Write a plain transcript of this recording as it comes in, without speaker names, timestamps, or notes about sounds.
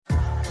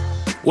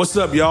What's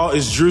up, y'all?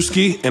 It's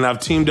Drewski, and I've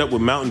teamed up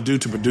with Mountain Dew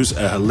to produce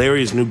a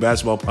hilarious new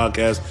basketball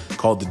podcast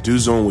called The Dew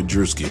Zone with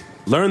Drewski.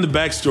 Learn the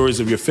backstories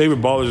of your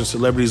favorite ballers and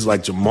celebrities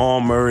like Jamal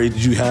Murray.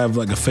 Did you have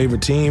like a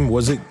favorite team?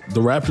 Was it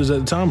the Raptors at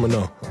the time or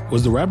no?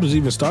 Was the Raptors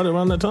even started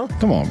around that time?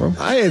 Come on, bro.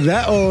 I ain't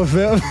that old,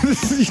 fam.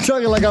 You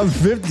talking like I'm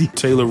 50.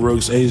 Taylor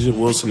Rooks, Asia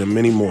Wilson, and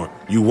many more.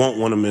 You won't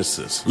want to miss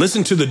this.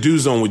 Listen to The Dew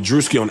Zone with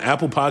Drewski on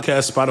Apple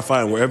Podcasts,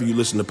 Spotify, and wherever you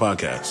listen to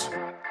podcasts.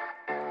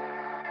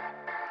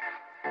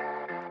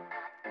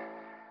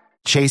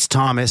 The Chase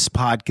Thomas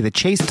podcast.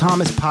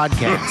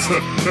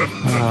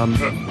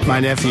 My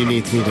nephew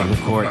needs me to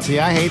record. See,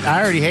 I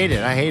already hate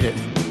it. I hate it.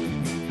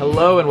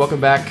 Hello and welcome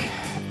back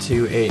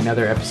to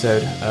another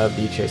episode of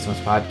the Chase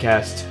Thomas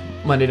podcast,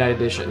 Monday night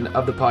edition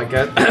of the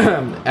podcast.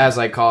 As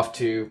I cough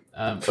to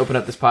open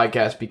up this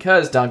podcast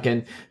because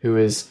Duncan, who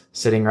is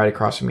sitting right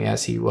across from me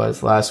as he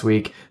was last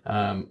week,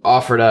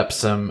 offered up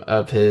some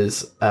of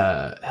his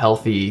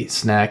healthy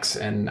snacks,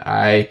 and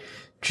I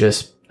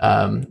just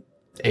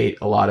ate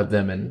a lot of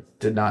them and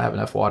did not have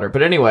enough water.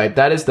 But anyway,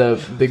 that is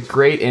the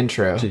great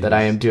intro that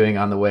I am doing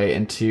on the way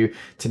into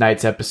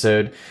tonight's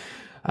episode.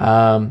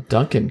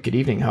 Duncan, good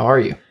evening. How are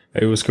you?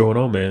 Hey, what's going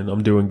on, man?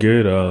 I'm doing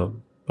good. I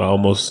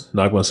almost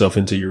knocked myself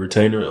into your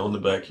retainer on the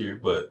back here,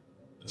 but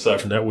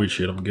aside from that weird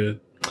shit, I'm good.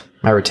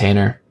 My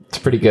retainer. It's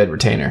a pretty good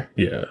retainer.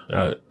 Yeah.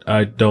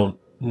 I don't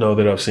know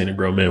that I've seen a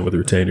grown man with a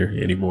retainer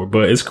anymore,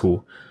 but it's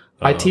cool.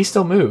 IT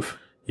still move.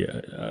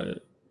 Yeah.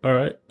 All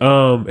right.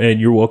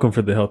 And you're welcome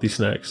for the healthy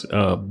snacks.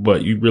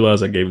 But you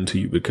realize I gave them to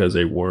you because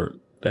they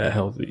weren't that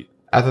healthy.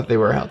 I thought they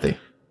were healthy.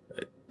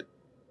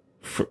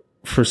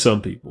 For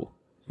some people.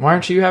 Why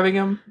aren't you having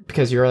them?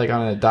 Because you're like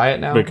on a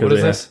diet now? Because what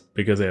is this?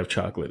 Because they have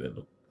chocolate in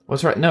them.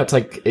 What's right? No,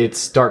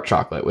 it's dark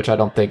chocolate, which I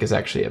don't think is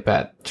actually a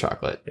bad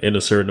chocolate. In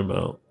a certain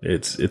amount,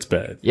 it's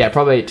bad. Yeah, I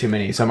probably ate too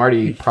many, so I'm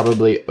already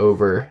probably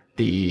over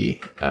the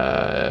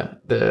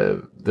amount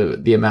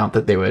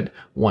that they would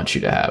want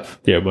you to have.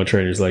 Yeah, my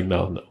trainer's like,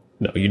 no,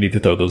 you need to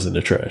throw those in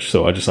the trash.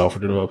 So I just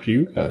offered them up to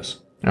you guys.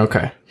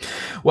 Okay.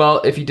 Well,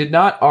 if you did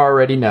not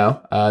already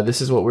know, this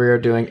is what we're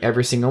doing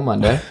every single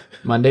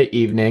Monday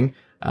evening.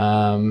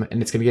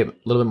 And it's going to get a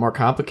little bit more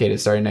complicated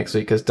starting next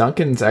week because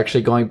Duncan's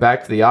actually going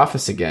back to the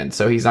office again.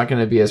 So he's not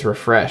going to be as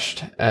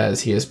refreshed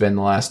as he has been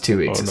the last 2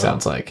 weeks,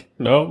 sounds like.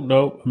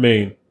 No. I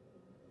mean,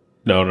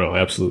 no,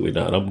 absolutely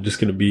not. I'm just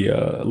going to be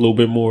a little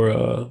bit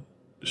more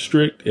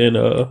strict and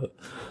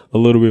a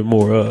little bit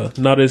more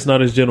not as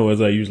gentle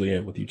as I usually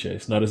am with you,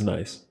 Chase. Not as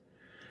nice.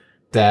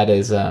 That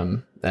is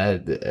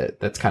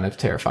that's kind of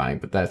terrifying,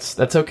 but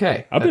that's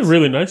okay. I've been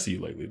really nice to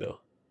you lately, though.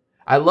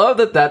 I love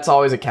that that's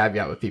always a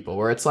caveat with people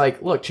where it's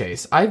like, look,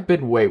 Chase, I've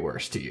been way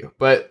worse to you,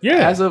 but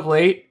as of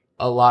late,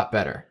 a lot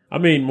better. I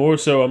mean, more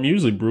so, I'm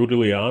usually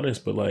brutally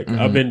honest, but like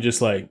I've been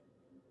just like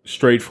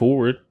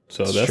straightforward,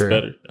 so that's true.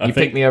 Better. You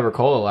picked me over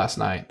Cola last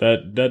night.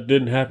 That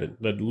didn't happen.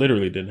 That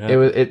literally didn't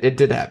happen. It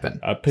did happen.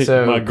 I picked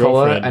my girlfriend.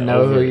 Cola, I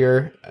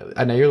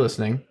know you're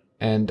listening,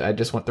 and I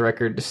just want the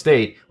record to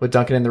state with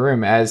Duncan in the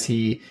room as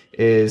he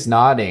is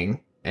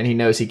nodding, and he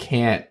knows he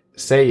can't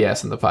say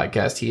yes on the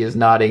podcast. He is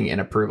nodding in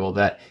approval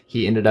that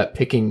he ended up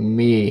picking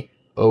me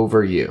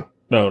over you.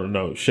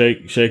 No.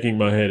 Shaking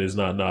my head is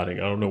not nodding.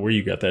 I don't know where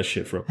you got that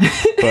shit from.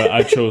 But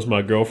I chose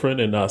my girlfriend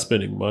and not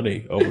spending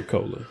money over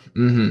cola.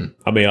 Mm-hmm.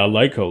 I mean, I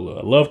like cola.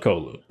 I love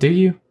cola. Do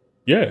you?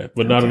 Yeah,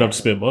 but not enough to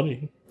spend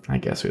money. I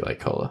guess we like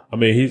cola. I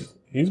mean,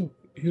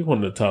 he's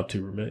one of the top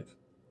two roommates.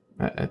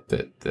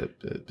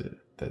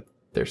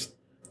 There's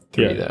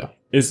three though.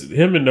 It's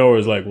him and Noah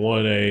is like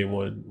 1A,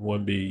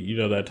 1B, you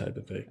know, that type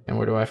of thing. And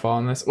where do I fall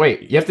on this?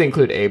 Wait, you have to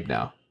include Abe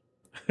now.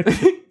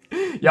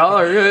 Y'all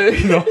are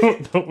really... No,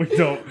 we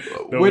don't.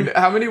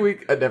 How many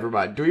weeks... never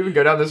mind. Do we even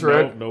go down this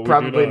road? No,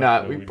 probably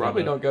not. No, we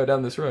probably don't go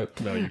down this road.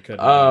 No, you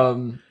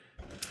couldn't.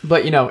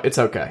 But, it's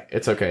okay.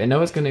 It's okay. And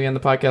Noah's going to be on the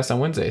podcast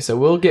on Wednesday, so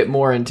we'll get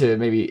more into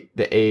maybe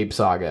the Abe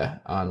saga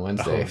on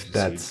Wednesday.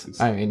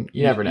 I mean,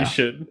 you never know. You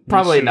should.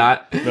 Probably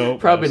not. No,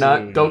 probably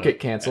not. Don't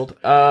get canceled.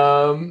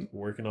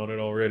 Working on it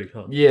already,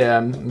 huh? Yeah,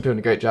 I'm doing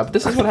a great job.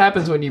 This is what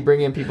happens when you bring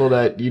in people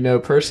that you know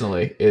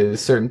personally, is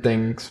certain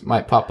things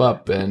might pop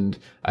up, and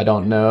I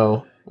don't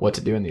know what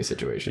to do in these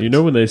situations. You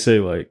know when they say,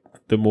 like,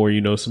 the more you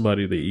know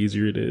somebody, the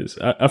easier it is?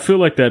 I feel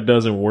like that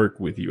doesn't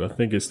work with you. I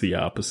think it's the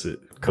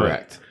opposite.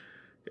 Correct.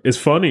 It's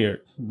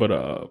funnier,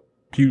 but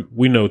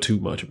we know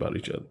too much about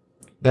each other.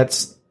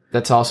 That's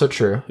also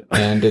true,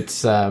 and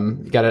it's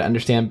you got to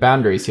understand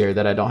boundaries here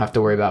that I don't have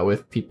to worry about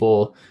with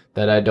people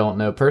that I don't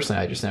know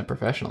personally. I just know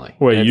professionally.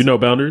 Wait, you know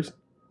boundaries?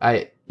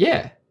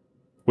 Yeah.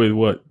 With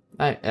what?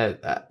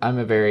 I'm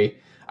a very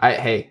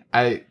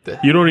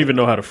You don't even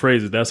know how to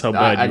phrase it. That's how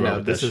bad you are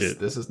with that shit.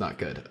 This is not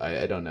good.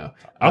 I don't know.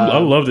 I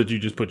love that you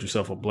just put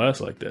yourself on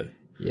blast like that.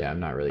 Yeah,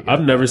 I'm not really good.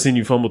 I've never seen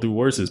you fumble through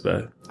words as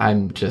bad.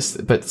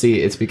 But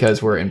see, it's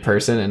because we're in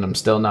person and I'm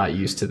still not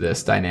used to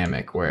this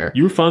dynamic where...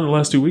 You were fine the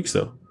last 2 weeks,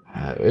 though.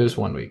 It was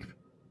 1 week.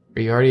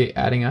 Are you already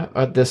adding up?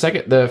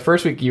 The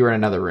first week you were in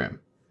another room.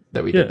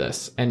 that we did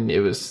this, and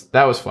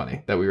that was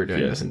funny that we were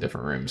doing this in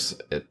different rooms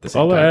at the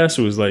same All time. I asked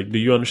was like, do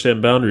you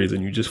understand boundaries?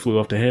 And you just flew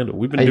off the handle.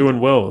 We've been doing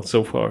well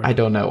so far. I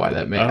don't know why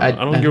that made. I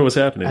don't get what's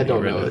happening. I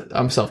don't right know. now.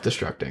 I'm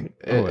self-destructing.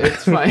 right.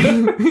 It's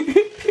fine.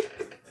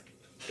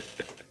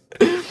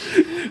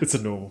 It's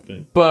a normal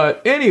thing.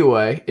 But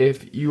anyway,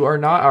 if you are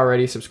not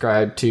already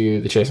subscribed to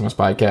the Chase Thomas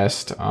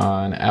podcast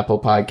on Apple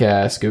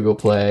Podcasts, Google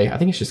Play, I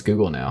think it's just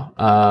Google now,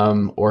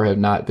 or have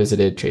not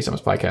visited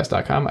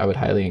chasethomaspodcast.com, I would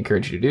highly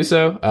encourage you to do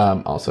so.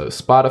 Also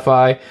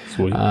Spotify.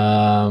 Sweet.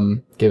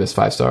 Give us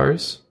 5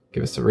 stars.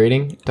 Give us a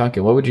rating.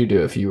 Duncan, what would you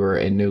do if you were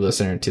a new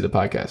listener to the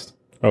podcast?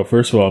 Oh,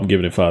 first of all, I'm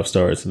giving it 5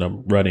 stars, and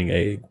I'm writing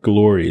a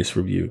glorious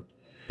review.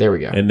 There we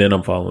go. And then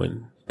I'm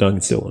following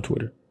Duncan still on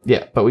Twitter.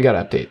 Yeah, but we got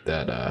to update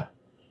that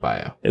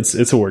bio.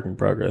 It's a work in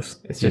progress.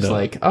 It's just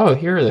like, oh,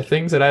 here are the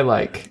things that I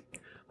like.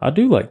 I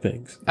do like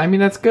things. I mean,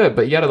 that's good,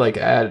 but you got to like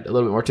add a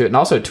little bit more to it, and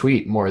also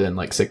tweet more than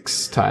like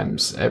 6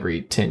 times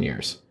every 10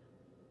 years.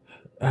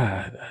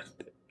 I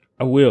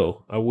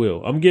will.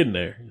 I'm getting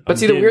there. But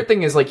see, the weird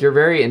thing is like you're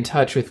very in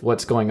touch with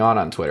what's going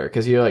on Twitter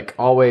because you're like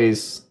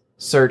always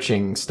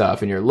searching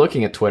stuff and you're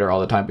looking at Twitter all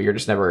the time, but you're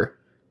just never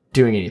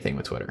doing anything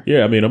with Twitter.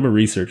 Yeah, I mean, I'm a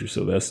researcher,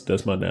 so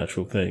that's my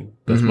natural thing.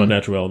 That's my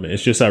natural element.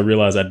 It's just I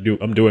realize I'm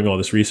doing all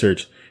this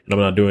research and I'm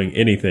not doing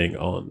anything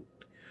on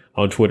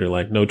Twitter,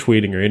 like no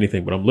tweeting or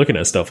anything, but I'm looking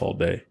at stuff all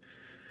day.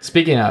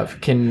 Speaking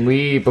of, can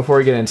we, before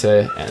we get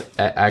into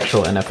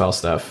actual NFL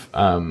stuff,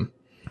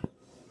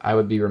 I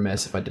would be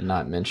remiss if I did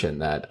not mention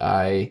that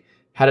I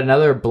had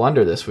another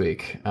blunder this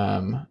week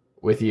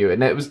with you,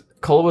 and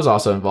Cole was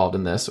also involved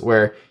in this,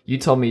 where you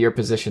told me your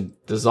position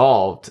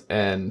dissolved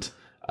and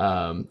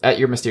at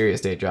your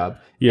mysterious day job,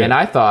 and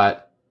I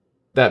thought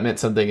that meant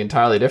something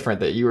entirely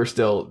different, that you were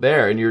still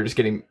there and you were just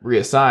getting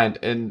reassigned,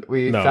 and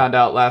we found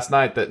out last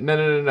night that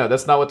no,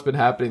 that's not what's been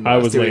happening. I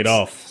was laid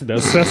off.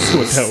 That's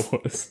what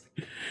that was,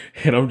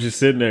 and I'm just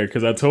sitting there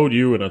because I told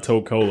you and I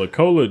told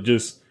Cola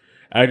just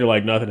acted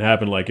like nothing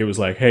happened, like it was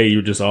like, hey,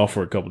 you're just off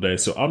for a couple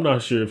days. So I'm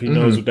not sure if he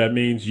knows what that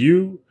means.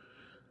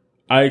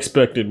 I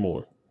expected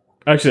more.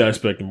 Actually, I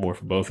expected more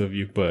from both of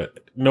you, but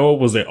Noah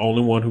was the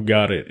only one who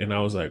got it, and I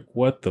was like,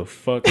 what the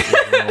fuck is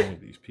wrong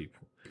with these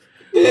people?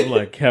 I'm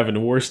like having the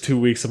worst 2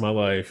 weeks of my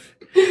life,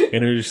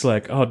 and they're just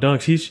like, oh,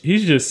 Dunc,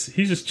 he's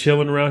just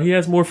chilling around. He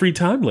has more free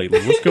time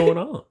lately. What's going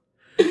on?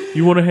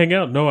 You want to hang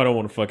out? No, I don't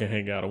want to fucking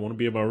hang out. I want to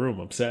be in my room.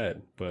 I'm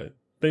sad, but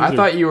I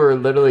thought you were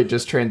literally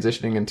just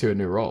transitioning into a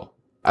new role.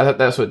 I thought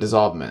that's what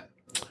dissolve meant.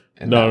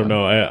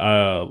 No.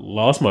 I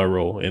lost my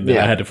role, and then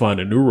I had to find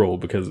a new role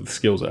because of the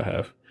skills I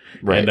have.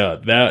 Right.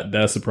 And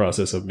that's the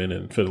process I've been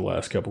in for the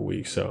last couple of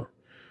weeks. So,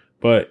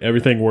 but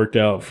everything worked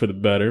out for the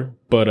better.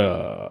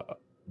 But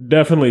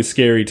definitely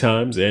scary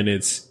times, and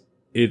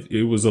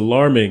it was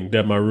alarming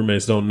that my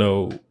roommates don't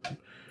know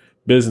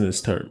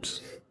business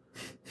terms.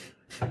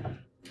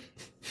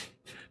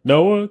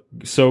 Noah,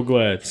 so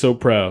glad, so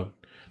proud.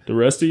 The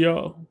rest of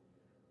y'all,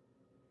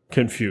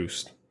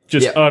 confused.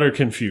 Just utter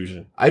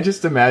confusion. I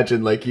just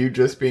imagine like you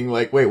just being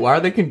like, wait, why are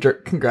they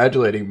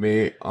congratulating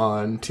me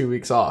on 2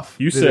 weeks off?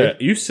 You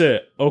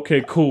said,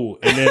 okay, cool.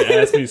 And then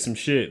asked me some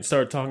shit and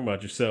started talking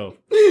about yourself.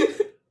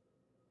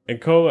 And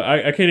Cola,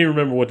 I can't even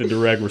remember what the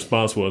direct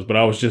response was, but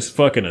I was just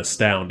fucking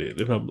astounded.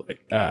 And I'm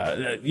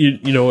like,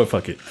 you know what?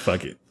 Fuck it.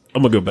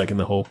 I'm going to go back in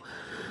the hole.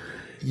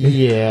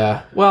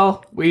 Yeah.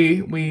 Well,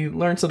 we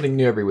learn something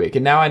new every week.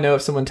 And now I know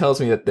if someone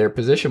tells me that their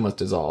position was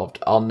dissolved,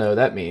 I'll know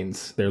that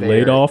means they're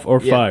laid off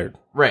or fired.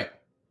 Right.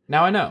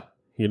 Now I know.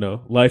 You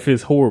know, life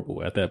is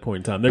horrible at that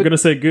point in time. They're going to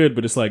say good,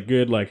 but it's like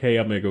good, like, hey,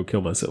 I'm going to go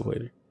kill myself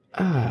later.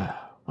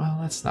 Well,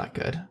 that's not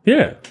good.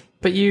 Yeah.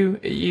 But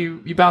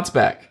you bounce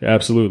back.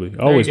 Absolutely.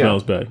 Always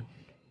bounce back.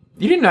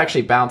 You didn't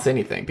actually bounce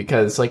anything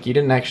because, like, you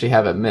didn't actually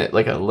have a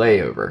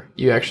layover.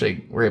 You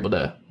actually were able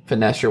to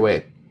finesse your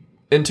way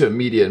into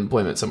immediate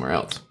employment somewhere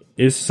else.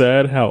 It's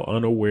sad how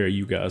unaware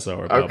you guys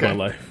are about my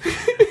life.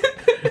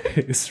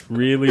 It's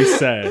really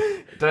sad.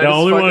 Did I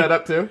just fuck that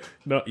up too?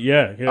 No,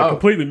 yeah.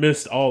 Completely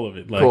missed all of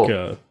it. Like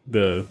cool.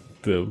 The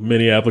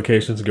many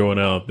applications going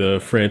out, the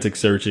frantic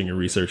searching and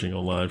researching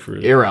online for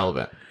it.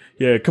 Irrelevant.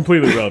 Yeah,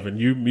 completely relevant.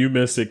 You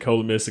missed it.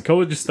 Cola missed it.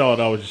 Cola just thought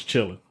I was just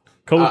chilling.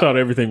 Cola thought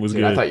everything was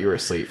good. I thought you were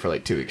asleep for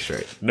like 2 weeks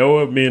straight.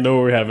 Me and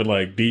Noah were having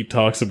like deep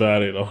talks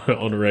about it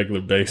on a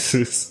regular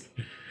basis.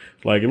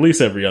 Like at least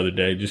every other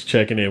day, just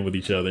checking in with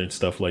each other and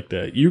stuff like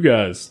that. You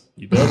guys,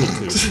 you double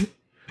too.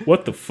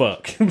 What the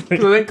fuck? So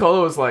then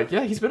Cola was like,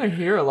 yeah, he's been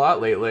here a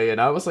lot lately. And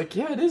I was like,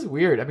 yeah, it is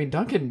weird. I mean,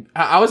 Duncan,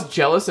 I was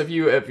jealous of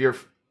you, of your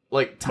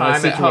like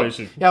time at home.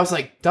 Yeah, I was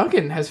like,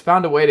 Duncan has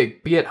found a way to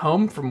be at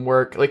home from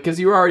work. Like, cause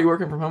you were already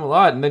working from home a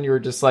lot. And then you were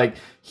just like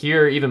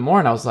here even more.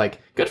 And I was like,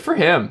 good for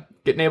him.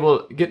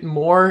 Getting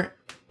more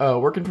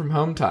working from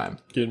home time.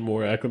 Getting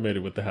more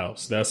acclimated with the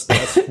house. That's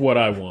what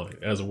I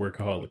want as a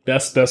workaholic.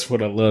 That's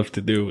what I love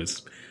to do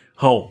is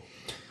home.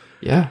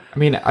 Yeah. I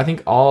mean, I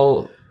think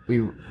all we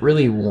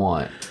really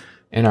want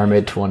in our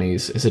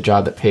mid-20s is a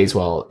job that pays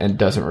well and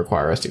doesn't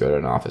require us to go to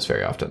an office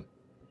very often.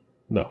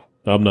 No,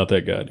 I'm not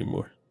that guy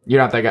anymore.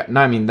 You're not that guy.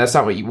 No, I mean, that's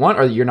not what you want,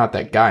 or you're not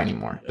that guy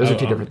anymore. Those are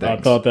two different things.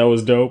 I thought that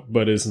was dope,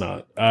 but it's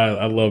not.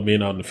 I love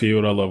being out in the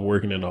field. I love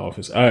working in the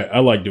office. I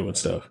like doing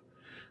stuff.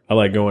 I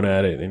like going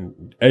at it,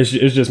 and it's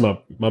just my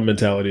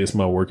mentality. It's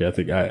my work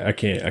ethic. I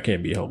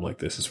can't be home like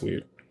this. It's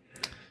weird.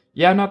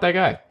 Yeah, I'm not that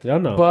guy. Yeah, I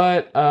know.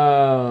 But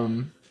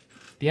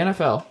the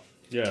NFL.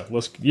 Yeah,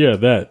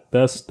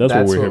 that's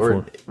what we're here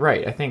for.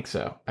 Right, I think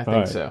so. I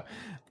think so.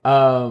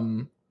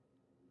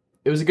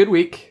 It was a good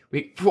week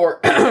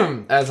 4,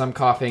 as I'm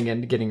coughing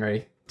and getting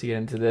ready to get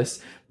into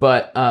this.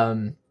 But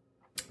I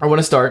want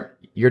to start.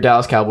 Your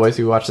Dallas Cowboys,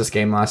 we watched this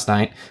game last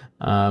night.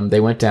 They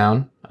went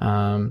down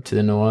to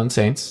the New Orleans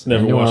Saints.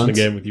 Never watching a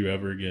game with you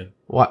ever again.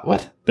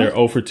 What? They're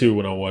 0 for 2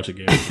 when I watch a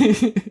game.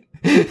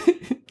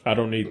 I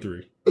don't need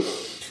 3.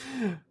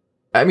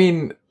 I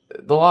mean,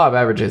 the law of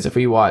averages, if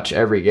we watch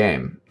every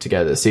game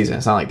together this season,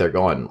 it's not like they're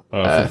going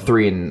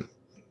 3-13.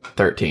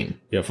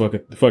 Yeah,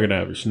 fucking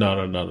average.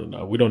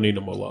 No. We don't need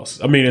no more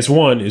losses. I mean, it's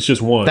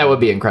just one. That would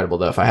be incredible,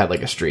 though, if I had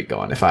like a streak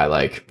going. If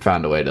I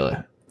found a way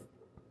to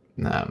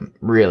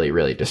really,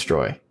 really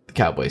destroy the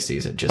Cowboys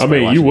season. Just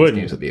you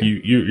wouldn't.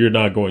 You're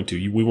not going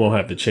to. We won't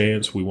have the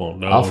chance. We won't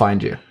know. I'll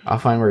find you. I'll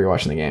find where you're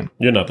watching the game.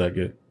 You're not that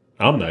good.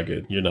 I'm not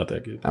good. You're not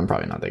that good. I'm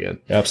probably not that good.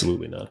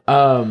 Absolutely not.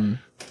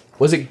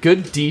 Was it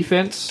good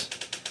defense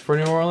for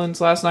New Orleans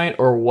last night,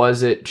 or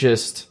was it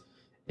just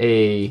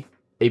a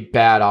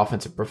bad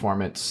offensive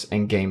performance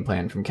and game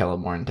plan from Kellen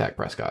Moore and Dak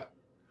Prescott?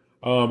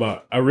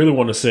 I really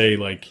want to say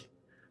I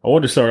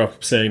wanted to start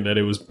off saying that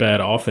it was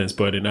bad offense,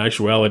 but in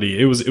actuality,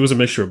 it was a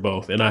mixture of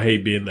both. And I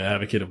hate being the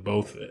advocate of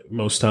both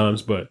most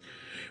times, but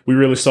we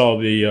really saw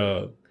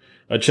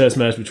a chess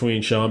match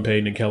between Sean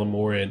Payton and Kellen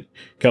Moore, and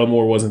Kellen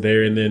Moore wasn't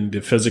there, and then the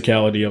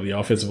physicality of the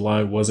offensive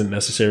line wasn't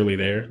necessarily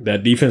there.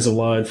 That defensive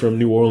line from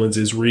New Orleans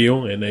is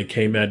real, and they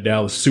came at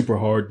Dallas super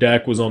hard.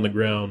 Dak was on the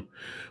ground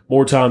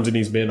more times than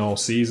he's been all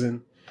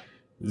season.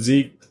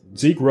 Zeke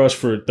rushed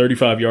for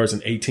 35 yards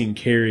and 18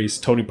 carries.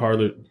 Tony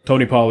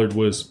Pollard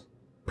was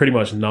pretty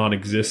much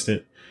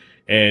non-existent,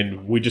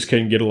 and we just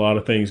couldn't get a lot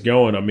of things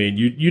going. I mean,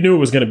 you knew it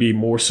was going to be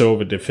more so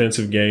of a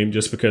defensive game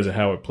just because of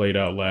how it played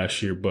out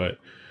last year, but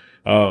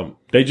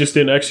they just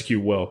didn't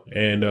execute well,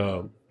 and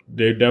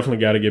they definitely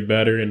got to get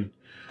better. And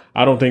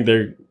I don't think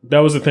that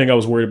was the thing I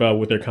was worried about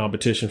with their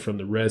competition from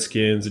the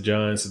Redskins, the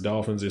Giants, the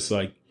Dolphins. It's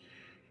like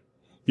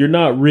you're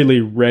not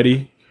really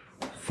ready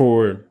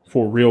for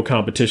real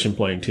competition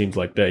playing teams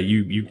like that.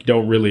 You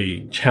don't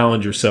really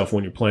challenge yourself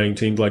when you're playing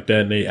teams like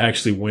that, and they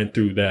actually went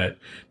through that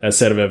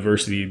set of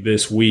adversity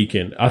this week,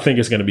 and I think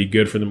it's going to be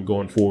good for them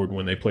going forward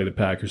when they play the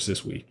Packers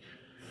this week.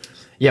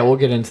 Yeah, we'll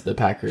get into the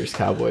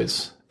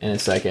Packers-Cowboys in a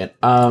second.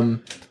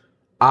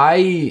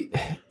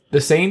 The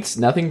Saints,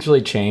 nothing's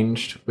really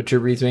changed with Drew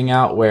Brees being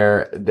out,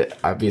 where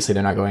obviously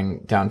they're not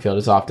going downfield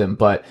as often,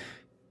 but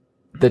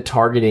the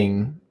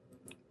targeting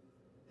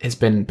has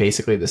been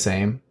basically the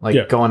same.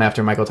 Going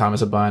after Michael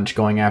Thomas a bunch,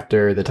 going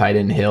after the tight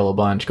end Hill a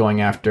bunch,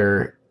 going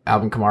after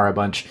Alvin Kamara a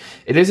bunch.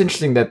 It is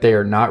interesting that they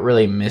are not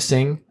really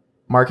missing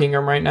Mark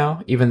Ingram right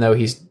now, even though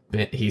he's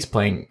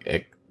playing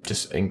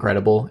just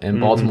incredible in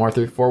Baltimore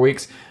through 4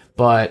 weeks.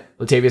 But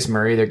Latavius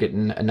Murray, they're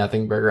getting a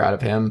nothing burger out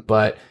of him.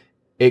 But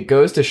it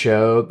goes to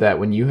show that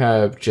when you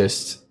have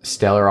just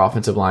stellar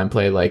offensive line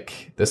play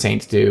like the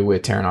Saints do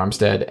with Terron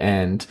Armstead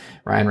and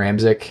Ryan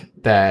Ramczyk,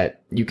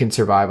 that you can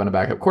survive on a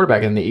backup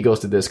quarterback. And the Eagles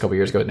did this a couple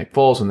years ago with Nick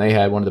Foles when they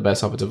had one of the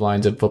best offensive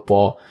lines in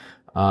football.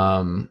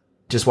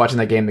 Just watching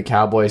that game, the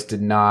Cowboys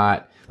did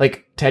not...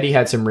 Teddy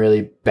had some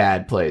really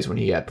bad plays when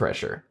he had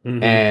pressure.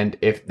 Mm-hmm. And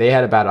if they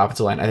had a bad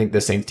offensive line, I think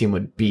the Saints team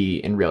would be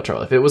in real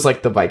trouble. If it was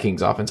like the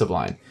Vikings offensive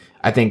line,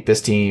 I think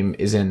this team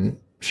is in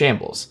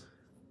shambles.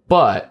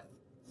 But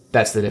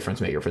that's the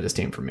difference maker for this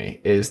team for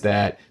me, is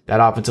that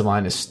offensive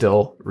line is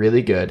still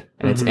really good,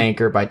 and it's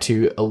anchored by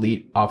 2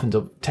 elite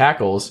offensive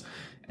tackles,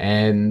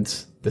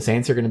 and the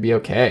Saints are going to be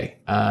okay.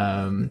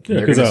 They're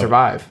going to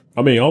survive.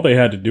 I mean, all they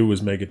had to do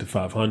was make it to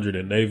 500,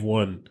 and they've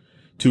won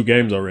 2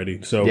 games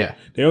already. So yeah.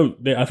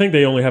 I think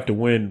they only have to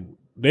win.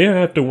 They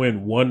have to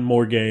win 1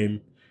 more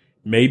game,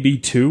 maybe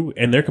 2,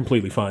 and they're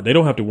completely fine. They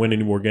don't have to win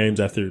any more games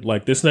after.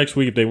 This next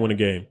week, if they win a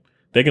game,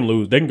 they can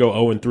lose. They can go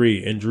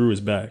 0-3, and Drew is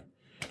back.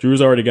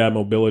 Drew's already got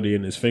mobility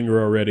in his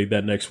finger already.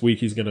 That next week,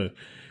 he's going to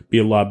be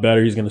a lot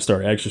better. He's going to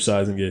start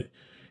exercising it.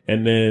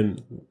 And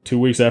then 2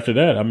 weeks after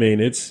that, I mean,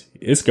 it's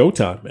go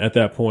time at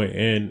that point.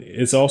 And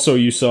it's also,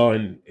 you saw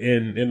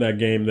in that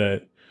game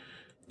that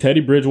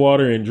Teddy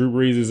Bridgewater and Drew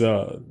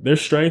Brees their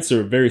strengths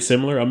are very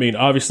similar. I mean,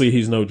 obviously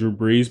he's no Drew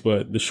Brees,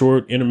 but the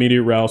short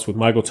intermediate routes with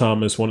Michael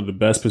Thomas, one of the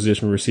best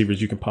position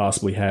receivers you can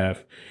possibly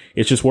have,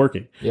 it's just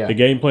working. Yeah. The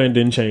game plan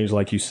didn't change,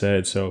 like you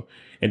said.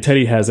 And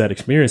Teddy has that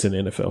experience in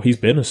the NFL. He's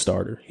been a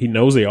starter. He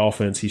knows the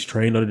offense. He's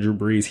trained under Drew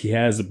Brees. He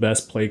has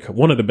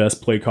one of the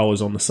best play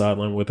callers on the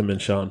sideline with him in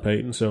Sean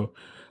Payton. So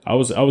I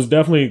was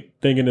definitely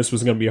thinking this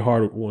was going to be a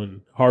hard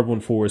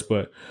one for us,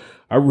 but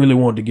I really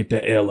wanted to get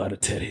that L out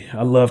of Teddy.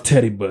 I love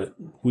Teddy, but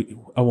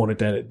I wanted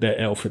that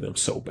L for them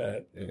so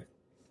bad.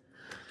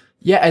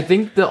 Yeah, I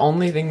think the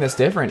only thing that's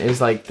different is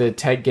the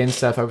Ted Ginn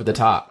stuff over the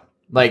top.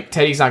 Like,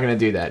 Teddy's not going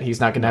to do that. He's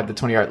not going to have the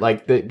 20-yard.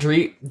 Like,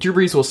 Drew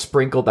Brees will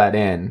sprinkle that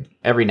in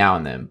every now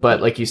and then.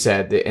 But like you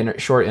said, the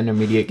short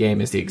intermediate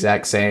game is the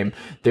exact same.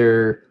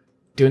 They're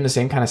doing the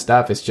same kind of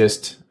stuff. It's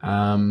just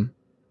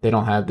they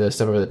don't have the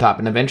stuff over the top.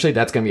 And eventually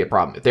that's going to be a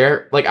problem. If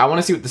they're like, I want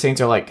to see what the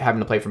Saints are like having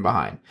to play from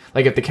behind.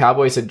 Like, if the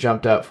Cowboys had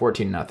jumped up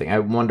 14-0, I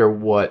wonder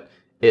what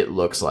it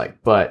looks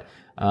like. But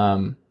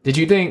did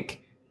you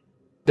think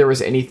there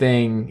was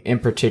anything in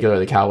particular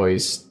the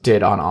Cowboys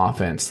did on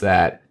offense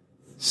that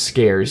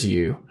scares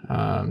you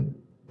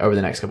over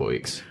the next couple of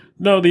weeks?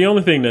 No, the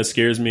only thing that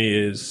scares me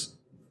is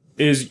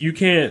you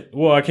can't.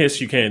 Well, I guess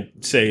you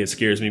can't say it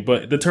scares me,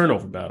 but the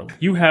turnover battle.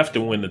 You have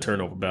to win the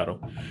turnover battle.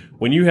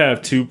 When you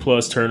have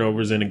 2+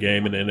 turnovers in a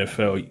game in the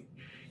NFL,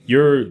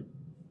 your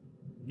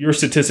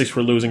statistics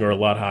for losing are a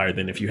lot higher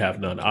than if you have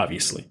none.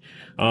 Obviously,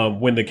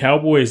 when the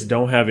Cowboys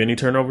don't have any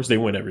turnovers, they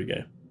win every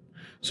game.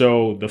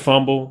 So the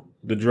fumble,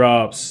 the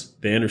drops,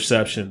 the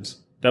interceptions,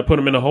 that put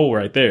them in a hole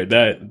right there.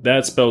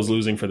 That spells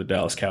losing for the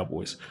Dallas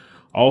Cowboys.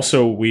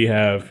 Also, we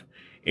have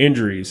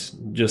injuries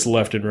just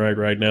left and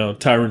right now.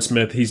 Tyron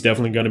Smith, he's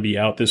definitely going to be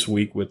out this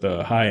week with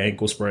a high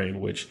ankle sprain,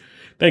 which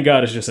thank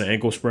God it's just an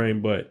ankle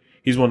sprain, but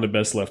he's one of the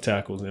best left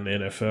tackles in the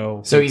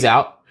NFL. So he's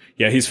out?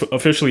 Yeah, he's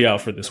officially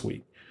out for this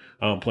week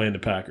playing the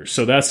Packers.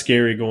 So that's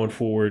scary going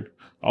forward.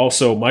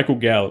 Also, Michael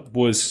Gallup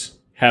was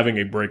having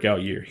a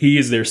breakout year. He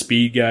is their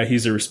speed guy.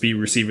 He's their speed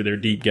receiver, their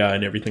deep guy,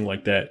 and everything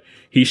like that.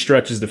 He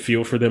stretches the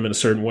field for them in a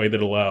certain way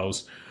that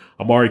allows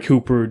Amari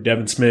Cooper,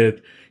 Devin Smith,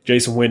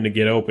 Jason Witten to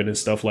get open and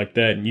stuff like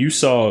that. And you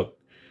saw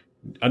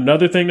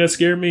another thing that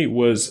scared me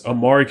was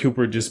Amari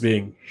Cooper just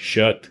being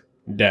shut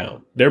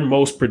down. Their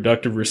most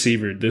productive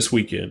receiver this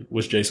weekend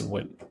was Jason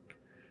Witten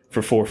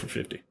for 4 for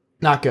 50.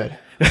 Not good.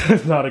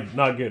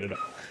 not good at all.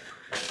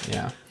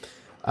 Yeah.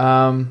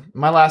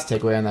 My last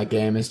takeaway on that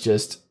game is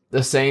just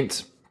the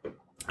Saints.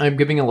 I'm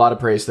giving a lot of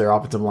praise to their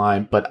offensive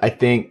line, but I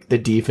think the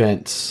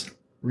defense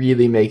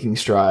really making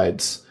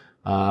strides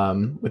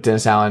with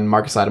Dennis Allen,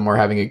 Marcus Lattimore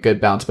having a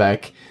good bounce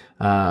back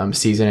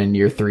season in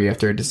year 3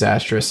 after a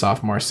disastrous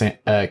sophomore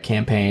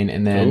campaign.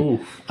 And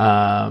then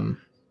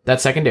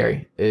that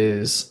secondary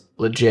is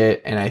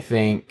legit. And I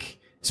think,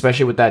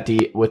 especially with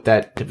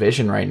that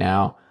division right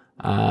now,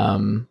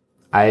 I'm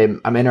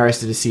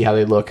interested to see how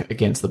they look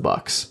against the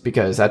Bucks,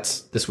 because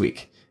that's this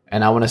week.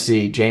 And I want to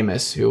see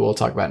Jameis, who we'll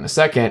talk about in a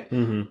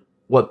second,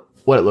 what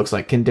it looks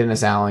like. Can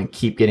Dennis Allen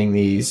keep getting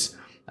these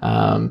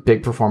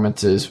big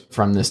performances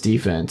from this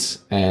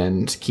defense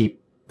and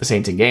keep the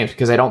Saints in games?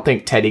 Because I don't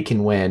think Teddy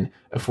can win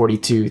a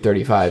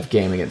 42-35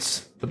 game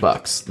against the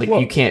Bucks.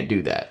 You can't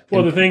do that.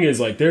 Well, the thing is,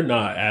 they're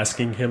not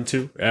asking him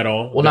to at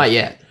all. Well, not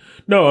yet.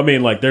 No, I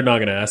mean, they're not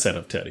going to ask that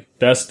of Teddy.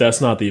 That's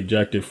not the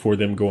objective for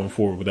them going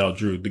forward without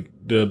Drew.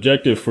 The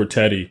objective for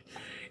Teddy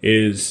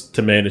is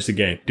to manage the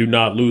game. Do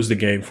not lose the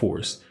game for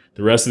us.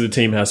 The rest of the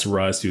team has to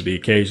rise to the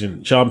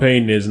occasion. Sean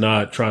Payton is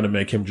not trying to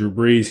make him Drew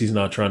Brees. He's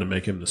not trying to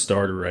make him the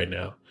starter right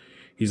now.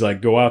 He's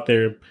like, go out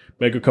there,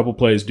 make a couple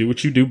plays, do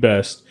what you do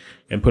best,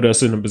 and put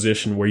us in a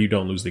position where you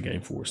don't lose the game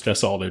for us.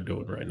 That's all they're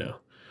doing right now.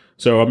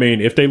 So, I mean,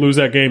 if they lose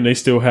that game, they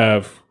still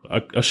have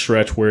a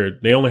stretch where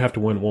they only have to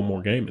win one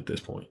more game at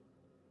this point.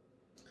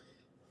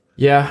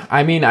 Yeah,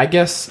 I mean, I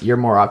guess you're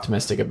more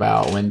optimistic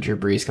about when Drew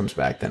Brees comes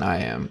back than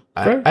I am.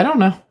 I don't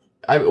know.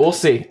 We'll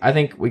see. I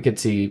think we could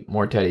see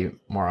more Teddy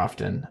more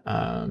often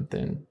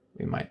than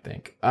we might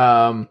think.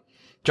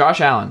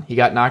 Josh Allen, he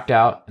got knocked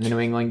out in the New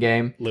England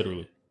game.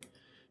 Literally.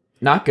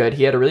 Not good.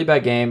 He had a really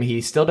bad game.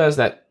 He still does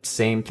that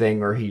same thing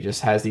where he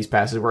just has these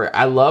passes where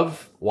I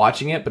love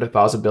watching it, but if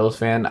I was a Bills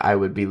fan, I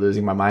would be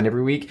losing my mind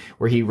every week,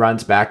 where he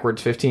runs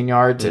backwards 15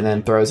 yards and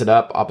then throws it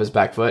up off his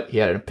back foot. He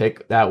had a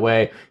pick that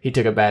way. He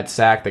took a bad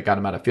sack that got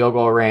him out of field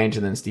goal range,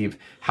 and then Steve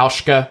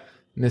Hauschka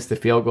missed the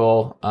field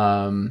goal.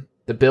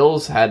 The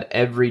Bills had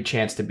every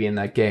chance to be in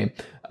that game.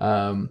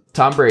 Tom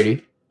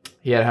Brady,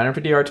 he had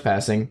 150 yards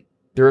passing,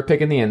 threw a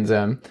pick in the end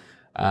zone,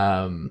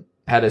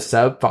 had a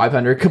sub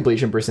 500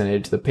 completion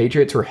percentage. The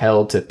Patriots were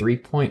held to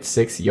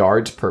 3.6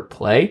 yards per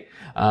play.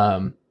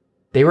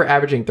 They were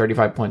averaging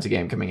 35 points a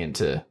game coming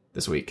into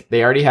this week.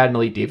 They already had an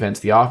elite defense.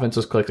 The offense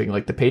was clicking.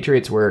 The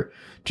Patriots were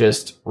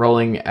just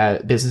rolling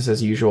at business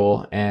as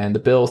usual, and the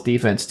Bills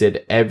defense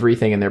did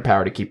everything in their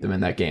power to keep them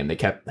in that game. They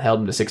held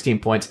them to 16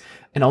 points,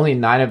 and only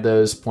 9 of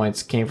those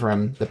points came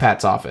from the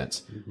Pats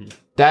offense.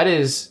 That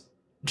is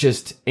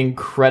just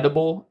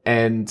incredible,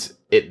 and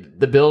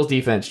the Bills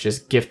defense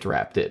just gift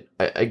wrapped it.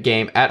 A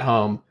game at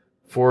home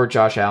for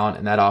Josh Allen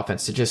and that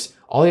offense to just,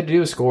 all they had to do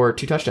was score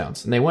 2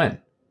 touchdowns and they win.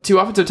 2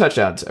 offensive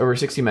touchdowns over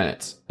 60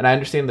 minutes. And I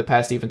understand the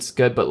pass defense is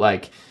good,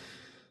 but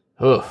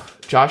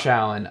Josh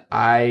Allen,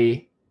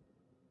 I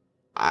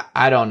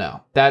don't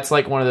know. That's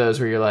one of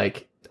those where you're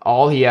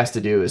all he has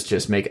to do is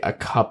just make a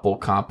couple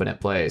competent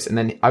plays. And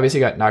then obviously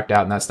got knocked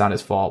out, and that's not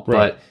his fault.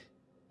 Right.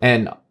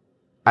 And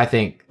I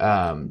think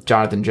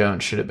Jonathan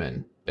Jones should have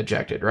been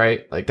ejected,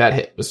 right? That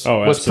hit was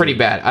pretty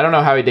bad. I don't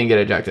know how he didn't get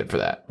ejected for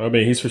that. I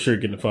mean, he's for sure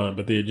getting a fine,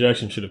 but the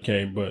ejection should have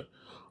came. But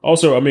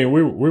also, I mean,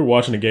 we're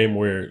watching a game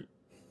where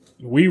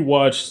we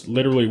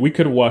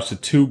could have watched the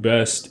 2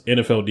 best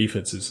NFL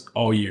defenses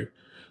all year.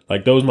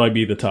 Like those might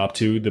be the top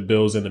two, the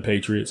Bills and the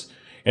Patriots.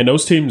 And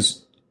those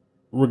teams,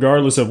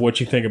 regardless of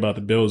what you think about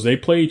the Bills, they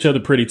play each other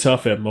pretty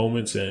tough at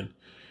moments.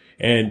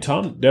 And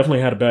Tom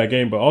definitely had a bad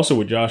game, but also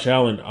with Josh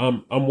Allen,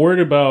 I'm not worried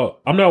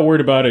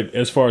about it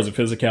as far as a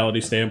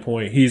physicality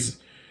standpoint. He's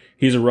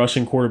a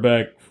rushing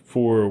quarterback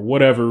for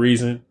whatever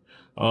reason.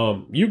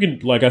 You can,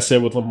 like I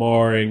said, with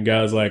Lamar and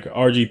guys like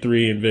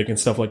RG3 and Vic and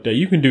stuff like that,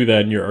 you can do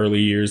that in your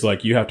early years.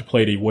 Like you have to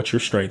play to what your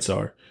strengths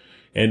are.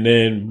 And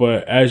then,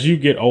 but as you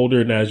get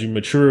older and as you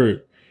mature,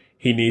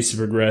 he needs to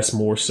progress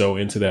more so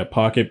into that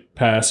pocket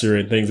passer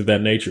and things of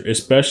that nature,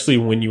 especially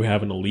when you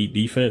have an elite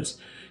defense.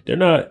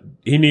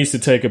 He needs to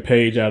take a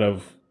page out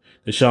of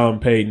the Sean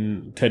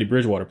Payton, Teddy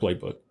Bridgewater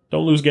playbook.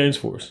 Don't lose games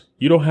for us.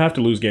 You don't have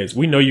to lose games.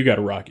 We know you got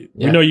a rocket.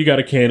 Yeah. We know you got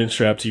a cannon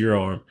strapped to your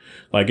arm.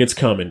 Like it's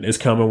coming. It's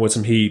coming with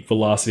some heat,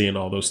 velocity, and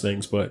all those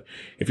things. But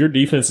if your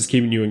defense is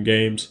keeping you in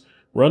games,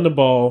 run the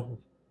ball,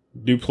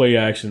 do play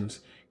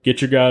actions,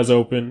 get your guys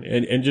open,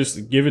 and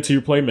just give it to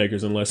your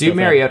playmakers. Unless do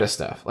Mariota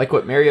stuff like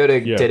what Mariota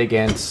did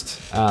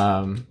against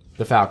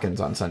the Falcons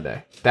on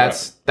Sunday.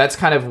 That's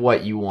kind of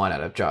what you want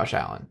out of Josh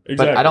Allen.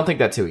 Exactly. But I don't think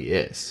that's who he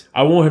is.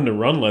 I want him to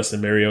run less than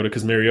Mariota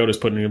because Mariota's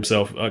putting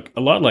himself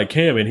a lot like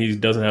Cam, and he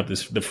doesn't have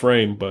the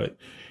frame, but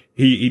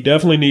he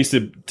definitely needs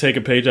to take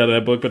a page out of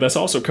that book. But that's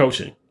also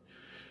coaching.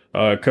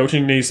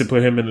 Coaching needs to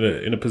put him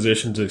in a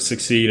position to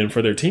succeed and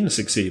for their team to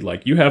succeed.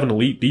 Like you have an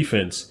elite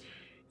defense.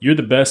 You're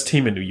the best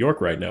team in New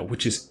York right now,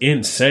 which is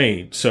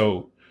insane.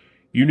 So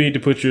you need to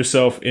put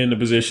yourself in a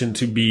position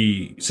to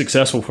be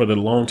successful for the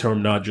long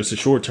term, not just the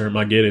short term.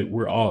 I get it.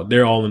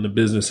 They're all in the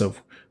business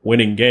of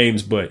winning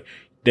games, but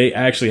they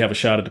actually have a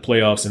shot at the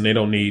playoffs, and they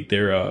don't need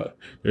their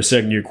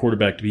second year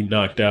quarterback to be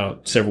knocked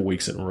out several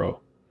weeks in a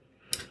row.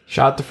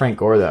 Shout out to Frank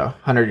Gore though,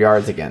 100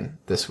 yards again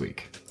this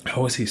week.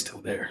 How is he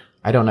still there?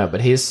 I don't know, but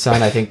his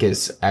son I think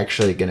is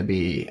actually going to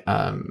be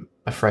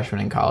a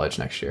freshman in college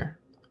next year,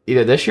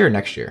 either this year or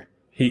next year.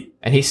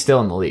 And he's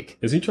still in the league.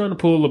 Is he trying to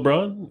pull a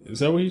LeBron? Is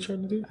that what he's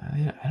trying to do?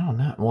 I don't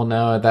know. Well,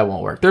 no, that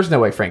won't work. There's no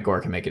way Frank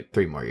Gore can make it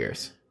 3 more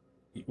years.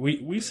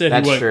 We said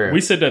that's true. We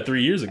said that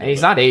 3 years ago. And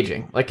he's not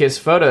aging. Like his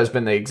photo has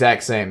been the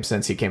exact same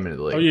since he came into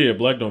the league. Oh yeah,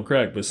 black don't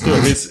crack, but still,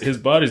 his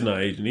body's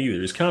not aging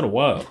either. It's kind of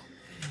wild.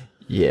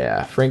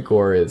 Yeah, Frank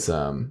Gore is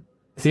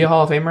he a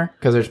Hall of Famer?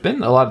 Because there's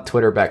been a lot of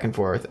Twitter back and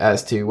forth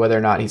as to whether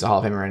or not he's a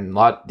Hall of Famer, and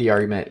the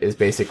argument is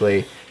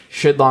basically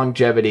should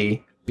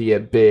longevity be a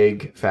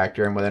big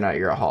factor in whether or not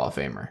you're a Hall of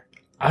Famer.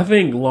 I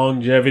think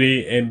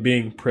longevity and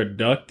being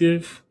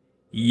productive,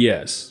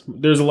 yes.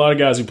 There's a lot of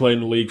guys who played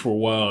in the league for a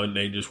while and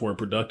they just weren't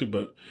productive,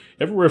 but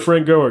everywhere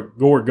Frank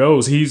Gore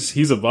goes,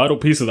 he's a vital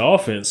piece of the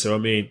offense. So, I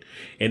mean,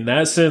 in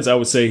that sense, I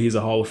would say he's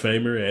a Hall of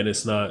Famer, and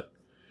it's not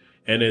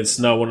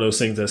one of those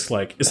things that's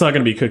like, it's not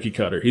going to be cookie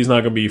cutter. He's not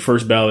going to be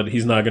first ballot.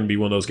 He's not going to be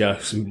one of those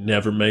guys who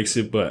never makes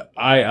it, but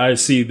I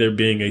see there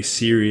being a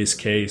serious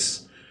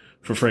case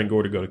for Frank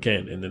Gore to go to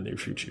Canton in the near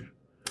future.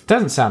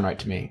 Doesn't sound right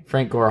to me.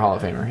 Frank Gore, Hall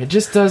of Famer. It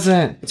just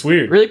doesn't. It's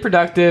weird. Really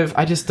productive.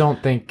 I just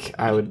don't think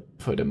I would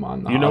put him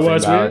on the. You know why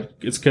it's weird?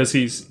 It's because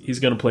he's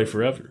going to play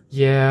forever.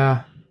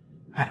 Yeah,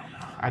 I don't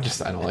know.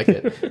 I don't like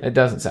it. It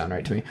doesn't sound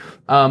right to me.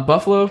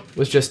 Buffalo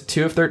was just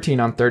 2 of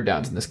 13 on third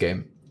downs in this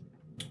game.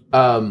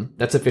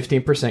 That's a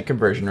 15%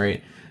 conversion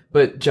rate.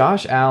 But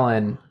Josh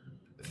Allen,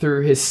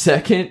 through his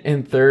second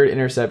and third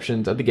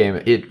interceptions of the game,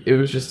 it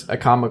was just a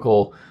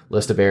comical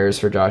list of errors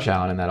for Josh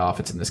Allen in that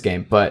offense in this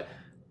game. But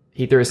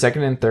he threw a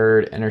second and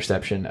third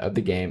interception of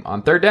the game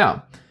on third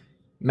down.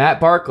 Matt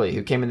Barkley,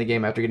 who came in the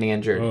game after getting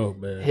injured,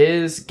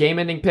 his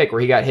game-ending pick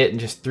where he got hit and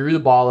just threw the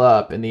ball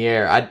up in the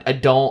air. I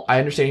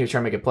understand he was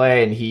trying to make a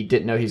play and he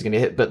didn't know he was going to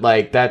hit, but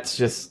like that's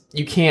just,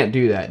 you can't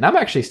do that. And I'm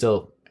actually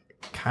still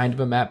kind of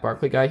a Matt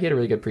Barkley guy. He had a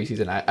really good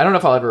preseason. I don't know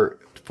if I'll ever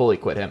fully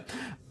quit him.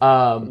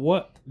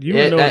 What? We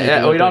don't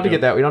have to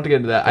get that. We don't have to get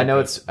into that. Okay.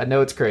 I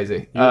know it's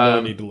crazy. You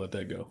don't need to let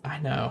that go. I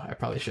know. I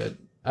probably should.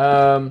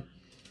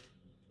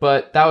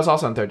 But that was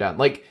also on third down.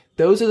 Like,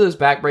 those are those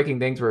back-breaking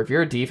things where if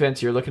you're a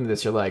defense, you're looking at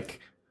this, you're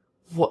like,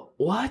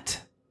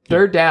 what?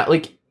 Third down?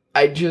 Like,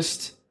 I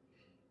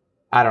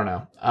don't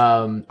know.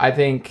 I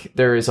think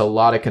there is a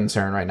lot of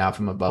concern right now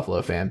from a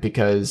Buffalo fan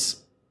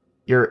because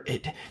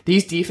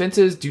these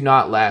defenses do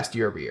not last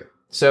year over year.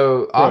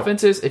 So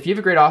offenses, if you have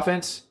a great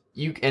offense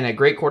and a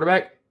great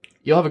quarterback,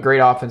 you'll have a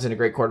great offense and a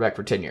great quarterback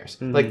for 10 years.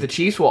 Mm-hmm. Like, the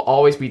Chiefs will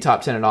always be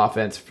top 10 in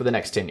offense for the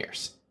next 10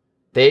 years.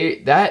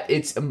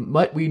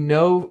 We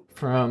know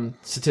from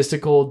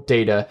statistical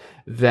data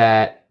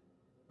that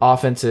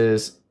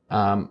offenses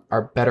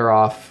are better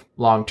off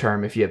long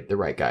term if you have the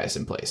right guys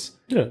in place.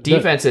 Yeah,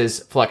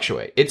 defenses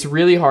fluctuate. It's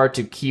really hard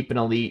to keep an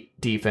elite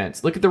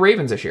defense. Look at the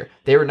Ravens this year.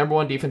 They were number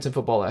 1 defense in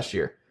football last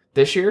year.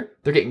 This year,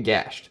 they're getting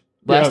gashed.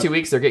 Last 2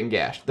 weeks, they're getting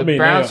gashed. The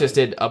Browns just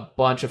did a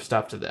bunch of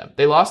stuff to them.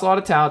 They lost a lot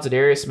of talent to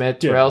Darius Smith,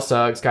 Terrell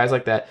Suggs, guys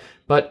like that.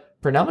 But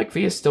Pernell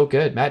McPhee is still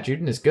good. Matt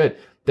Judon is good.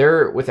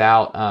 They're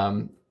without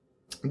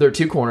their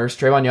 2 corners,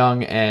 Trayvon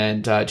Young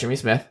and Jimmy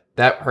Smith.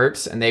 That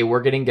hurts, and they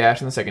were getting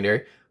gashed in the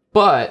secondary.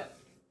 But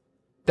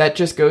that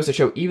just goes to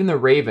show even the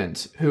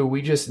Ravens, who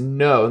we just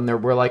know,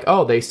 and we're like,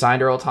 oh, they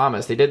signed Earl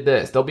Thomas. They did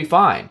this. They'll be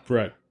fine.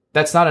 Right.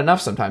 that's not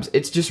enough sometimes.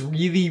 It's just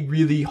really,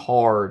 really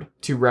hard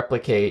to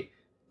replicate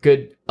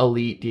good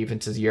elite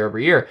defenses year over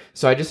year.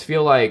 So I just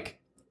feel like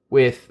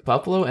with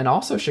Buffalo and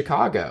also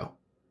Chicago,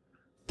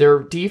 their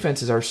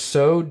defenses are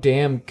so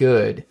damn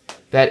good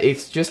that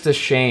it's just a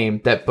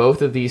shame that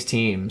both of these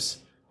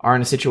teams are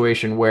in a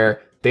situation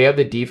where they have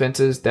the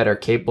defenses that are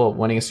capable of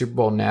winning a Super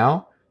Bowl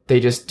now. They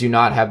just do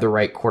not have the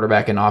right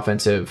quarterback and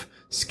offensive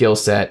skill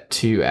set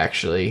to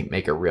actually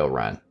make a real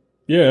run.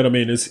 Yeah, and I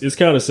mean, it's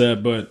kind of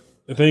sad, but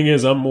the thing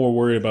is, I'm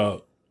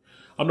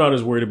not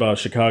as worried about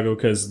Chicago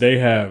because they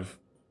have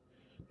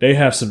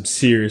some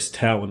serious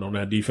talent on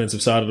that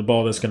defensive side of the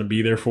ball that's going to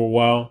be there for a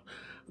while.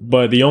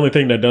 But the only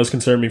thing that does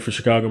concern me for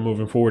Chicago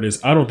moving forward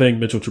is I don't think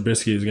Mitchell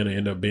Trubisky is going to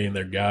end up being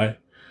their guy.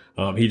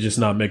 He's just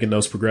not making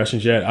those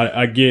progressions yet.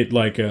 I get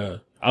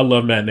I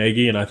love Matt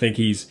Nagy, and I think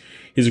he's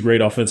a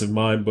great offensive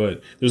mind,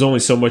 but there's only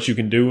so much you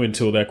can do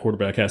until that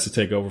quarterback has to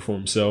take over for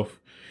himself.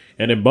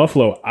 And in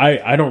Buffalo,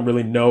 I don't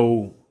really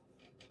know.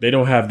 They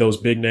don't have those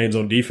big names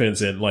on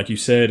defense, and like you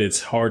said,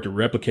 it's hard to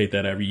replicate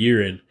that every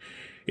year. And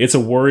it's a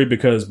worry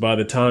because by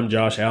the time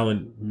Josh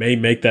Allen may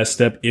make that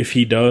step, if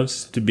he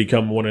does, to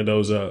become one of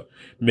those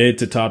mid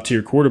to top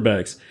tier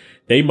quarterbacks,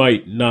 they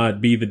might not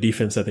be the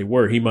defense that they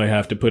were. He might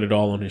have to put it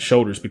all on his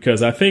shoulders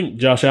because I think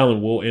Josh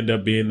Allen will end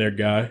up being their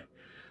guy.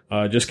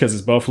 Just because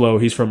it's Buffalo,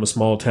 he's from a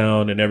small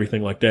town and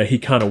everything like that. He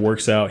kind of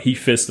works out. He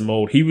fits the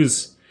mold.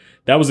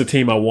 That was a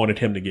team I wanted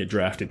him to get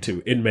drafted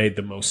to. It made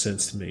the most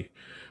sense to me.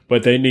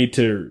 But they need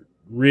to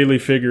really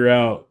figure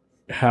out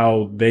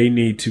how they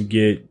need to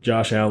get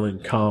Josh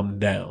Allen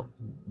calmed down.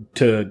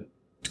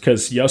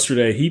 Because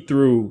yesterday he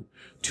threw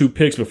 2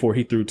 picks before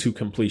he threw 2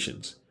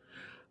 completions.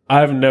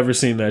 I've never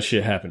seen that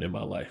shit happen in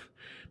my life.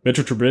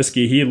 Mitchell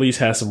Trubisky, he at least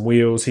has some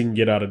wheels. He can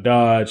get out of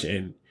dodge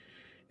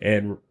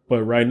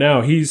but right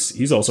now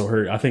he's also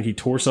hurt. I think he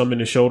tore something in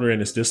his shoulder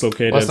and it's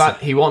dislocated. Well,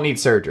 he won't need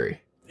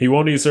surgery. He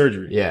won't need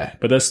surgery. Yeah.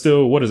 But that's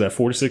still, what is that,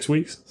 4 to 6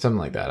 weeks? Something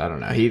like that. I don't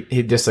know. He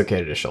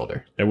dislocated his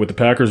shoulder. And with the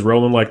Packers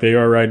rolling like they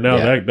are right now,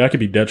 that could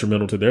be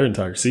detrimental to their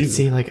entire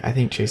season. See, I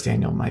think Chase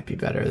Daniel might be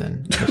better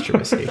than Mr.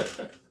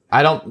 Trubisky.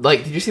 I don't,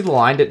 did you see the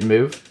line didn't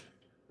move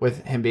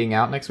with him being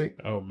out next week?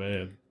 Oh,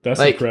 man. That's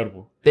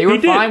incredible. They were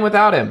fine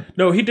without him.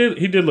 No, he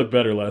did look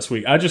better last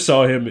week. I just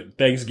saw him at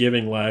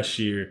Thanksgiving last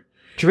year.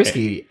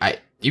 Trubisky,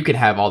 you can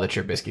have all the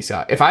Trubisky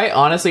stuff. If I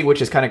honestly,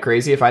 which is kind of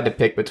crazy, if I had to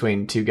pick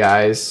between 2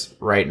 guys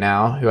right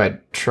now who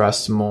I'd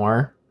trust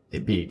more,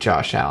 it'd be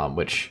Josh Allen,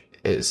 which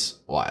is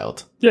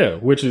wild. Yeah,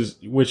 which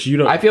you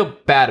don't. I feel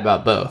bad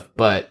about both,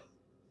 but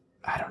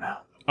I don't know.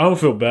 I don't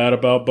feel bad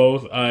about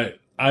both. I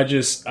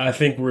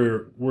think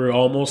we're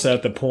almost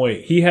at the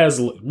point.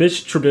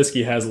 Mitch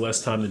Trubisky has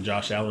less time than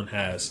Josh Allen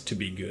has to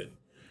be good.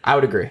 I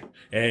would agree.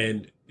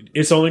 And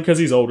it's only because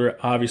he's older.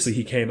 Obviously,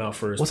 he came out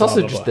first. Well, it's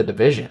also just the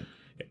division.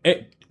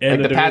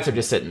 And the Pats are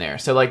just sitting there.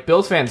 So,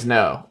 Bills fans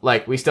know,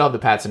 we still have the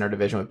Pats in our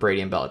division with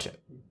Brady and Belichick.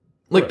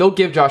 Right. They'll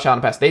give Josh Allen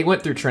a pass. They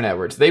went through Trent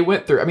Edwards. They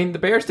went through, the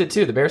Bears did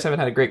too. The Bears haven't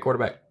had a great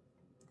quarterback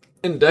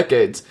in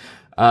decades.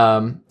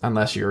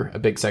 Unless you're a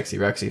big Sexy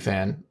Rexy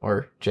fan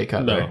or Jay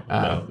Cutler.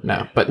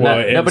 No. But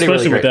nobody especially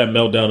really with that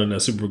meltdown in the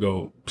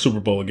Super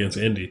Bowl against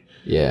Indy.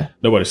 Yeah.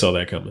 Nobody saw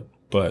that coming.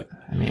 But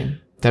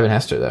Devin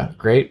Hester, though.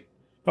 Great.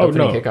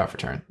 Kickoff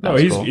return.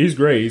 He's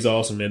great. He's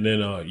awesome. And then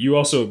you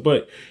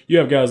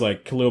have guys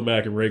like Khalil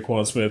Mack and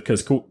Raekwon Smith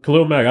because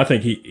Khalil Mack, I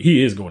think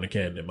he is going to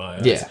Canton in my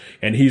eyes. Yeah.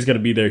 And he's going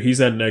to be there. He's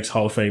that next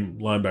Hall of Fame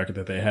linebacker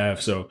that they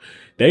have. So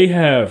they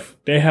have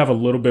a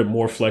little bit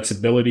more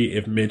flexibility.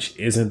 If Mitch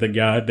isn't the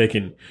guy, they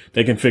can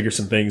figure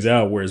some things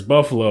out. Whereas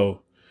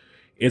Buffalo,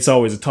 it's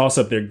always a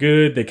toss-up. They're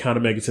good. They kind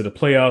of make it to the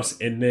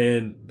playoffs, and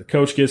then the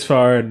coach gets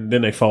fired, and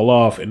then they fall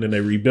off, and then they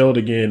rebuild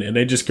again, and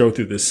they just go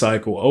through this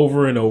cycle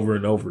over and over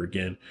and over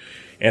again.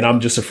 And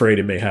I'm just afraid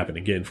it may happen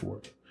again for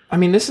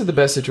them. This is the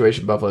best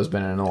situation Buffalo's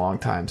been in a long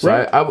time. So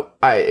right.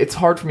 It's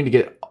hard for me to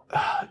get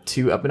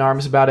too up in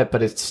arms about it,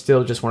 but it's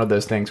still just one of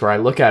those things where I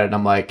look at it and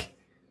I'm like,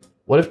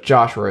 what if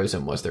Josh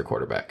Rosen was their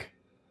quarterback?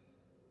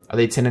 Are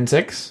they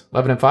 10-6,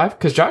 11-5?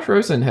 Because Josh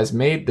Rosen has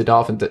made the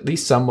Dolphins at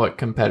least somewhat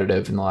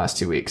competitive in the last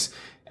 2 weeks.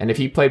 And if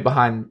he played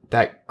behind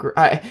that,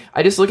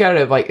 I just look at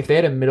it if they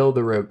had a middle of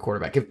the road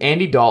quarterback, if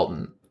Andy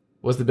Dalton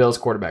was the Bills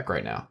quarterback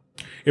right now,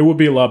 it would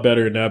be a lot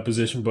better in that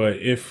position. But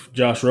if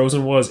Josh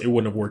Rosen was, it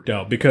wouldn't have worked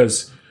out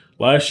because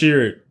last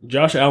year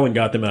Josh Allen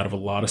got them out of a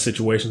lot of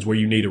situations where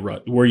you need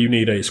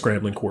a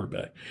scrambling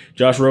quarterback.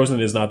 Josh Rosen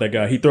is not that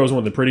guy. He throws one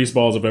of the prettiest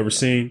balls I've ever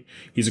seen.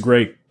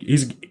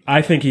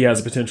 I think he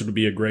has the potential to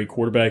be a great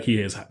quarterback.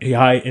 He is a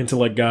high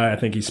intellect guy. I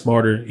think he's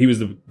smarter. He was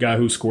the guy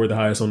who scored the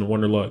highest on the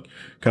Wonderluck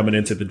coming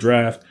into the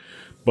draft.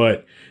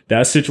 But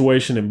that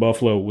situation in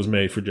Buffalo was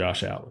made for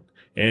Josh Allen.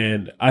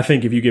 And I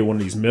think if you get one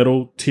of these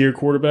middle tier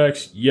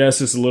quarterbacks, yes,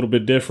 it's a little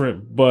bit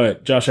different,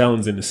 but Josh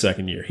Allen's in his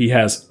second year. He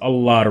has a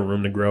lot of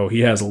room to grow.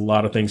 He has a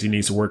lot of things he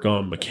needs to work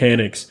on,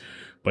 mechanics,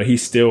 but he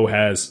still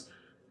has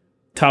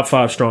top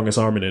 5 strongest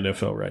arm in the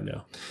NFL right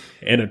now.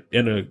 And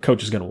a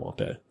coach is going to want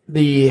that.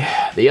 The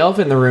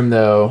elephant in the room,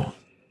 though,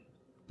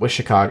 with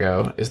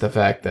Chicago is the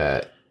fact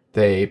that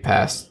they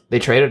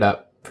traded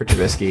up for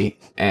Trubisky,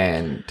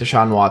 and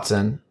Deshaun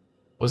Watson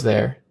was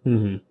there.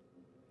 Mm-hmm.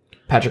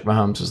 Patrick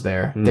Mahomes was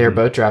there. They were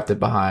both drafted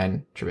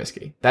behind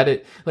Trubisky.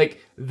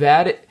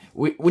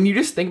 When you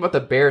just think about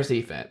the Bears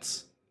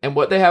defense and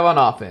what they have on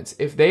offense,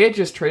 if they had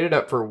just traded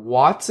up for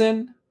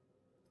Watson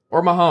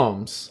or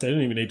Mahomes, They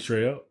didn't even need to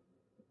trade up.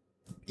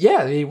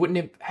 yeah, they wouldn't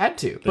have had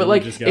to. But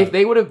like, if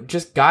they would have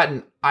just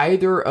gotten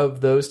either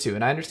of those two,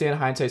 and I understand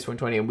hindsight's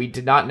 2020, and we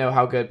did not know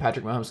how good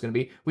Patrick Mahomes was going to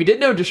be. We did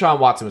know Deshaun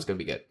Watson was going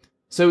to be good.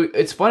 So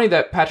it's funny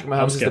that Patrick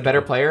Mahomes is the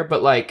better player,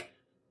 but like,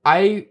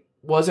 I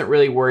wasn't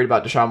really worried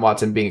about Deshaun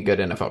Watson being a good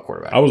NFL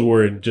quarterback. I was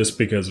worried just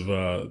because of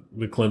the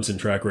Clemson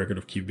track record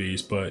of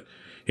QBs, but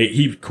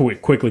he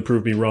quickly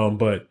proved me wrong.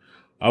 But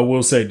I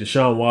will say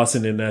Deshaun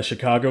Watson in that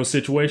Chicago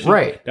situation,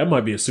 right? That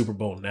might be a Super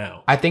Bowl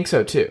now. I think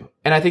so too.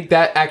 And I think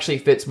that actually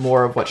fits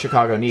more of what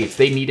Chicago needs.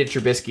 They needed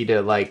Trubisky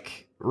to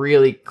like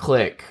really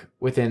click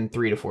within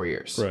 3 to 4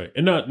 years. Right.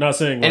 And not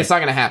saying like, and it's not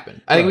going to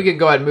happen. I think we can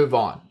go ahead and move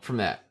on from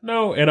that.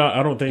 No, and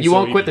I don't think you so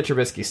won't quit either. the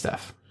Trubisky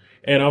stuff.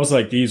 And I was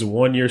like, he's a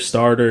 1-year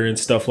starter and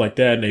stuff like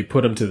that, and they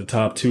put him to the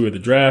top 2 of the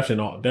draft and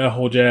all that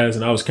whole jazz,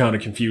 and I was kind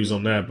of confused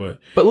on that.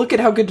 But look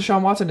at how good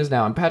Deshaun Watson is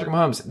now, and Patrick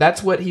Mahomes.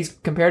 That's what he's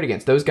compared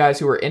against. Those guys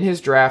who are in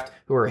his draft,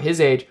 who are his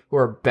age, who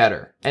are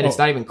better, and it's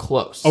not even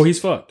close. Oh, he's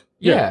fucked.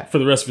 Yeah, for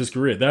the rest of his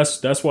career.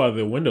 That's why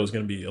the window is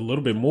going to be a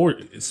little bit more.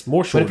 It's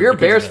more short. But if you're a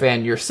Bears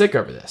fan, you're sick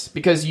over this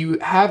because you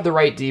have the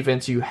right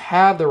defense, you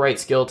have the right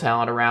skill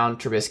talent around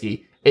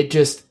Trubisky. It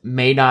just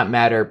may not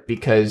matter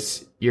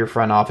because your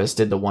front office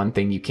did the one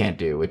thing you can't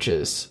do, which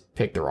is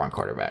pick the wrong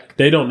quarterback.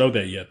 They don't know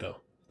that yet, though.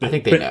 I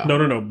think they know.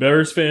 No.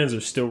 Bears fans are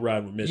still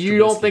riding with Mitch You Trubisky.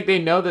 don't think they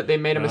know that they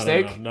made a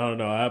mistake? No.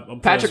 I'm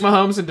Patrick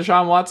Mahomes and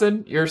Deshaun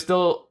Watson, you're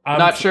still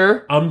not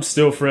sure? I'm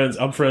still friends.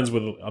 I'm friends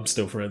with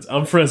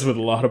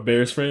a lot of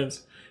Bears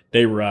fans.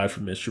 They ride for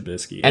Mitch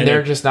Trubisky. And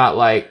they're just not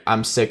like,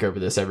 I'm sick over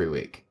this every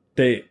week.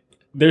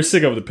 They're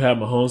sick of the Pat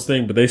Mahomes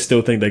thing, but they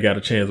still think they got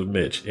a chance with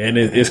Mitch. And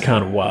it's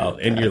kind of wild.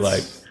 And you're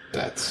like...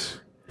 That's...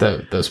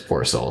 Those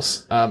poor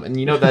souls. And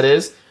you know what that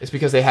is? It's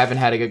because they haven't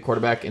had a good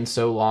quarterback in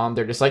so long.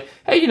 They're just like,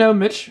 hey,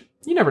 Mitch,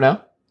 you never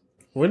know.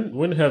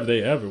 When have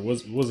they ever?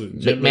 Was it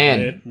Jim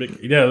McMahon?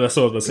 Yeah, that's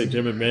what I was going to say.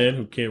 Jim McMahon,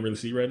 who can't really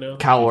see right now.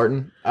 Kyle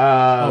Orton.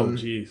 Oh,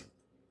 jeez.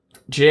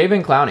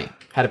 Javen Clowney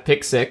had a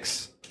pick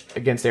 6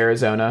 against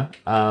Arizona.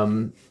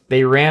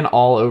 They ran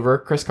all over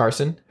Chris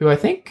Carson, who I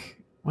think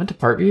went to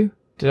Parkview.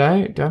 Do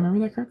I remember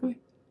that correctly?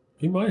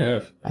 He might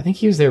have. I think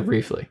he was there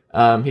briefly.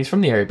 He's from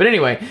the area. But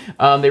anyway,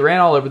 they ran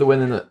all over the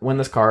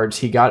winless cards.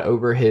 He got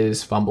over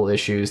his fumble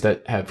issues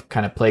that have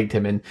kind of plagued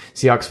him. And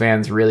Seahawks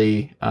fans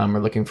really are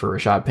looking for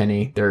Rashad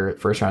Penny, their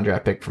first-round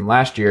draft pick from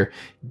last year,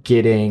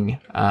 getting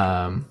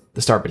the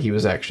start. But he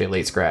was actually a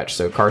late scratch.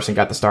 So Carson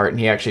got the start, and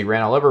he actually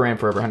ran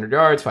for over 100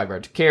 yards, 5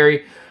 yards to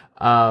carry.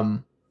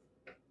 Football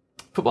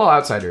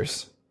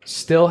Outsiders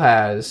still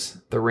has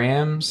the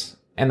Rams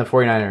and the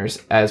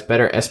 49ers as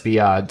better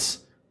SB odds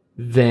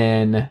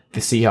than the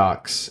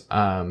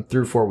Seahawks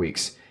through 4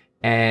 weeks.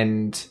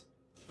 And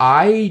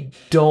I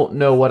don't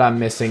know what I'm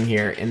missing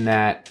here in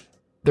that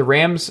the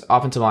Rams'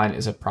 offensive line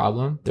is a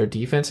problem. Their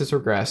defense has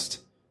regressed.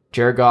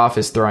 Jared Goff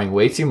is throwing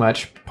way too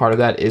much. Part of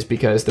that is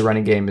because the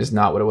running game is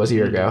not what it was a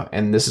year ago.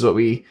 And this is what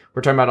we're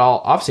talking about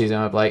all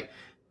offseason of like,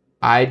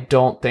 I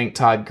don't think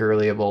Todd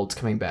Gurley of old's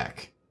coming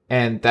back.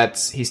 And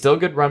he's still a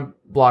good run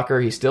blocker.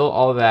 He's still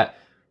all of that,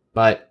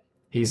 but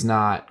he's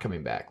not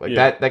coming back. Like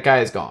that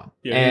guy is gone.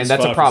 Yeah, and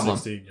that's a problem.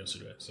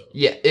 Yesterday, so.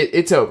 Yeah,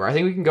 it's over. I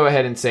think we can go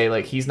ahead and say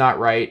like he's not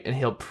right and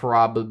he'll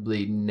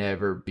probably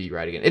never be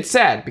right again. It's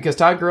sad because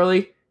Todd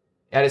Gurley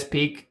at his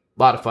peak,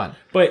 a lot of fun.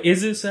 But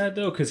is it sad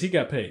though? Because he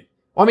got paid.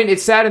 Well, I mean,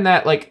 it's sad in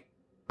that like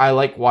I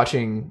like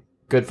watching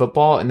good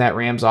football and that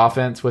Rams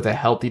offense with a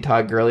healthy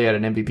Todd Gurley at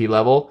an MVP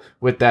level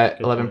with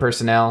that 11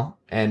 personnel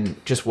and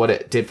just what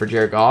it did for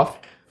Jared Goff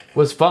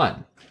was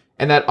fun.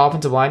 And that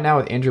offensive line now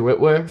with Andrew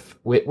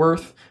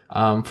Whitworth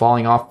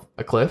falling off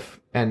a cliff,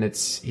 and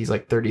he's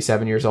like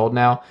 37 years old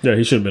now. Yeah,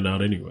 he should have been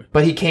out anyway.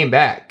 But he came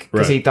back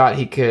because he thought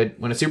he could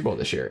win a Super Bowl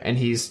this year, and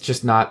he's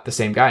just not the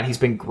same guy. And he's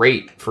been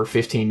great for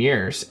 15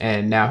 years,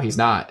 and now he's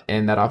not.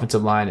 And that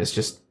offensive line is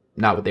just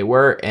not what they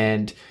were.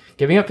 And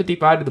giving up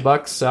 55 to the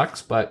Bucks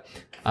sucks, but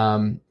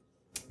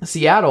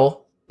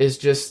Seattle is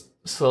just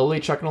slowly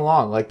chucking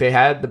along. Like they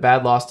had the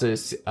bad loss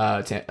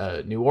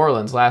to New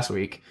Orleans last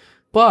week,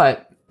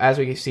 but as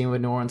we've seen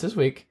with New Orleans this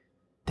week,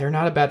 they're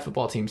not a bad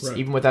football team,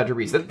 even without Drew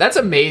Brees. That's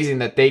amazing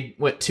that they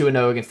went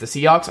 2-0 against the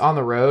Seahawks on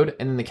the road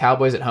and then the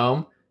Cowboys at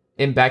home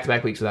in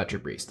back-to-back weeks without Drew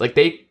Brees. Like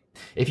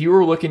if you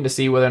were looking to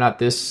see whether or not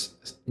this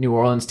New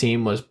Orleans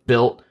team was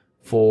built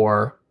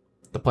for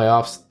the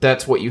playoffs,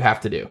 that's what you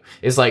have to do.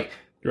 Is like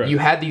you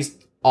had these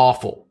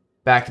awful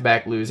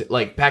back-to-back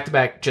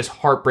back-to-back just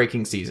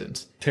heartbreaking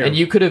seasons. Terrible. And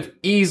you could have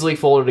easily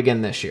folded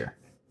again this year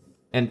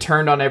and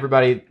turned on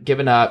everybody,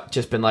 given up,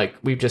 just been like,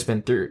 we've just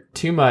been through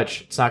too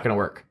much. It's not going to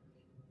work.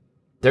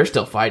 They're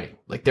still fighting.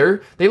 Like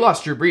they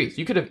lost Drew Brees.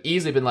 You could have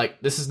easily been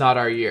like, this is not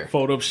our year.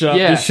 Photoshop,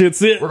 this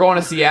shit's it. We're going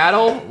to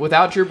Seattle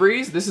without Drew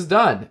Brees. This is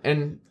done.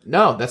 And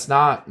no, that's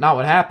not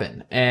what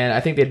happened. And I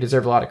think they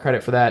deserve a lot of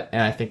credit for that.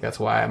 And I think that's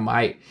why I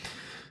might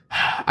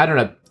I don't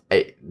know.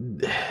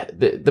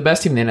 The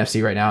best team in the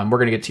NFC right now, and we're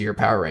going to get to your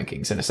power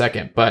rankings in a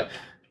second, but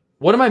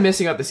what am I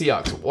missing about the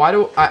Seahawks? Why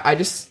do I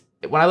just,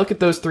 when I look at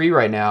those three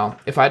right now,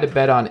 if I had to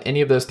bet on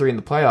any of those three in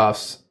the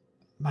playoffs,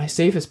 my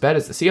safest bet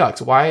is the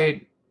Seahawks.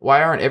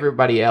 Why aren't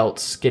everybody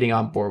else getting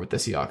on board with the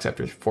Seahawks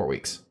after 4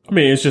 weeks? I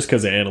mean, it's just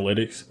because of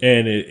analytics,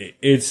 and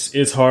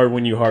it's hard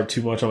when you harp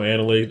too much on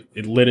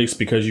analytics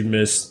because you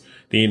miss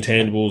the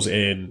intangibles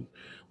and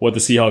what the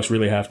Seahawks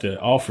really have to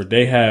offer.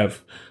 They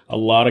have a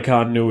lot of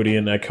continuity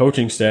in that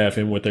coaching staff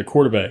and with their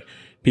quarterback.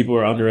 People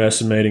are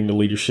underestimating the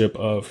leadership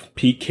of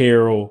Pete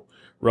Carroll,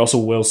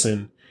 Russell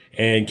Wilson,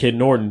 and Kid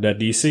Norton at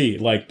DC.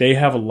 Like, they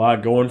have a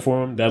lot going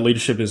for them. That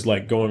leadership is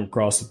like going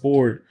across the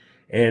board.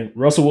 And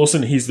Russell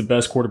Wilson, he's the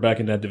best quarterback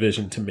in that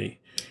division to me.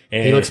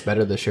 And he looks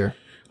better this year.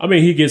 I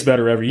mean, he gets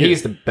better every year.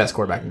 He's the best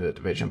quarterback in the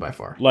division by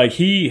far. Like,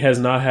 he has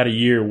not had a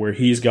year where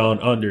he's gone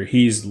under.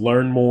 He's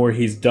learned more.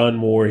 He's done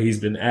more. He's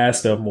been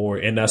asked of more.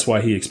 And that's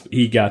why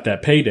he got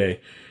that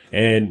payday.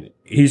 And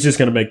he's just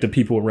going to make the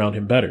people around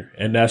him better.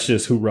 And that's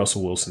just who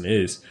Russell Wilson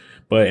is.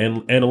 But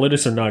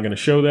analytics are not going to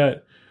show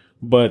that.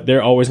 But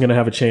they're always going to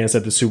have a chance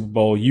at the Super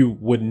Bowl. You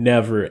would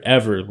never,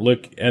 ever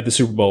look at the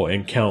Super Bowl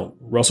and count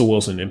Russell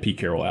Wilson and Pete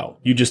Carroll out.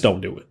 You just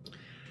don't do it.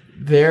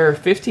 They're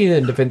 15th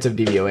in defensive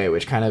DVOA,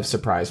 which kind of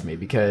surprised me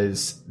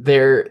because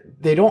they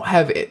don't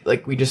have it.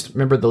 Like, we just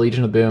remember the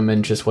Legion of Boom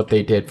and just what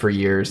they did for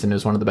years, and it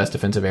was one of the best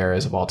defensive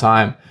eras of all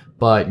time.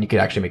 But you could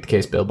actually make the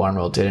case Bill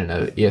Barnwell did in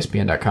an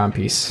ESPN.com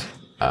piece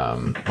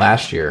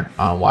last year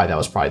on why that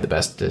was probably the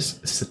best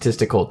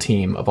statistical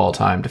team of all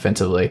time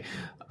defensively.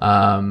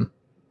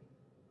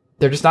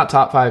 They're just not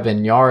top 5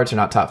 in yards. They're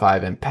not top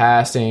 5 in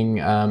passing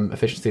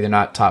efficiency. They're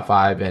not top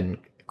 5 in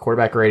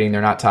quarterback rating.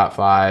 They're not top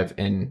 5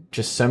 in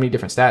just so many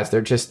different stats.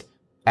 They're just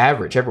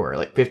average everywhere,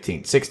 like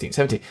 15, 16,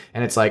 17.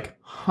 And it's like,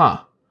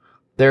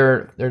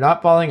 they're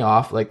not falling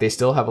off. Like, they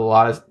still have a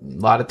lot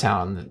of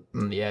talent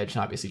on the edge.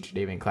 And obviously,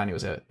 Jadeveon Clowney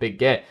was a big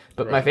get.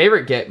 But right. My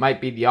favorite get might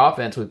be the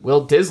offense with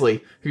Will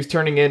Disley, who's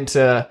turning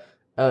into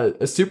a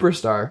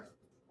superstar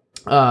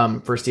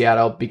for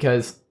Seattle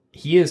because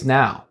he is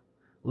now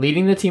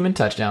leading the team in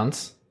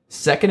touchdowns,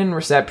 second in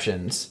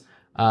receptions,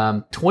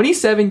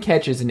 27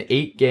 catches in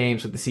 8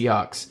 games with the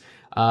Seahawks.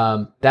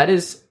 That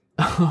is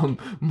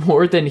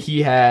more than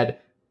he had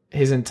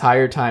his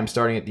entire time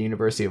starting at the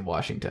University of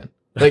Washington.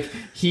 Like,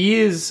 he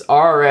is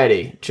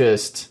already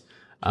just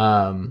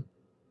gone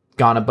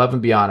above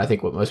and beyond, I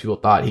think, what most people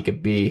thought he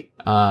could be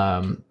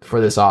for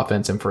this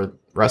offense and for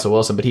Russell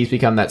Wilson. But he's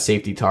become that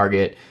safety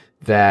target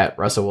that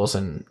Russell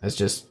Wilson has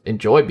just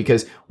enjoyed,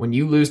 because when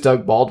you lose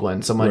Doug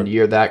Baldwin, someone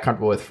you're that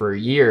comfortable with for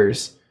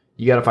years,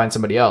 you got to find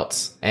somebody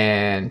else.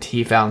 And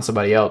he found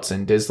somebody else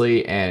in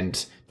Disley, and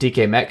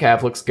DK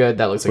Metcalf looks good.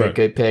 That looks like a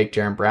good pick.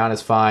 Jaron Brown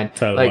is fine.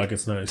 Tyler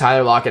Lockett's nice.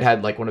 Tyler Lockett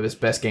had like one of his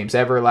best games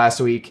ever last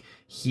week.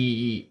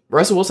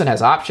 Russell Wilson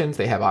has options.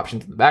 They have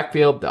options in the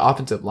backfield. The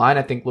offensive line,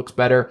 I think, looks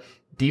better.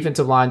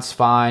 Defensive line's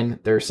fine.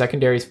 Their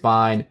secondary's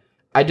fine.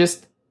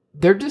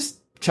 They're just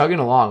chugging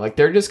along. Like,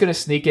 they're just going to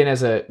sneak in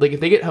as if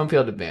they get home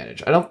field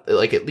advantage. I don't,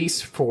 like, at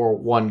least for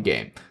one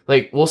game.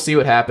 Like, we'll see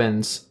what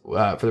happens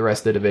for the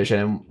rest of the division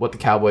and what the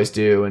Cowboys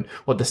do and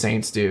what the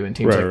Saints do and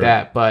teams like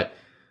that. But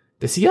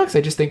the Seahawks,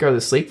 I just think, are the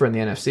sleeper in the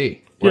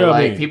NFC.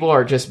 Where, people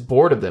are just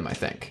bored of them, I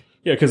think.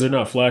 Yeah, because they're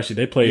not flashy.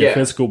 They play a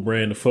physical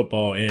brand of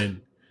football,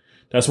 and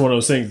that's one of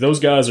those things. Those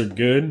guys are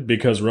good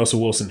because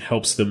Russell Wilson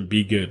helps them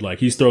be good. Like,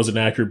 he throws an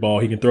accurate ball.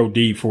 He can throw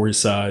deep for his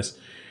size.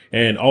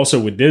 And also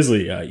with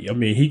Disley, I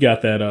mean, he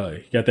got that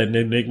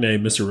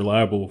nickname, Mr.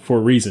 Reliable, for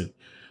a reason.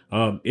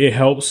 It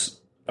helps.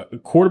 A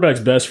quarterback's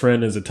best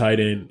friend is a tight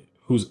end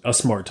who's a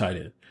smart tight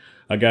end.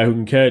 A guy who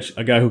can catch,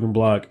 a guy who can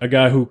block, a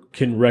guy who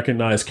can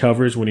recognize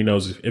coverage when he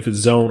knows if it's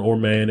zone or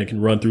man and can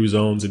run through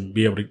zones and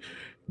be able to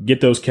get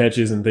those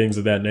catches and things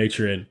of that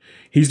nature. And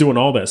he's doing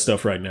all that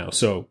stuff right now.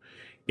 So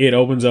it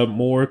opens up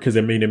more because,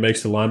 I mean, it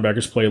makes the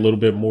linebackers play a little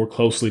bit more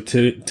closely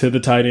to the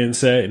tight end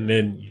set, and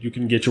then you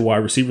can get your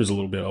wide receivers a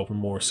little bit open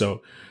more.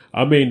 So,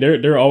 I mean,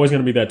 they're always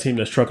going to be that team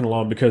that's trucking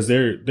along because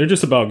they're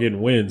just about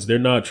getting wins. They're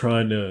not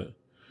trying to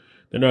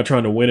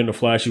win in a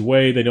flashy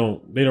way. They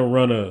don't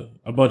run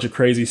a bunch of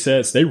crazy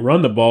sets. They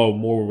run the ball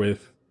more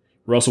with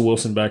Russell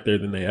Wilson back there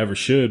than they ever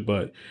should,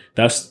 but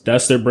that's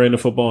their brand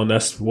of football, and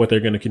that's what they're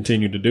going to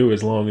continue to do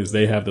as long as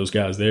they have those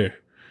guys there.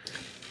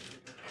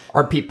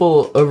 Are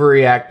people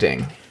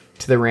overreacting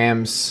to the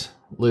Rams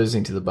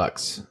losing to the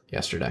Bucs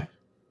yesterday?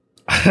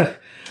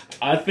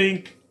 I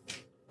think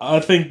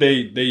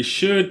they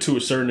should, to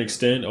a certain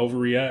extent,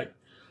 overreact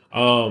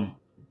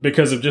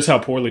because of just how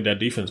poorly that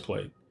defense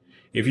played.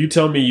 If you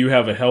tell me you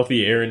have a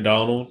healthy Aaron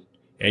Donald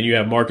and you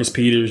have Marcus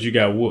Peters, you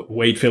got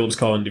Wade Phillips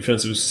calling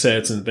defensive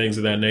sets and things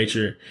of that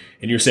nature,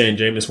 and you're saying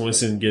Jameis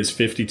Winston gets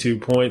 52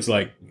 points,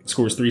 like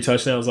scores 3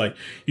 touchdowns, like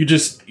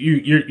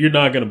you're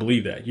not going to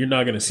believe that. You're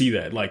not going to see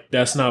that. Like,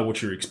 that's not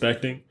what you're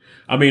expecting.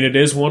 I mean, it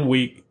is 1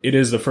 week. It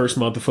is the first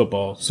month of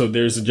football, so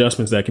there's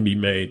adjustments that can be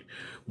made,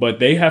 but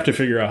they have to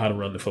figure out how to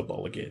run the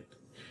football again.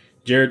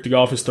 Jared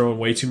Goff is throwing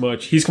way too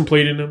much. He's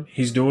completing them.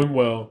 He's doing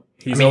well.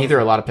 He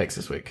threw a lot of picks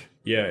this week.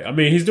 Yeah, I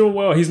mean, he's doing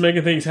well. He's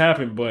making things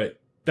happen, but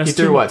that's He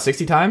threw too what, much.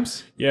 60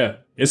 times? Yeah,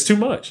 it's too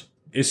much.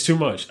 It's too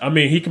much. I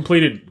mean, he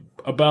completed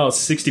about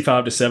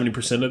 65 to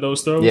 70% of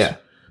those throws. Yeah.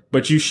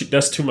 But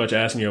that's too much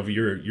asking of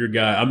your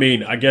guy. I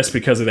mean, I guess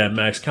because of that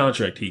max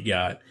contract he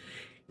got,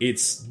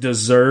 it's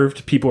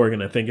deserved. People are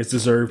going to think it's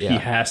deserved. Yeah. He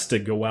has to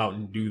go out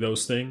and do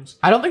those things.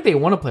 I don't think they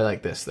want to play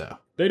like this, though.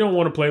 They don't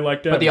want to play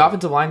like that. But the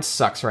offensive line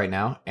sucks right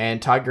now, and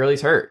Todd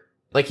Gurley's hurt.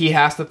 Like, he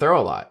has to throw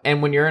a lot.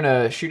 And when you're in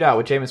a shootout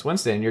with Jameis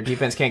Winston and your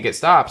defense can't get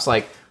stops,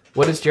 like,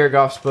 what is Jared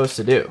Goff supposed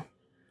to do?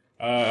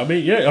 I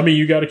mean,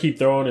 you got to keep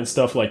throwing and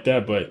stuff like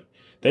that, but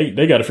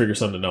they got to figure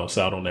something else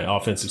out on that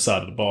offensive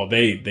side of the ball.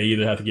 They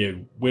either have to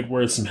give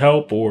Whitworth some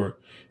help or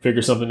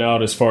figure something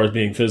out as far as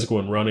being physical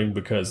and running,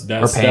 because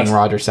that's... Or paying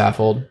Roger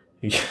Saffold,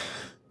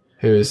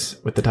 who is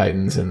with the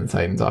Titans, and the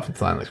Titans'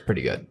 offensive line looks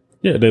pretty good.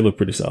 Yeah, they look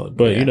pretty solid.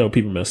 But, Yeah.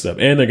 people messed up.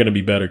 And they're going to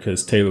be better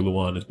because Taylor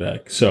Lewan is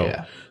back. So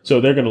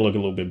they're going to look a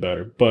little bit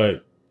better.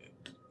 But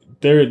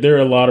there are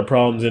a lot of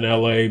problems in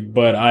L.A.,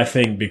 but I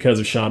think because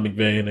of Sean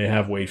McVay and they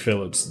have Wade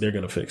Phillips, they're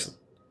going to fix them.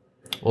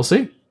 We'll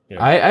see.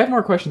 Yeah. I have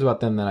more questions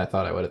about them than I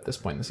thought I would at this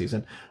point in the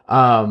season.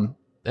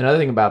 Another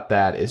thing about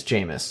that is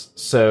Jameis.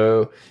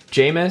 So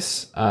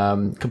Jameis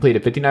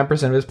completed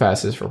 59% of his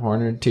passes for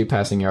 402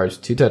 passing yards,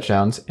 2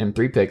 touchdowns, and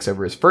 3 picks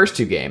over his first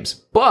 2 games.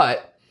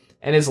 But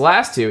in his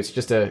last 2, it's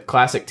just a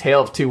classic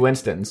tale of 2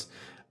 Winstons.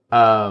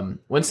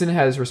 Winston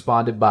has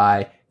responded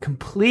by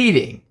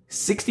completing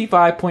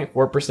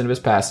 65.4% of his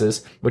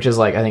passes, which is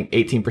like, I think,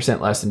 18%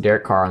 less than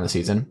Derek Carr on the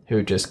season,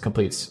 who just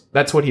completes.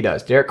 That's what he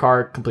does. Derek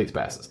Carr completes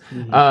passes.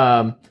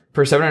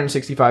 For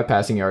 765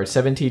 passing yards,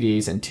 7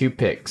 TDs, and 2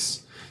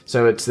 picks.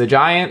 So it's the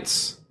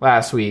Giants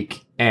last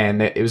week,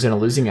 and it was in a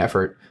losing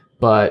effort,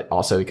 but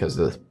also because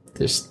of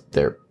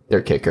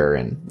their kicker,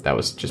 and that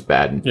was just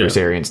bad. And Bruce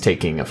Arians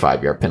taking a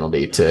 5-yard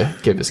penalty to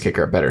give his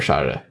kicker a better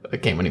shot at a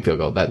game-winning field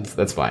goal.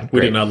 That's fine. We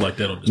Great. did not like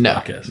that on this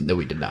podcast. No,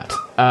 we did not.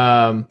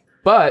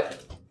 But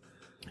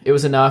it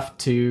was enough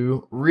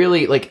to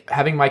really, like,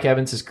 having Mike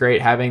Evans is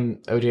great, having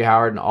OJ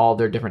Howard and all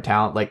their different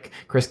talent, like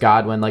Chris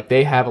Godwin, like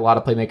they have a lot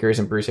of playmakers,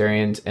 and Bruce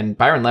Arians and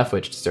Byron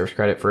Leftwich deserves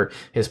credit for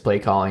his play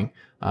calling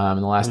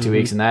in the last 2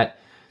 weeks. And that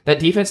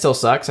defense still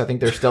sucks. I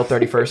think they're still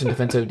 31st in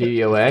defensive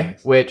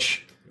DVOA,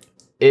 which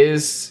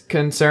is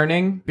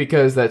concerning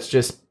because that's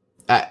just,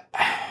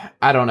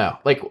 I don't know.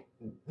 Like,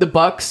 the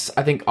Bucks,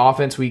 I think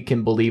offense we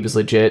can believe is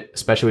legit,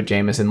 especially with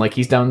Jameis. And like,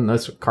 he's done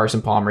this with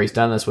Carson Palmer. He's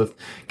done this with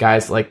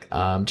guys like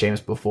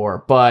Jameis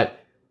before. But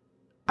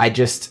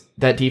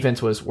that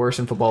defense was worse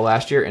in football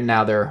last year, and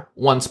now they're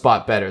one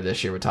spot better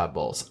this year with Todd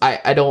Bowles.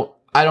 I don't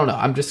know.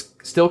 I'm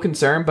just still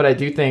concerned, but I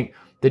do think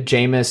the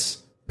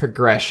Jameis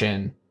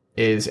progression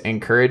is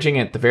encouraging.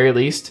 At the very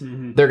least,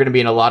 they're going to be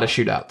in a lot of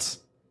shootouts.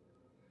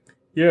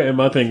 Yeah, and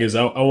my thing is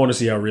I want to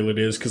see how real it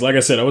is, because like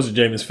I said, I was a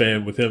Jameis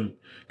fan with him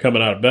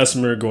coming out of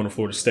Bessemer, going to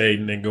Florida State,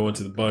 and then going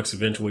to the Bucks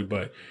eventually,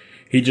 but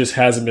he just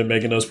hasn't been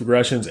making those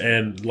progressions.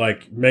 And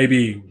like,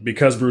 maybe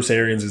because Bruce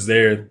Arians is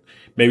there,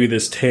 maybe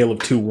this tale of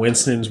 2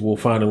 Winstons will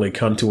finally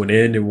come to an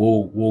end, and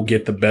we'll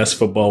get the best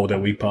football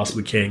that we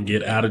possibly can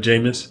get out of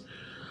Jameis.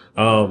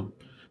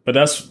 But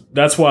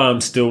that's why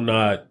I'm still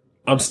not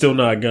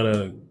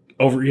gonna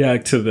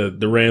overreact to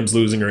the Rams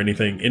losing or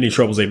any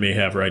troubles they may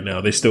have right now.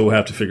 They still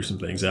have to figure some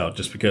things out,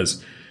 just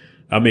because,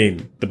 I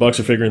mean, the Bucks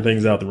are figuring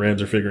things out, the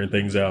Rams are figuring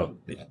things out,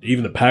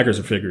 even the Packers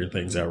are figuring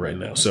things out right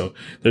now. So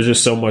there's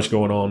just so much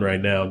going on right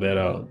now that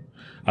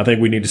I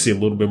think we need to see a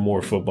little bit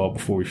more football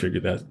before we figure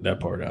that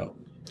part out.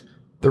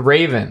 The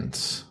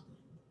Ravens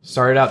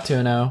started out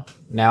 2-0,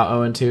 now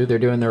 0-2. They're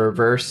doing the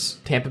reverse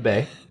Tampa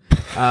Bay.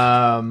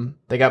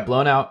 They got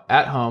blown out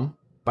at home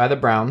by the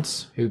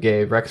Browns, who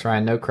gave Rex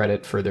Ryan no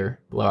credit for their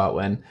blowout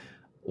win.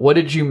 What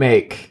did you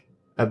make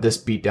of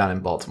this beatdown in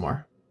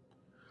Baltimore?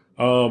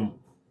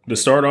 To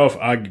start off,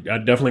 I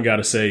definitely got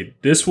to say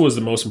this was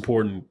the most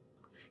important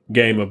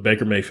game of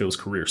Baker Mayfield's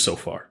career so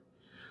far.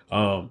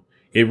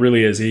 It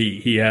really is.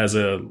 He has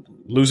a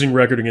losing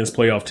record against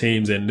playoff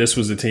teams, and this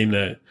was a team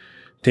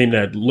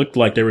that looked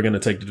like they were going to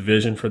take the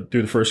division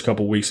through the first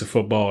couple weeks of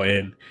football.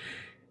 And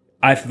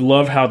I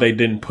love how they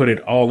didn't put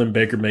it all in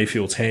Baker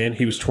Mayfield's hand.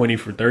 He was 20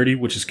 for 30,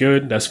 which is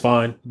good. That's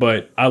fine.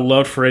 But I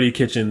loved Freddie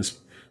Kitchens'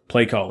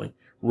 play calling.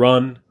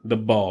 Run the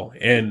ball.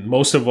 And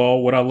most of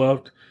all, what I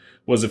loved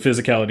was the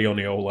physicality on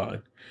the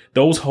O-line.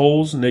 Those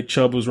holes Nick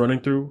Chubb was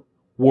running through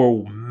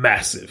were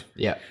massive.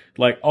 Yeah.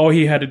 Like, all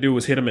he had to do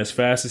was hit him as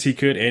fast as he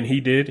could, and he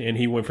did, and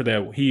he went for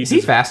that. Is he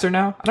faster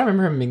now? I don't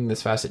remember him being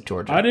this fast at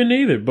Georgia. I didn't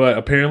either, but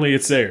apparently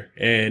it's there.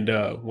 And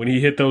when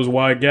he hit those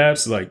wide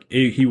gaps, like,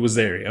 he was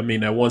there. I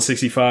mean, at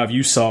 165,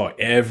 you saw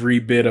every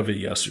bit of it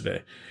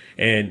yesterday.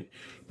 And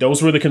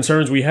those were the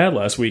concerns we had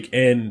last week,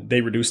 and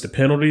they reduced the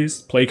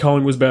penalties. Play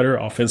calling was better.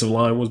 Offensive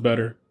line was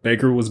better.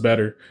 Baker was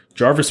better.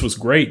 Jarvis was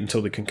great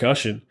until the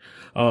concussion.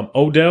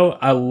 Odell,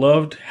 I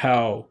loved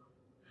how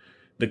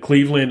the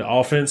Cleveland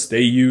offense,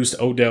 they used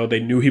Odell. They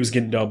knew he was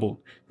getting doubled.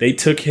 They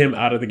took him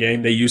out of the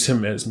game. They used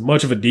him as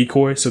much of a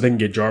decoy so they can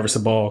get Jarvis the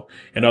ball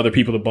and other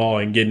people the ball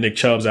and get Nick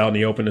Chubbs out in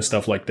the open and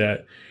stuff like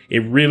that. It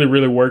really,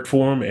 really worked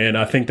for him, and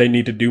I think they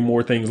need to do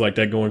more things like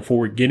that going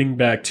forward. Getting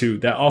back to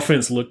that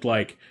offense looked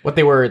like what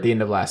they were at the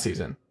end of last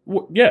season.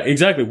 Yeah,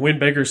 exactly. When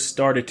Baker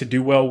started to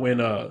do well,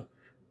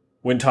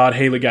 when Todd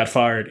Haley got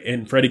fired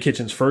and Freddie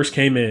Kitchens first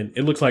came in,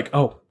 it looked like,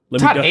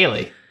 Todd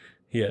Haley.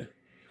 Yeah.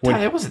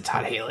 It wasn't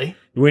Todd Haley.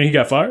 When he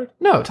got fired?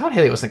 No, Todd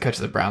Haley wasn't the coach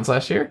of the Browns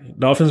last year.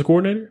 The offensive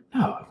coordinator?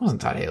 No, it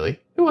wasn't Todd Haley.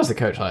 Who was the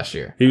coach last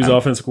year? He was the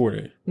offensive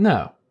coordinator.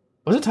 No.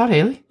 Was it Todd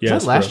Haley? Yes.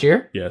 Was that last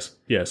year? Yes.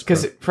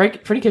 Because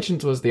Freddie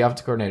Kitchens was the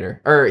offensive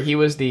coordinator. Or he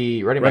was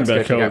the running back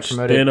coach. He got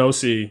promoted. Then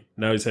OC.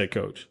 Now he's head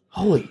coach.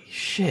 Holy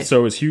shit.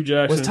 So it was Hugh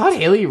Jackson. Was Todd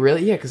Haley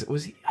really? Yeah, because it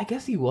was. I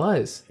guess he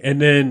was. And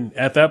then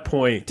at that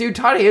point. Dude,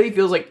 Todd Haley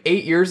feels like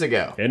 8 years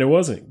ago. And it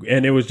wasn't.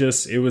 And it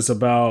was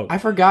about. I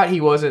forgot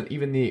he wasn't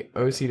even the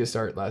OC to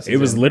start last season. It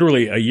was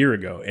literally a year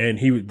ago. And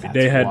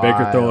they had wild.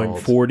 Baker throwing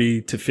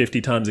 40 to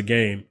 50 times a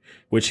game,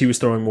 which he was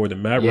throwing more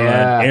than Matt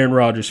Ryan, Aaron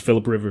Rodgers,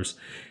 Phillip Rivers.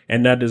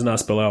 And that does not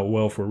spell out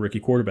well for a rookie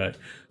quarterback.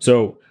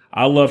 So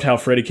I loved how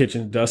Freddie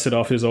Kitchens dusted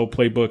off his old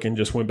playbook and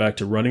just went back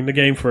to running the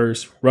game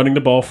first, running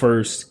the ball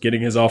first,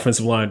 getting his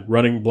offensive line,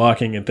 running,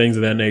 blocking, and things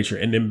of that nature,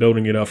 and then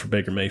building it up for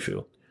Baker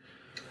Mayfield.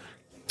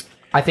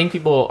 I think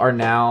people are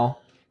now...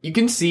 You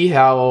can see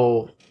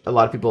how a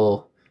lot of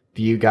people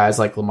view guys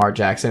like Lamar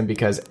Jackson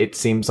because it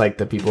seems like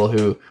the people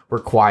who were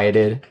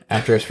quieted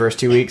after his first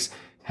 2 weeks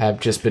have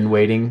just been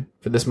waiting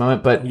for this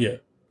moment. But yeah.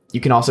 You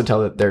can also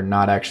tell that they're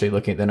not actually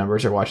looking at the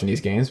numbers or watching these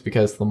games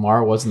because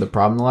Lamar wasn't the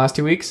problem the last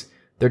 2 weeks.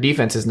 Their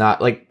defense is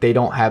not like they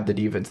don't have the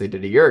defense they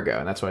did a year ago.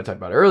 And that's what I talked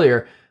about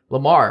earlier.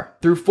 Lamar,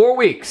 through 4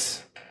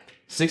 weeks,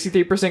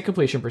 63%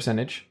 completion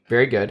percentage.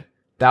 Very good.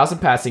 1,000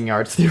 passing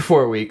yards through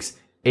 4 weeks.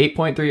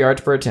 8.3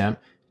 yards per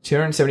attempt.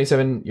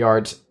 277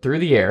 yards through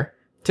the air.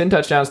 10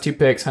 touchdowns, 2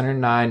 picks,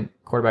 109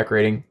 quarterback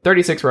rating.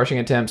 36 rushing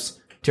attempts.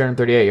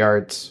 238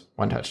 yards,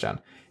 1 touchdown.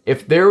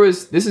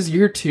 This is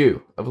year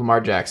 2 of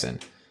Lamar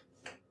Jackson.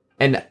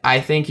 And I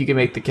think you can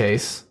make the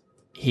case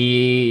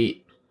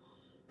he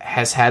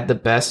has had the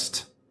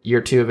best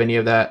year 2 of any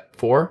of that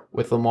 4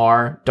 with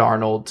Lamar,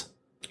 Darnold,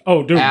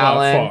 Allen,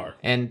 by far.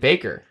 and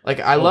Baker.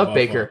 I love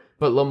Baker, far.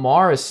 but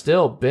Lamar has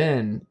still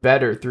been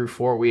better through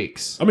 4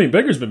 weeks. I mean,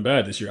 Baker's been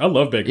bad this year. I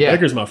love Baker. Yeah.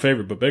 Baker's my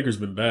favorite, but Baker's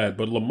been bad.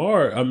 But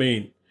Lamar, I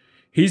mean,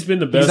 he's been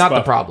the best. He's not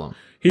the problem.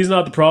 He's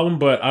not the problem,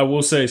 but I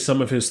will say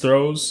some of his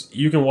throws,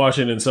 you can watch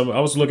it in some.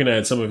 I was looking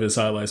at some of his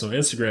highlights on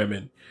Instagram,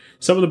 and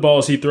some of the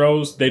balls he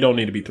throws, they don't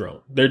need to be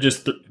thrown. They're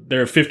just,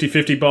 they're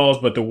 50-50 balls,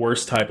 but the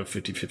worst type of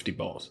 50-50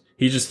 balls.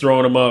 He's just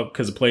throwing them up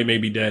because the play may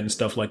be dead and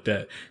stuff like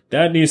that.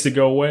 That needs to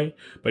go away,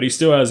 but he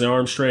still has the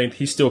arm strength.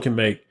 He still can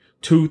make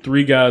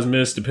 2-3 guys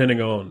miss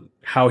depending on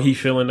how he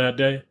feeling that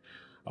day.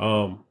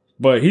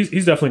 But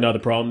he's definitely not the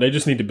problem. They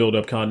just need to build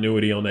up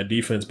continuity on that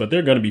defense, but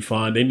they're going to be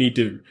fine. They need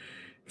to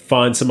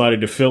find somebody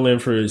to fill in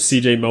for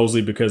CJ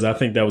Mosley because I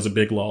think that was a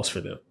big loss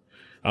for them.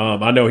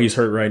 I know he's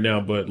hurt right now,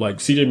 but like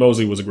CJ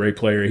Mosley was a great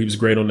player. He was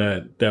great on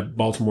that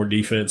Baltimore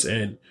defense.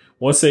 And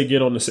once they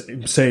get on the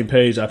same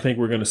page, I think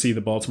we're going to see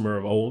the Baltimore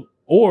of old,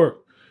 or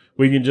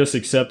we can just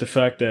accept the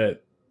fact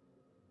that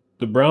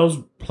the Browns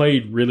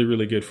played really,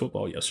 really good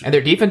football yesterday. And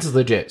their defense is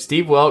legit.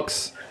 Steve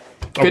Wilkes,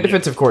 good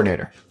defensive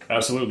coordinator.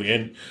 Absolutely.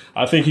 And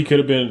I think he could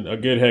have been a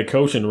good head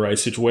coach in the right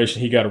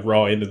situation. He got a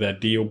raw end of that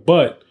deal,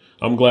 but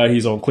I'm glad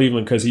he's on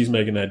Cleveland because he's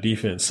making that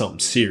defense something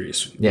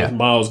serious. Yeah. With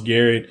Myles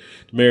Garrett,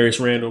 Demarius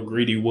Randall,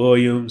 Greedy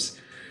Williams.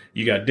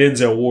 You got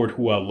Denzel Ward,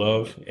 who I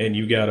love, and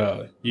you got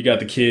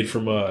the kid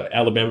from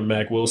Alabama,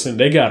 Mac Wilson.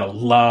 They got a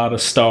lot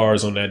of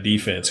stars on that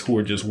defense who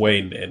are just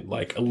waiting, and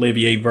like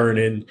Olivier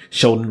Vernon,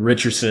 Sheldon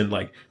Richardson,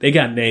 like they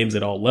got names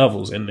at all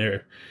levels, and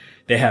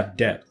they have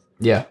depth.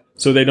 Yeah.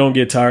 So they don't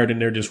get tired, and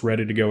they're just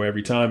ready to go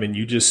every time. And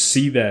you just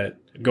see that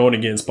going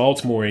against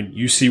Baltimore, and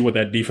you see what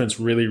that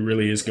defense really,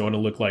 really is going to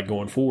look like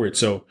going forward.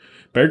 So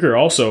Baker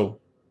also,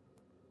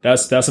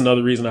 that's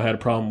another reason I had a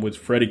problem with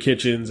Freddie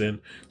Kitchens and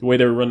the way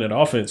they were running that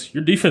offense.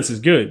 Your defense is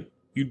good.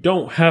 You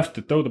don't have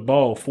to throw the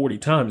ball 40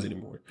 times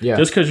anymore. Yeah.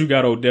 Just because you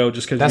got Odell,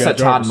 just because you got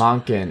That's a Todd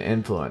Jarvis. Monken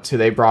influence, who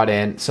they brought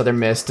in. Southern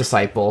Miss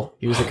disciple.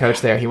 He was the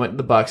coach there. He went to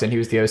the Bucks, and he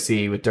was the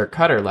OC with Dirk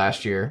Cutter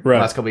last year, Right.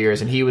 last couple of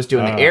years, and he was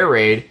doing the air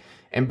raid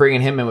and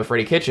bringing him in with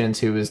Freddie Kitchens,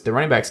 who was the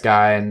running backs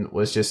guy and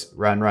was just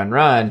run,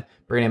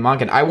 bringing in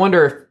Monken. I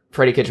wonder if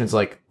Freddie Kitchens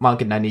like,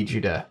 Monken, I need you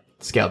to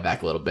scale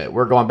back a little bit.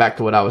 We're going back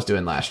to what I was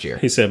doing last year.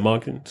 He said,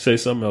 Monken, say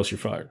something else, you're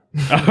fired.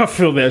 I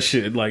feel that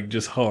shit like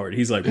just hard.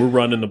 He's like, we're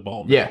running the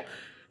ball now. Yeah.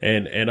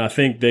 And I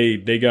think they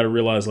got to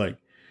realize like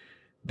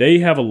they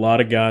have a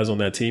lot of guys on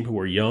that team who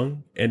are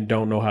young and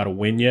don't know how to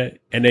win yet.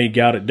 And they're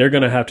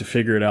going to have to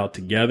figure it out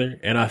together.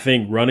 And I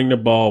think running the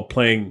ball,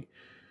 playing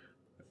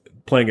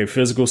a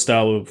physical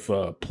style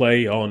of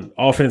play on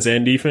offense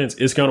and defense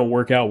is going to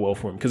work out well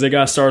for them because they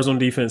got stars on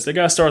defense. They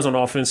got stars on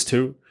offense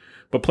too,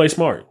 but play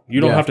smart.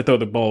 You don't have to throw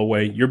the ball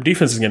away. Your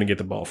defense is going to get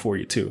the ball for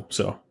you too.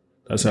 So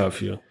that's how I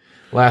feel.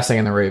 Last thing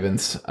in the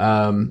Ravens.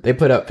 They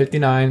put up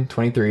 59,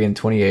 23, and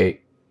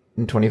 28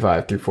 and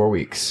 25 through 4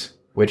 weeks,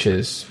 which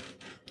is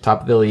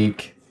top of the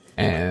league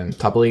and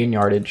top of the league in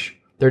yardage.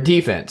 Their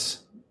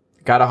defense,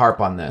 got to harp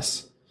on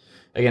this.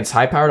 Against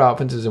high-powered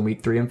offenses in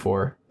week 3 and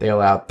 4, they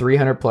allowed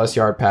 300-plus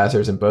yard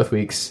passers in both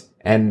weeks,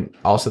 and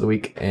also the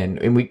week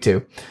in week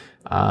 2.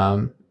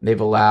 They've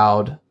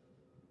allowed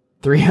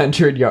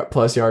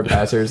 300-plus yard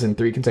passers in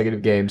 3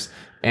 consecutive games,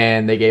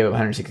 and they gave up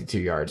 162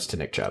 yards to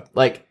Nick Chubb.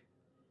 Like,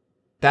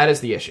 that is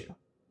the issue.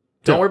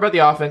 Don't worry about the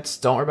offense.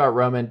 Don't worry about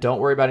Roman. Don't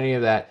worry about any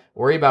of that.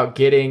 Worry about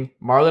getting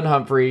Marlon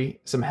Humphrey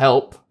some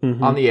help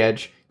on the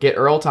edge. Get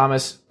Earl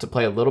Thomas to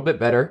play a little bit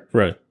better.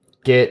 Right.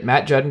 Get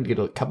Matt Judon to get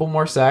a couple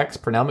more sacks.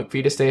 Pernell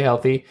McPhee to stay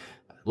healthy.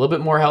 A little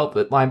bit more help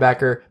at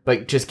linebacker.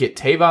 But just get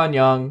Tavon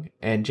Young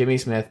and Jimmy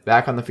Smith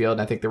back on the field,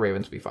 and I think the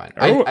Ravens will be fine.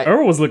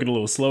 Earl was looking a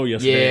little slow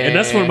yesterday. Yeah. And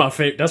that's one of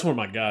my that's one of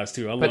my guys,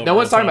 too. But no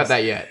one's talking about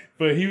that yet.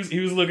 But he was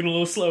looking a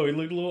little slow. He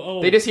looked a little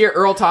old. They just hear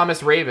Earl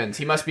Thomas Ravens.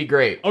 He must be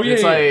great. Oh, yeah.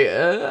 It's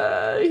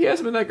like, he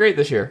hasn't been that great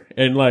this year.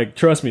 And, like,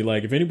 trust me,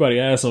 like, if anybody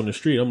asks on the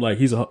street, I'm like,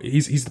 he's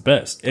the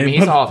best. And,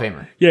 he's a Hall of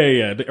Famer.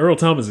 Yeah. Earl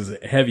Thomas is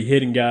a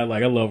heavy-hitting guy.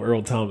 Like, I love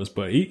Earl Thomas,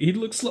 but he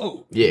looked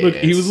slow. Yeah.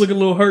 He was looking a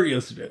little hurt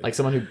yesterday. Like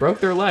someone who broke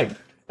their leg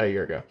a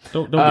year ago.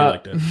 Don't be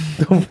like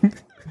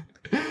that.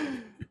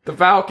 The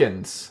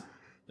Falcons.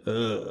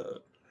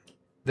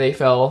 They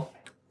fell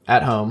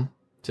at home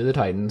to the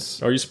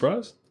Titans. Are you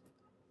surprised?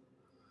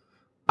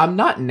 I'm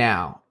not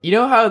now. You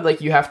know how like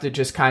you have to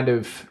just kind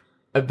of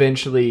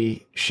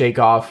eventually shake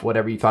off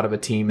whatever you thought of a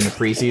team in the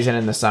preseason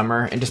in the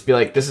summer and just be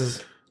like, this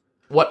is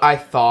what I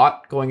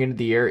thought going into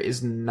the year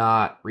is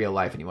not real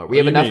life anymore. We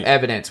have enough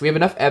evidence. We have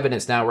enough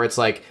evidence now where it's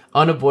like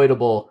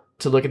unavoidable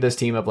to look at this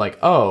team of like,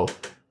 oh,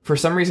 for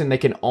some reason they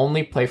can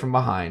only play from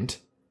behind.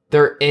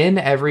 They're in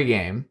every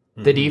game.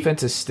 The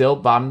defense is still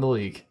bottom of the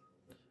league.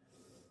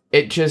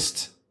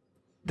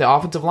 The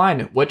offensive line,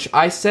 which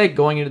I said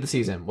going into the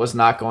season, was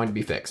not going to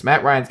be fixed.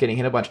 Matt Ryan's getting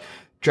hit a bunch.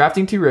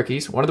 Drafting 2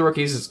 rookies. One of the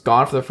rookies is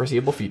gone for the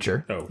foreseeable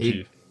future. Oh,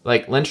 geez.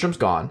 Lindstrom's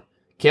gone.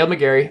 Caleb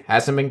McGarry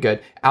hasn't been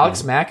good.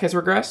 Alex Mack has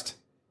regressed.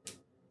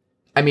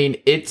 I mean,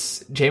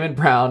 it's Jamin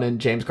Brown and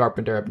James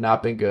Carpenter have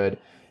not been good.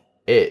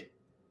 It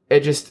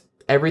just,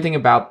 everything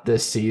about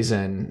this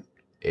season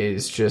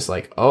is just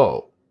like,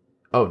 oh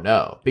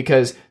no.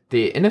 Because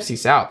the NFC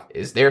South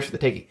is theirs for the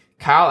taking.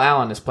 Kyle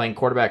Allen is playing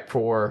quarterback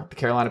for the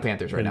Carolina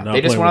Panthers right now.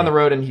 They just went on the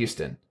road in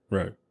Houston.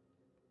 Right.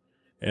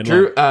 And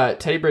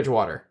Teddy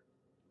Bridgewater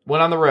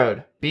went on the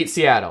road, beat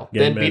Seattle,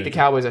 then beat the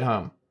Cowboys at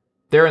home.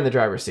 They're in the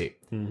driver's seat.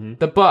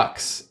 The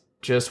Bucks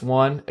just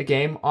won a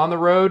game on the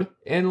road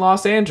in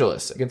Los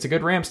Angeles against a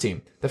good Rams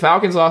team. The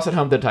Falcons lost at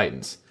home to the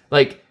Titans.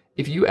 Like,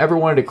 if you ever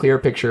wanted a clear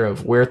picture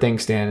of where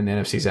things stand in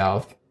the NFC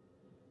South,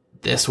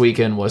 this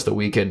weekend was the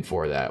weekend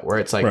for that, where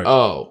it's like,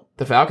 oh,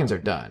 the Falcons are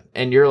done.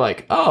 And you're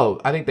like, oh,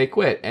 I think they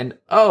quit. And,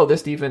 oh,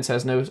 this defense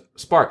has no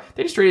spark.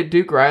 They just traded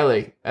Duke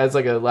Riley as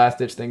like a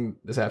last-ditch thing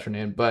this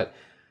afternoon. But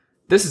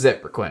this is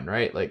it for Quinn,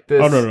 right? Like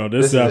this. Oh, no.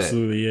 This is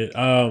absolutely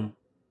it.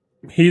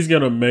 He's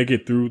going to make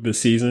it through the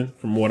season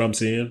from what I'm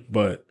seeing.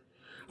 But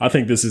I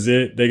think this is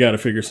it. They got to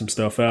figure some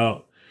stuff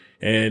out.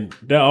 And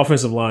that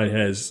offensive line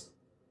has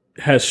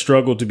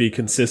struggled to be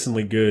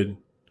consistently good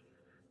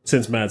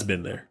since Matt's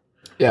been there.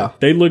 Yeah.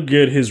 They look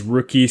good his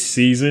rookie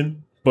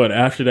season, but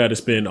after that, it's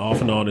been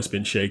off and on. It's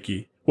been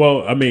shaky.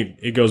 Well, I mean,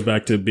 it goes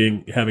back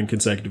to having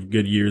consecutive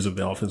good years of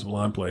the offensive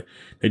line play.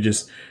 They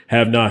just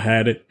have not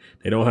had it.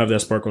 They don't have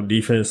that spark on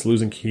defense.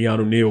 Losing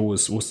Keanu Neal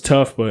was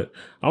tough, but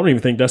I don't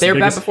even think that's they were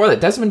bad before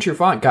that. Desmond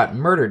Trufant got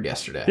murdered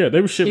yesterday. Yeah,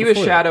 they were shit. He was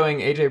shadowing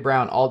AJ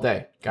Brown all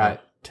day.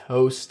 Got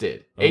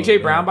toasted.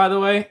 AJ Brown, by the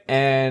way,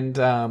 and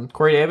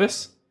Corey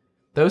Davis,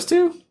 those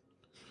two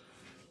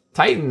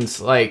Titans,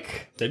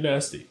 like they're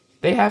nasty.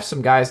 They have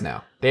some guys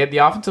now. They have the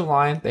offensive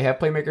line. They have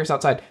playmakers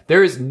outside.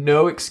 There is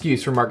no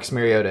excuse for Marcus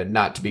Mariota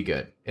not to be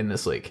good in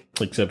this league.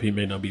 Except he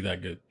may not be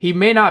that good. He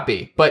may not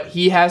be, but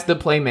he has the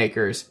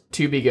playmakers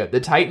to be good.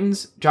 The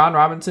Titans, John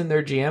Robinson,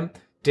 their GM,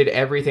 did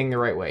everything the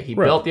right way. He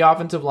built the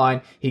offensive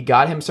line. He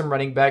got him some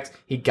running backs.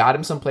 He got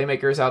him some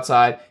playmakers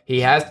outside.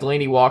 He has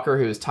Delaney Walker,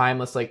 who is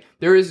timeless. Like,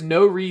 there is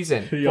no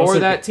reason for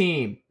that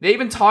team. They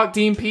even talked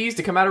Dean Pease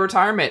to come out of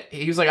retirement.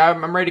 He was like,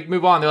 I'm ready to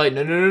move on. They're like,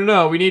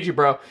 no, we need you,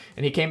 bro.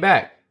 And he came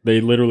back. They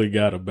literally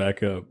got a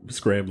backup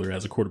scrambler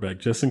as a quarterback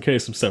just in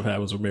case some stuff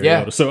happens with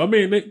Mariota. Yeah. So I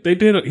mean,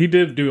 he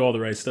did do all the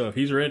right stuff.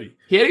 He's ready.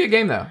 He had a good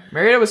game though.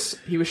 Mariota was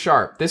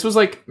sharp. This was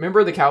like,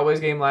 remember the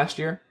Cowboys game last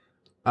year,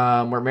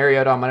 where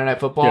Mariota on Monday Night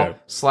Football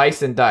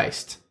sliced and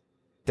diced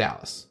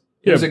Dallas.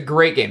 It was a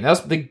great game. That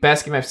was the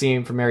best game I've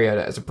seen from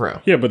Mariota as a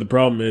pro. Yeah, but the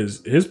problem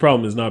is his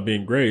problem is not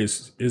being great.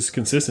 It's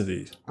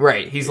consistency.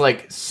 Right. He's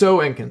like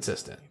so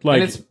inconsistent,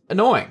 and it's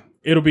annoying.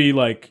 It'll be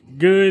like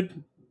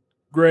good,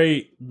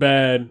 great,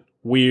 bad,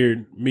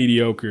 weird,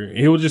 mediocre.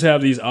 He'll just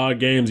have these odd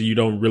games and you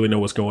don't really know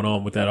what's going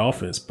on with that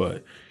offense.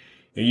 But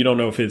you don't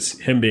know if it's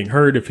him being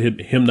hurt, if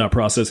him not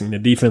processing the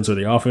defense or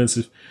the offense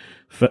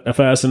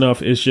fast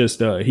enough. It's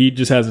just he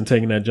just hasn't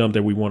taken that jump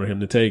that we wanted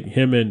him to take.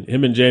 Him and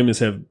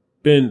Jameis have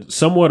been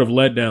somewhat of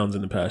letdowns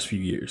in the past few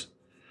years.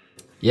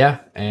 Yeah,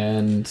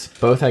 and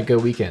both had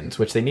good weekends,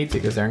 which they need to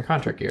because they're in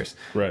contract years.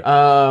 Right.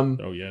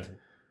 Oh, yeah.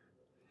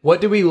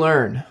 What did we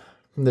learn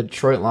from the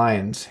Detroit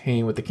Lions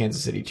hanging with the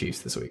Kansas City Chiefs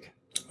this week?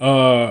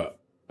 I'm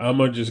going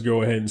to just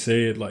go ahead and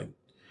say it. Like,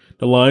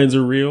 the Lions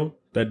are real.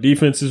 That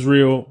defense is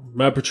real.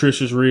 Matt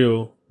Patricia's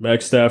real.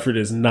 Matt Stafford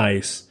is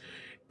nice.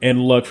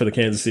 And luck for the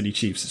Kansas City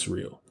Chiefs is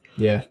real.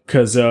 Yeah.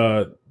 Because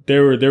there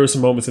were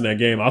some moments in that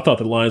game. I thought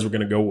the Lions were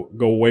going to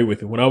go away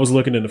with it. When I was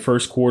looking in the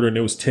first quarter and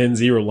it was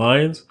 10-0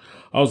 Lions,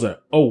 I was like,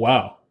 oh,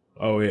 wow.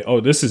 Oh, yeah.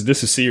 Oh, this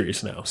is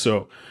serious now.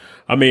 So,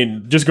 I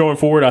mean, just going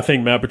forward, I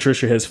think Matt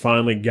Patricia has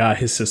finally got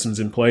his systems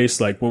in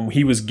place. Like, when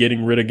he was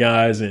getting rid of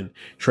guys and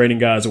trading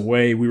guys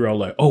away, we were all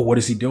like, oh, what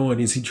is he doing?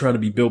 Is he trying to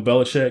be Bill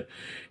Belichick?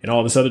 And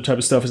all this other type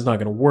of stuff is not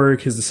going to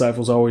work. His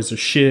disciples always are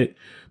shit.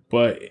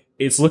 But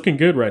it's looking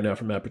good right now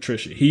for Matt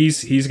Patricia.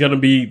 He's going to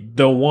be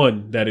the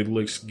one that it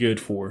looks good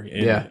for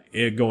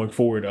going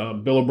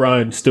forward. Bill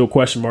O'Brien, still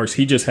question marks.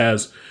 He just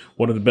has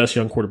one of the best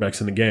young quarterbacks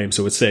in the game,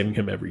 so it's saving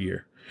him every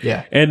year.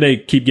 Yeah. And they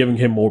keep giving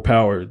him more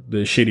power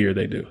the shittier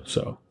they do.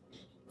 So,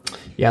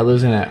 yeah,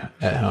 losing at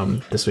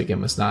home this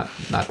weekend was not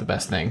the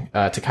best thing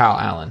to Kyle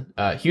Allen.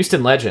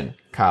 Houston legend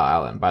Kyle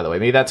Allen, by the way.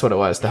 Maybe that's what it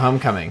was. The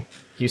homecoming.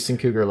 Houston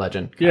Cougar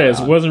legend. Kyle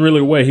Allen. It wasn't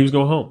really away. He was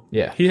going home.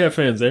 Yeah. He had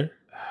fans there.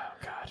 Oh,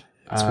 God.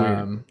 It's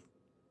weird.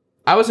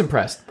 I was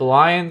impressed. The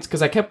Lions,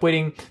 because I kept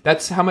waiting.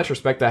 That's how much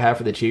respect I have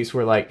for the Chiefs,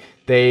 where, like,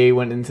 they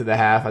went into the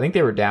half. I think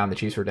they were down. The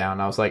Chiefs were down.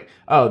 And I was like,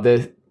 oh,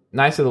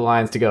 nice of the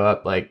Lions to go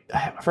up, like,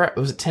 I forgot,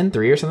 was it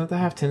 10-3 or something at the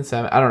half?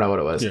 10-7? I don't know what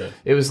it was. Yeah.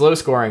 It was low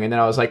scoring. And then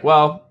I was like,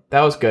 well,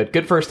 that was good.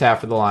 Good first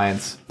half for the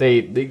Lions.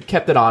 They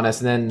kept it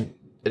honest, and then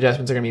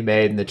adjustments are going to be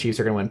made, and the Chiefs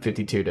are going to win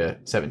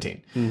 52-17.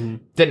 Mm-hmm.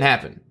 Didn't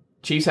happen.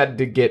 Chiefs had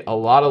to get a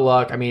lot of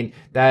luck. I mean,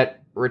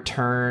 that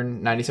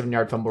return,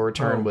 97-yard fumble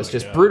return was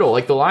just brutal.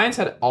 Like, the Lions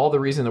had all the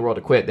reason in the world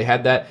to quit. They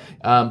had that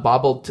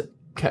bobbled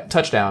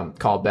touchdown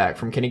called back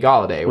from Kenny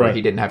Golladay, where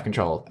he didn't have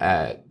control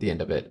at the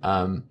end of it.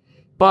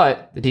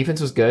 But the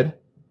defense was good.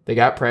 They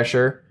got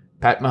pressure.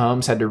 Pat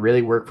Mahomes had to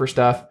really work for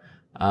stuff.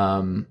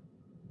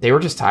 They were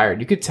just tired.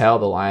 You could tell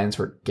the Lions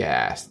were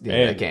gassed in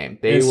that game.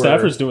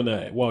 Stafford's doing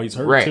that while he's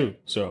hurt too.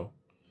 So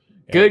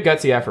good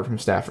gutsy effort from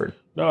Stafford.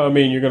 No, I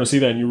mean, you're going to see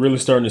that, and you're really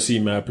starting to see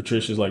Matt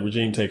Patricia's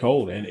regime take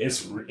hold, and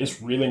it's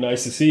really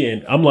nice to see.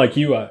 And I'm like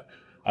you,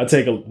 I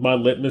take my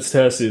litmus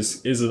test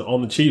is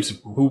on the Chiefs.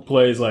 Who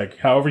plays, like,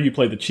 however you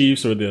play the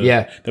Chiefs or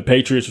the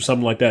Patriots or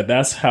something like that.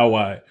 That's how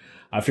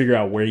I figure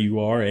out where you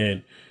are.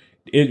 And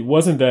it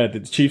wasn't that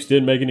the Chiefs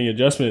didn't make any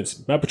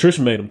adjustments. Matt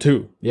Patricia made them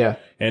too. Yeah,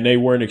 and they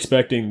weren't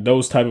expecting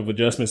those type of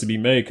adjustments to be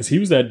made because he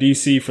was at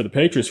DC for the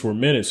Patriots for a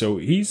minute, so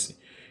he's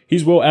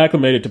well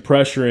acclimated to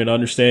pressure and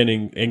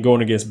understanding and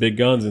going against big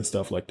guns and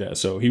stuff like that.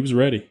 So he was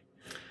ready.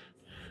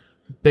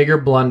 Bigger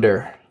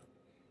blunder.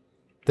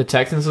 The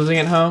Texans losing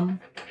at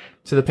home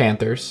to the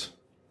Panthers,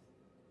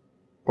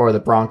 or the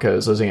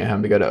Broncos losing at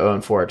home to go to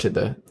 0-4 to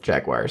the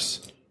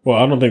Jaguars. Well,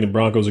 I don't think the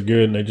Broncos are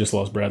good, and they just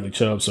lost Bradley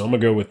Chubb, so I'm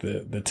going to go with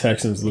the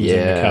Texans losing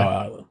to Kyle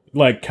Allen.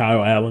 Like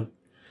Kyle Allen.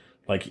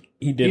 Like,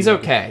 he's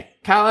okay.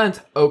 Kyle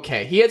Allen's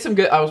okay. He had some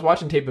good... I was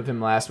watching tape of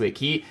him last week.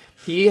 He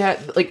had...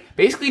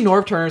 basically,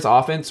 Norv Turner's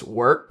offense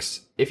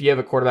works if you have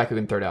a quarterback who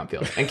can throw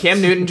downfield. And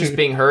Cam Newton just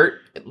being hurt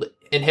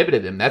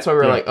inhibited him. That's why we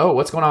were like, oh,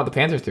 what's going on with the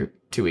Panthers through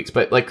 2 weeks?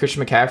 But,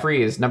 Christian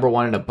McCaffrey is number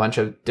one in a bunch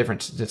of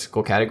different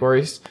statistical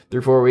categories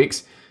through 4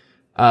 weeks.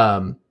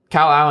 Kyle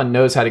Allen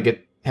knows how to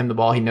get him the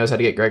ball. He knows how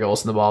to get Greg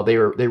Olsen the ball. They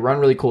run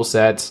really cool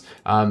sets,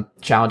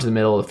 challenge in the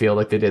middle of the field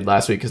like they did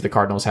last week because the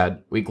Cardinals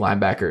had weak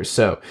linebackers.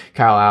 So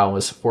Kyle Allen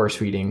was force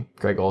feeding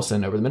Greg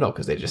Olsen over the middle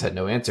because they just had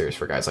no answers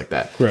for guys like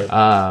that.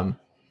 Right.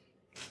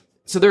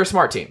 So they're a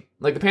smart team.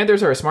 The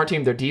Panthers are a smart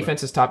team. Their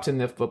defense is top 10 in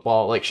the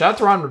football. Shout out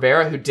to Ron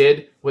Rivera, who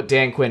did what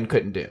Dan Quinn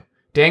couldn't do.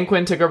 Dan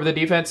Quinn took over the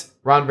defense.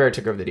 Ron Rivera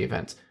took over the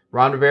defense.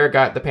 Ron Rivera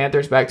got the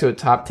Panthers back to a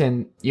top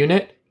 10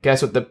 unit.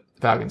 Guess what the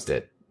Falcons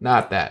did?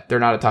 Not that. They're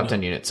not a top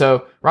 10 unit.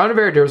 So Ron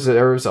Rivera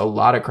deserves a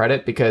lot of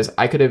credit because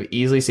I could have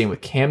easily seen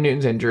with Cam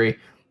Newton's injury,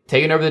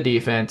 taking over the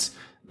defense,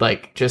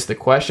 just the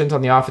questions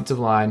on the offensive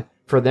line,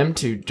 for them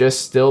to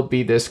just still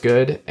be this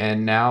good.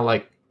 And now,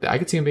 I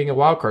could see him being a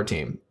wild card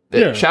team.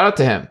 Yeah. Shout out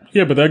to him.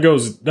 Yeah, but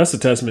that's a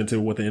testament to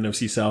what the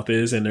NFC South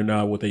is, and they're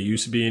not what they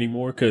used to be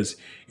anymore. Because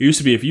it used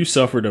to be if you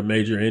suffered a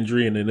major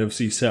injury in the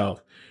NFC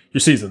South,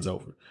 your season's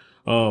over.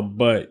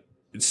 But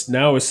it's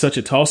such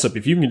a toss-up.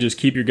 If you can just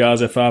keep your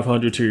guys at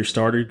 500 till your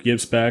starter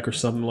gets back or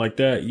something like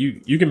that,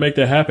 you can make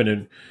that happen.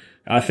 And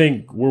I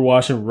think we're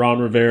watching Ron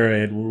Rivera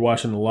and we're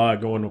watching a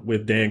lot going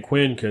with Dan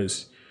Quinn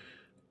because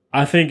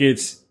I think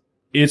it's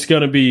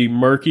going to be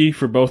murky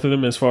for both of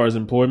them as far as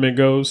employment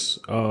goes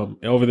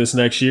over this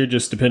next year,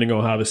 just depending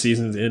on how the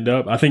seasons end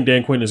up. I think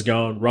Dan Quinn is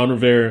gone. Ron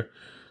Rivera,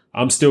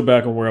 I'm still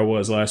back on where I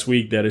was last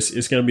week, that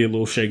it's going to be a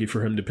little shaky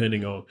for him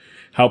depending on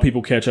how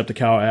people catch up to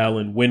Kyle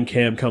Allen, when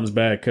Cam comes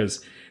back,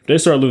 because if they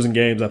start losing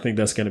games, I think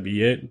that's going to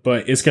be it.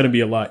 But it's going to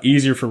be a lot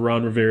easier for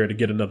Ron Rivera to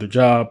get another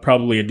job,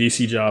 probably a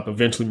DC job,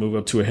 eventually move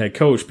up to a head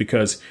coach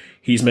because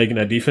he's making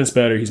that defense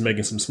better. He's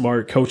making some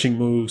smart coaching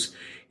moves.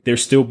 they're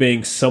still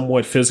being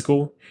somewhat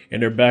physical,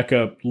 and their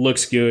backup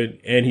looks good,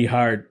 and he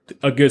hired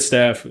a good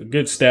staff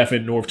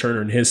in North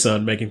Turner and his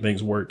son, making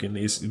things work in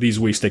these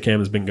weeks that Cam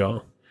has been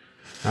gone.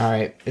 All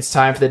right, it's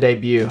time for the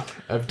debut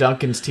of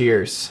Duncan's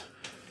tiers.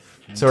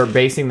 So we're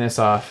basing this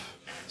off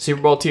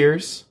Super Bowl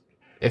tiers,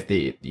 if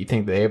you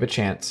think they have a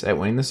chance at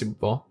winning the Super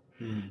Bowl.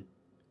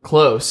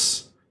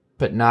 Close,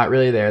 but not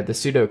really there, the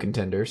pseudo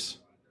contenders.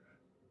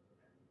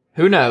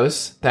 Who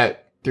knows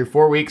that through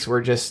 4 weeks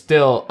we're just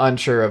still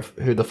unsure of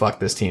who the fuck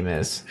this team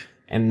is.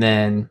 And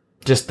then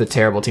just the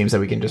terrible teams that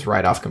we can just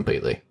write off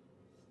completely.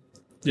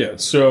 Yeah,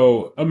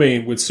 so, I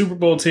mean, with Super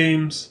Bowl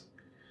teams,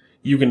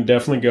 you can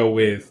definitely go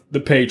with the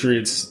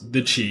Patriots,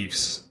 the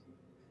Chiefs,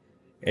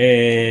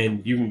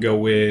 and you can go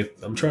with,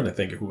 I'm trying to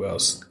think of who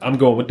else. I'm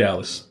going with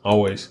Dallas,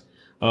 always.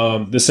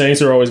 The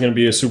Saints are always going to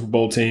be a Super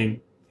Bowl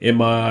team. In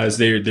my eyes,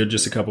 they're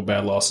just a couple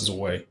bad losses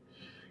away.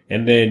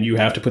 And then you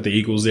have to put the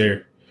Eagles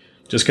there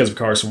just because of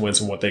Carson Wentz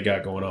and what they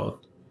got going on.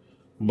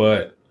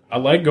 But I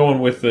like going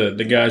with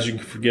the guys you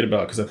can forget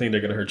about because I think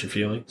they're going to hurt your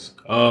feelings.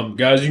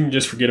 Guys you can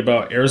just forget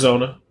about,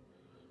 Arizona.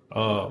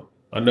 I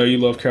know you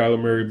love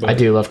Kyler Murray, but I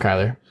do love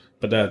Kyler.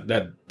 But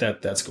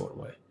that's going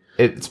away.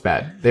 It's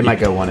bad. They might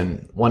go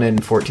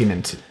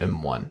 1-14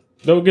 and 1.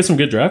 They'll get some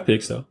good draft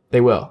picks though.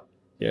 They will.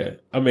 Yeah.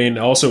 I mean,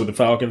 also with the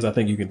Falcons, I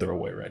think you can throw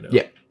away right now.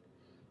 Yeah.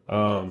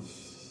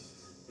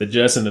 The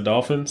Jets and the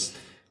Dolphins.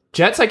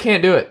 Jets, I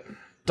can't do it.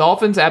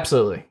 Dolphins,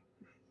 absolutely.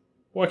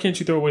 Why can't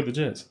you throw away the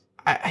Jets?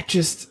 I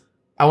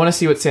want to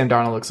see what Sam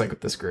Darnold looks like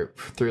with this group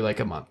through like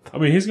a month. I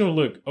mean, he's going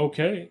to look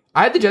okay.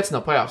 I had the Jets in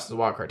the playoffs as a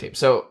wildcard team,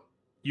 so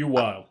you're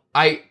wild.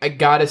 I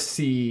gotta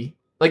see,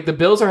 like, the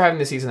Bills are having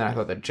the season that I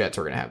thought the Jets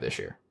were gonna have this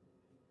year.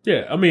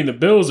 Yeah, I mean, the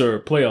Bills are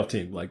a playoff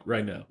team, like,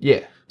 right now.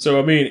 Yeah. So,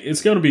 I mean,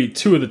 it's going to be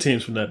 2 of the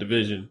teams from that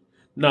division,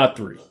 not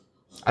 3.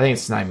 I think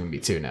it's not even going to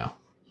be 2 now.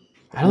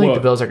 I don't think the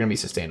Bills are going to be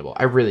sustainable.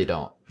 I really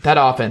don't. That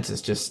offense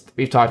is just,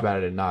 we've talked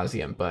about it ad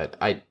nauseum, but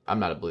I'm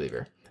not a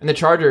believer. And the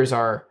Chargers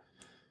are,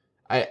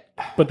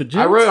 but the Jets?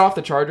 I wrote off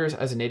the Chargers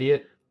as an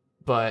idiot,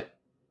 but.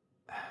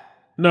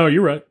 No,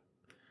 you're right.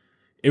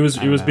 It was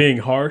being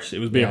harsh. It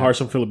was being harsh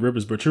on Phillip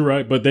Rivers, but you're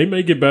right. But they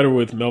may get better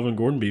with Melvin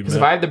Gordon being back. Because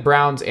if I have the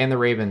Browns and the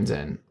Ravens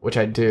in, which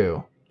I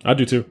do. I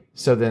do too.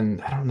 So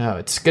then, I don't know.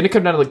 It's going to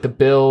come down to like the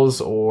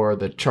Bills or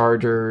the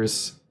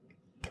Chargers.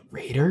 The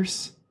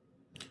Raiders?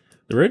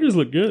 The Raiders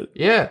look good.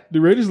 Yeah.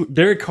 The Raiders look,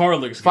 Derek Carr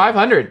looks good.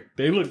 500.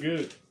 They look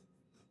good.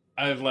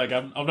 I'm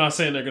not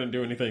saying they're going to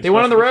do anything. They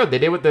won on the road. They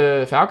did what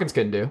the Falcons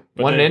couldn't do.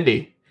 Won in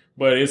Indy.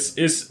 But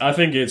I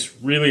think it's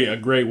really a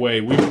great way.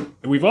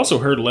 We've also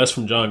heard less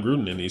from John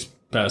Gruden in these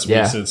past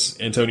weeks since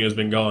Antonio's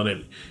been gone,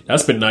 and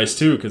that's been nice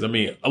too. Because I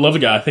mean, I love the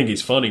guy. I think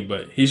he's funny,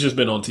 but he's just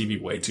been on TV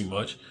way too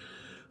much.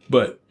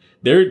 But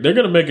they're going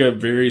to make a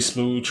very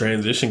smooth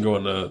transition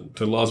going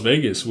to Las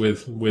Vegas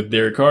with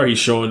Derek Carr. He's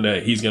showing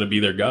that he's going to be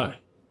their guy.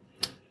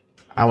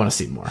 I want to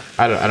see more.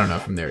 I don't know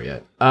if I'm there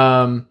yet.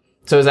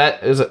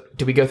 So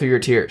do we go through your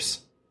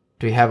tiers?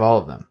 Do we have all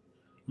of them?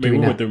 I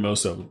mean, we went through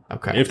most of them.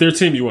 Okay. If there are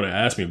teams you want to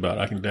ask me about,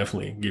 I can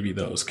definitely give you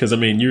those. Because, I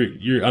mean,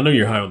 I know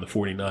you're high on the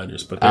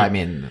 49ers, but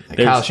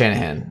Kyle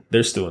Shanahan.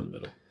 They're still in the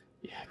middle.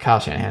 Yeah, Kyle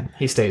Shanahan.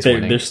 He stays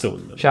winning. They're still in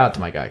the middle. Shout out to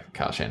my guy,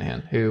 Kyle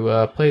Shanahan,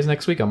 who plays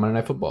next week on Monday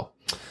Night Football.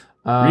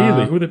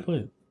 Really? Who are they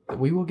playing?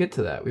 We will get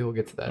to that.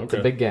 Okay. It's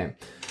a big game.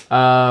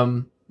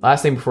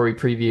 Last thing before we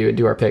preview and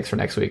do our picks for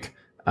next week.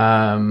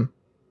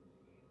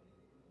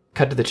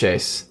 Cut to the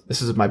chase.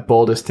 This is my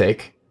boldest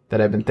take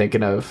that I've been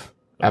thinking of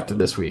after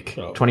this week.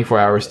 24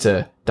 hours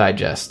to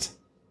digest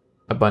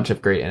a bunch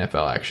of great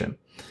NFL action.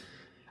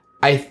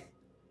 I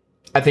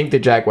think the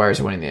Jaguars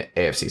are winning the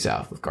AFC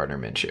South with Gardner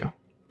Minshew.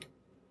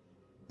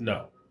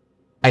 No.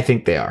 I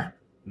think they are.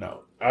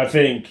 No. I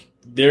think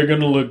they're going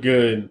to look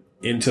good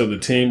until the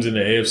teams in the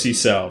AFC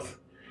South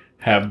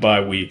have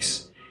bye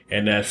weeks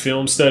and that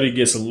film study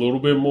gets a little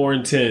bit more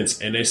intense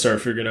and they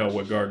start figuring out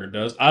what Gardner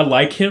does. I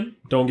like him.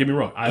 Don't get me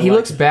wrong. He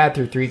looks bad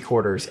through 3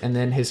 quarters, and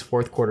then his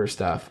 4th quarter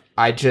stuff.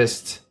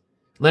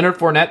 Leonard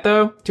Fournette,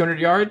 though, 200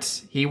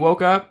 yards. He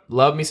woke up.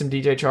 Love me some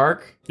DJ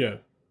Chark. Yeah.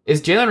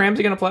 Is Jalen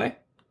Ramsey going to play?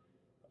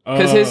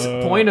 Because his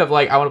point of,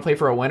 I want to play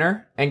for a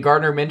winner, and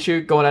Gardner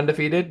Minshew going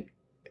undefeated,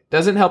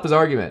 doesn't help his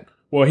argument.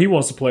 Well, he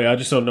wants to play. I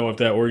just don't know if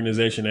that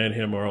organization and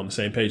him are on the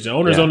same page. The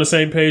owner's on the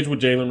same page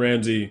with Jalen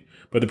Ramsey,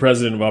 but the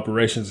president of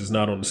operations is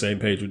not on the same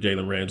page with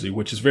Jalen Ramsey,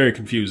 which is very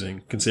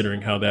confusing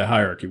considering how that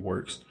hierarchy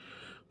works.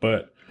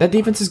 But that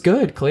defense is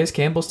good. Calais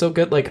Campbell's still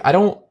good.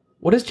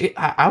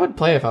 I would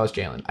play if I was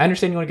Jalen. I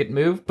understand you want to get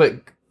moved,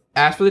 but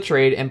ask for the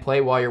trade and play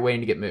while you're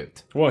waiting to get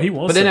moved. Well, he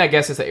wants. But then I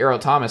guess it's the Errol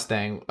Thomas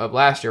thing of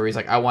last year where he's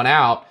like, I want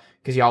out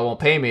because y'all won't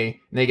pay me.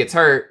 And then he gets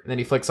hurt, and then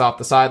he flicks off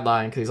the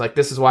sideline because he's like,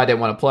 this is why I didn't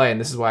want to play, and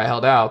this is why I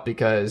held out,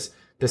 because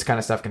this kind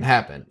of stuff can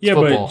happen. Yeah,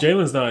 but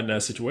Jalen's not in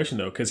that situation,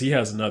 though, because he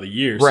has another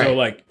year. Right.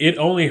 So, it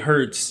only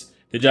hurts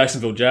the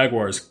Jacksonville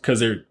Jaguars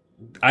because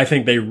I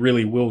think they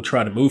really will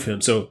try to move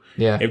him. So,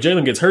 if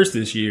Jalen gets hurt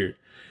this year,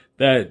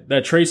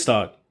 that trade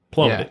stock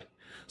plummeted. Yeah.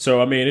 So,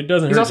 I mean, it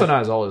doesn't hurt. He's also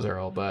not as old as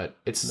Earl, but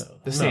it's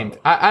the same.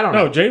 I don't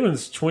know. No,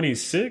 Jalen's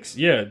 26.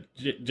 Yeah,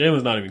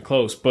 Jalen's not even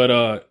close.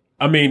 But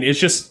I mean, it's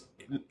just,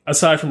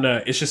 aside from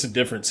that, it's just a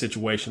different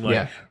situation. Like,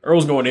 Yeah.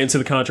 Earl's going into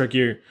the contract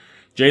year.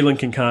 Jalen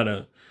can kind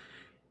of,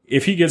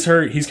 if he gets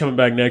hurt, he's coming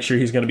back next year.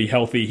 He's going to be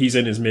healthy. He's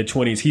in his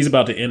mid-20s. He's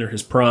about to enter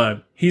his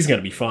prime. He's going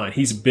to be fine.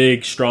 He's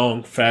big,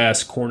 strong,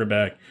 fast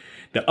cornerback.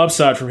 The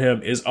upside from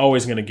him is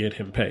always going to get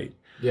him paid.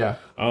 Yeah.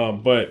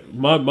 But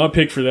my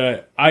pick for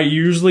that, I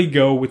usually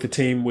go with the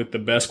team with the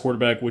best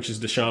quarterback, which is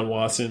Deshaun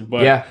Watson.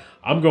 But Yeah.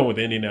 I'm going with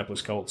the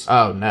Indianapolis Colts.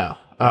 Oh, no.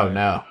 Oh,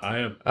 no. I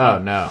am. Oh,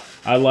 no.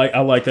 I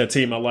like that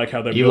team. I like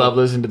how they're You built. love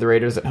losing to the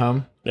Raiders at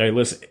home? Hey,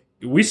 listen,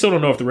 we still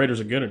don't know if the Raiders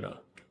are good or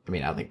not. I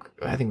mean, I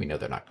think we know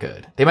they're not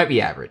good. They might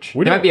be average.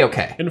 We They don't- might be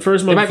okay. In the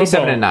first They month might of be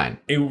football, 7-9.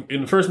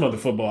 In the first month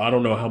of football, I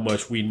don't know how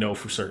much we know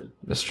for certain.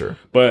 That's true.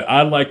 But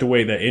I like the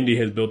way that Indy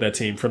has built that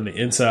team from the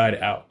inside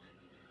out.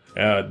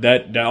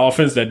 That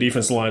offense, that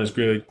defensive line is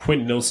good.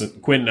 Quentin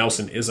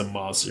Nelson is a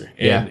monster,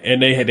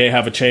 and they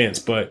have a chance.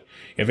 But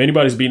if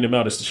anybody's beating them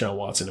out, it's Deshaun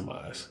Watson in my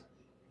eyes.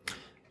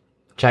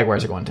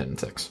 Jaguars are going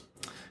 10-6.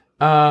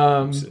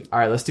 All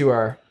right, let's do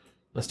our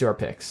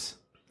picks.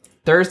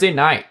 Thursday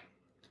night,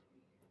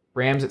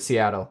 Rams at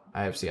Seattle.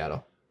 I have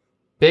Seattle.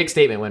 Big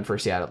statement win for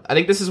Seattle. I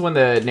think this is when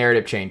the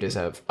narrative changes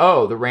of,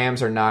 the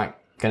Rams are not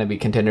going to be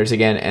contenders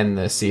again, and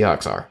the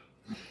Seahawks are.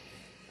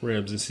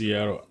 Rams in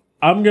Seattle.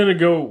 I'm gonna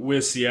go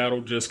with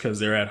Seattle just because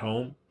they're at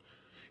home,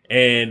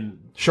 and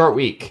Short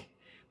week.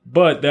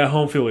 but that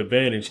home field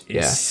advantage is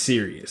Yeah.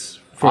 serious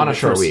On a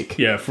short week.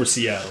 Yeah, for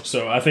Seattle.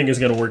 So I think it's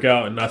gonna work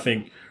out, and I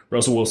think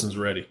Russell Wilson's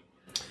ready.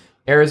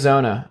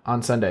 Arizona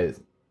on Sunday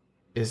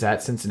is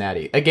at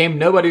Cincinnati. A game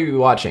nobody will be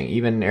watching,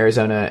 even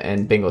Arizona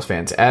and Bengals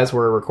fans. As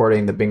we're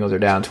recording, the Bengals are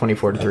down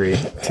 24-3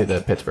 to the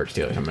Pittsburgh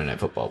Steelers on Monday Night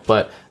Football.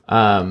 But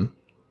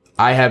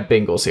I have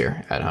Bengals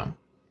here at home.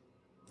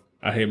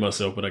 I hate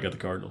myself, but I got the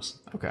Cardinals.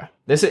 Okay.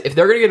 If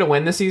they're going to get a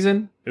win this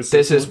season, It's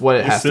this this is one? what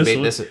it It's has to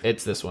this be. one?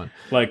 It's this one.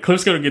 Like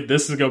Cliff's gonna get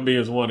this is gonna be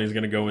his one. He's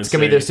gonna go insane. It's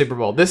going to be their Super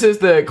Bowl. This is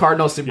the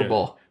Cardinals Super Yeah.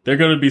 Bowl. They're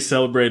gonna be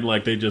celebrating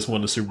like they just won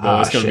the Super Bowl.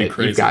 It's gonna be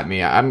crazy. You've got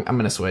me. I'm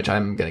going to switch.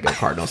 I'm going to go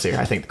Cardinals here.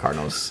 I think the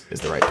Cardinals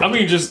is the right pick.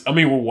 I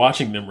mean, we're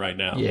watching them right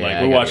now. Yeah, like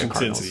I we're gotta watching go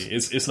Cardinals.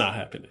 Cincy. It's not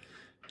happening.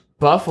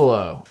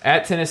 Buffalo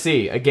at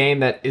Tennessee, a game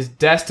that is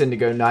destined to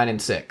go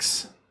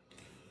 9-6.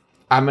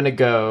 I'm going to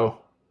go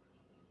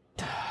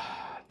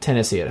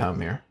Tennessee at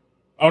home here.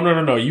 Oh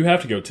no! You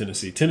have to go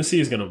Tennessee. Tennessee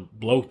is gonna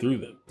blow through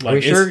them. Like, Are you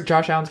it's- sure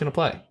Josh Allen's going to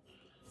play?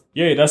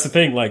 Yeah, that's the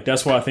thing. Like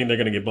that's why I think they're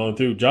gonna get blown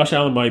through. Josh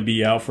Allen might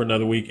be out for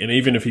another week, and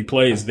even if he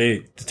plays,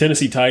 the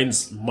Tennessee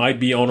Titans might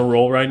be on a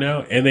roll right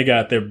now, and they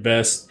got their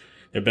best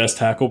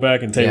tackle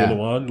back in Taylor Yeah.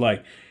 Lewan.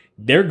 Like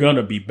they're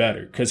gonna be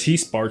better because he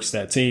sparks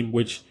that team,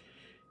 which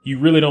you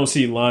really don't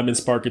see linemen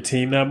spark a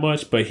team that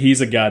much, but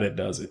he's a guy that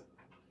does it.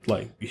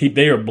 Like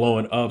they are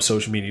blowing up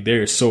social media. They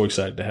are so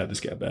excited to have this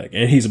guy back,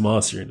 and he's a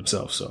monster in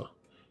himself. So.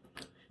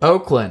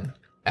 Oakland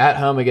at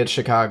home against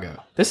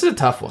Chicago. This is a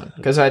tough one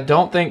because I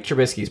don't think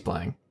Trubisky's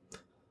playing.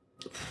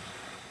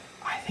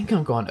 I think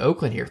I'm going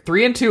Oakland here.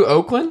 3-2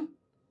 Oakland?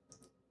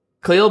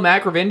 Khalil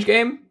Mack revenge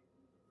game?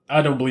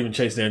 I don't believe in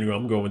Chase Daniel.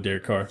 I'm going with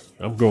Derek Carr.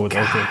 I'm going with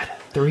Oakland.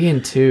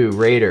 3-2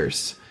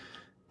 Raiders.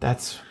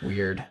 That's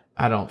weird.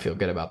 I don't feel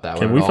good about that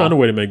one. Can we find a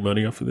way to make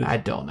money off of this? I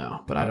don't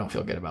know, but I don't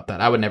feel good about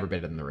that. I would never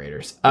bet on the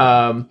Raiders.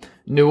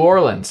 New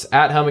Orleans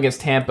at home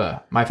against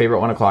Tampa. My favorite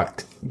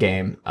 1:00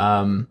 game.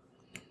 I'm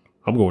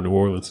going New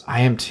Orleans.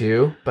 I am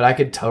too, but I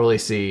could totally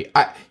see.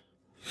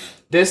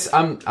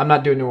 I'm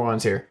not doing New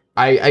Orleans here.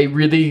 I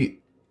really,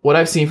 what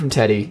I've seen from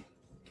Teddy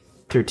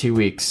through 2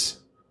 weeks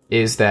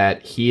is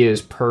that he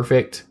is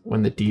perfect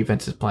when the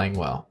defense is playing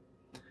well.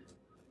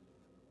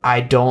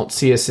 I don't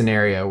see a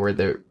scenario where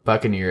the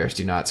Buccaneers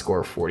do not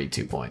score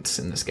 42 points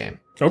in this game.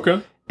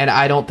 Okay. And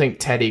I don't think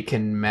Teddy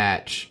can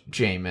match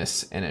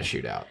Jameis in a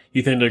shootout.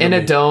 You think they're In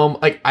gonna a dome,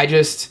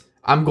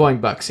 I'm going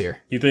Bucks here.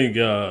 You think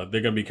they're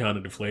going to be kind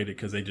of deflated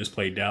because they just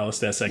played Dallas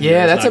that second? Yeah, year?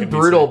 It's that's not a gonna be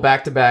brutal safe.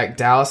 back-to-back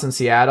Dallas and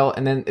Seattle,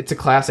 and then it's a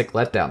classic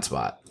letdown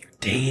spot.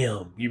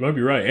 Damn, you might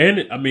be right.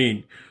 And I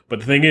mean, but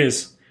the thing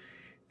is,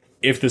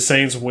 if the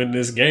Saints win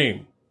this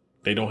game,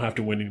 they don't have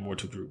to win anymore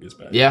till Drew gets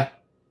back. Yeah.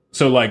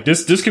 So like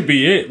this could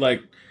be it.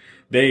 Like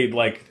they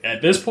like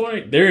at this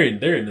point they're in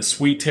the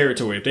sweet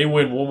territory. If they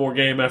win one more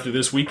game after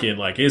this weekend,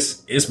 like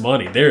it's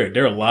money.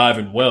 They're alive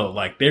and well.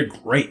 Like they're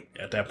great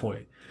at that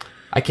point.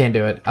 I can't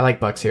do it. I like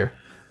Bucks here.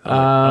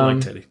 I like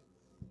Teddy.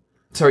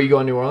 So are you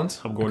going New Orleans?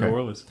 I'm going Okay. New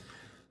Orleans.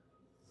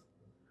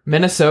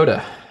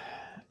 Minnesota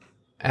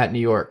at New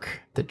York,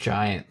 the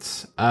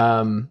Giants.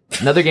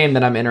 Another game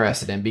that I'm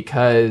interested in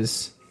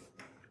because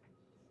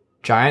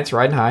Giants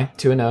riding high,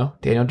 2-0,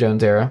 Daniel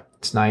Jones era.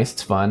 It's nice,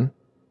 it's fun,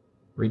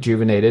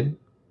 rejuvenated.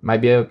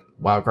 Might be a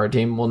wild card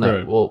team. We'll know.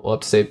 Right. We'll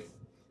have to say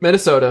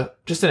Minnesota.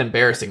 Just an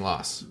embarrassing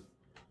loss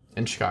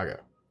in Chicago.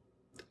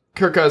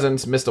 Kirk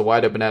Cousins missed a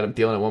wide open Adam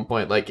Thielen at one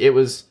point. Like it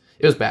was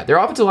bad. Their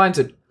offensive line's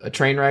a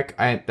train wreck.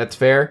 That's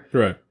fair.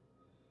 Right.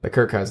 But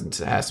Kirk Cousins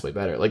has to play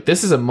better. Like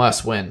this is a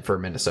must win for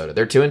Minnesota.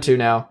 They're 2-2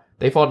 now.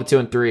 They fall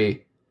to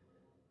 2-3.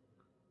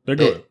 They're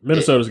good.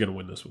 Minnesota's going to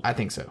win this one. I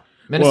think so.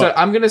 Minnesota. Well,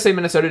 I'm going to say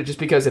Minnesota just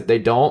because if they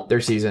don't,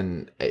 their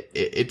season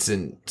it's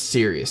in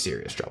serious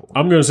trouble.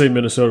 I'm going to say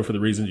Minnesota for the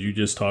reasons you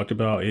just talked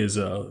about is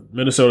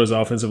Minnesota's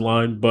offensive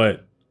line,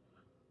 but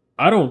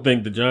I don't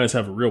think the Giants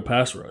have a real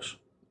pass rush.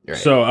 Right.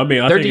 So, I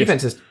mean, their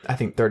defense is, I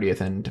think,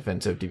 30th in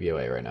defensive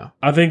DVOA right now.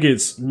 I think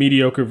it's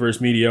mediocre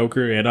versus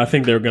mediocre, and I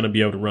think they're going to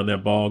be able to run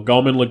that ball.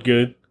 Gallman looked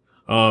good.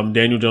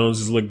 Daniel Jones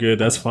has looked good.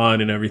 That's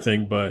fine and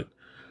everything, but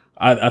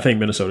I think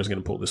Minnesota's going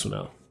to pull this one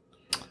out.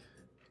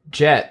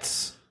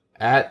 Jets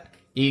at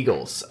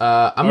Eagles.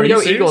 I'm going to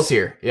go serious? Eagles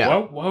here. Yeah.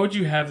 Why would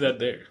you have that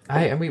there?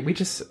 I mean, we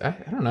just, I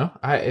don't know.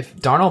 If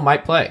Darnold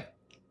might play.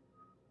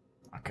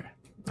 Okay.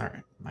 All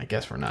right. I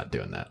guess we're not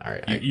doing that. All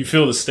right. You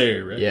feel the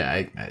stare, right?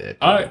 Yeah.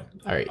 All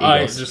right.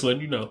 I Eagles. just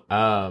letting you know.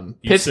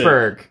 You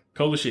Pittsburgh.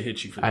 Cola should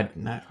hit you for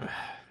that.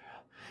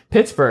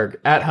 Pittsburgh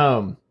at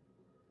home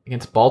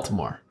against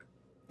Baltimore.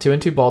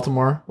 2-2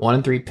 Baltimore,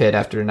 1-3 Pitt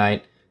after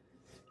tonight.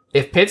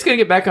 If Pitt's going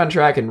to get back on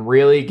track and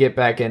really get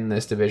back in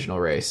this divisional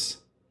race,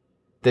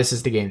 this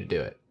is the game to do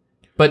it.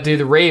 But do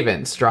the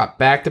Ravens drop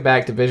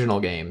back-to-back divisional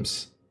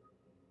games?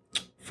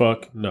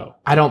 Fuck no.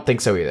 I don't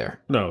think so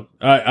either. No.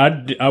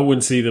 I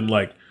wouldn't see them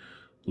like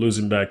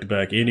losing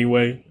back-to-back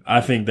anyway.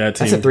 I think that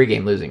team... That's a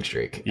 3-game losing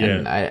streak.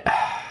 Yeah.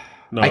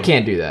 And I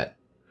can't do that.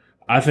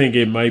 I think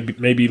it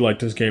maybe like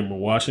this game we're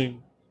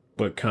watching,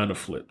 but kind of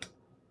flipped.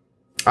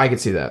 I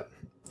could see that.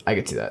 I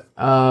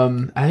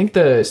think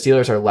the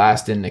Steelers are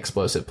last in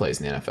explosive plays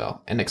in the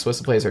NFL, and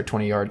explosive plays are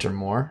 20 yards or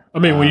more. I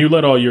mean, when you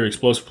let all your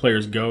explosive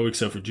players go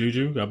except for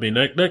Juju, I mean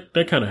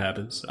that kind of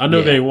happens. I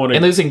know they want to,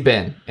 and losing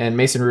Ben and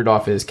Mason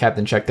Rudolph is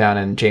captain checkdown,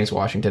 and James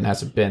Washington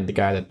hasn't been the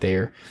guy that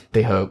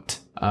they hoped.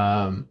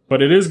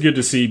 But it is good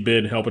to see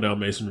Ben helping out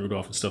Mason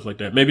Rudolph and stuff like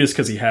that. Maybe it's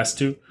because he has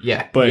to.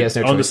 Yeah, but he has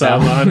no on the choice now.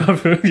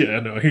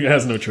 sideline, no, he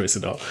has no choice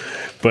at all.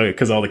 But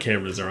because all the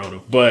cameras are on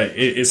him. But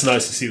it's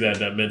nice to see that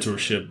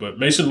mentorship. But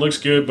Mason looks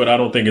good, but I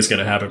don't think it's going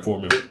to happen for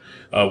him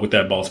with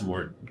that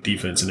Baltimore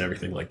defense and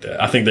everything like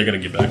that. I think they're going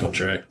to get back on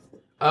track.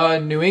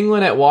 New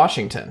England at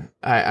Washington.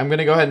 I'm going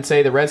to go ahead and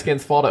say the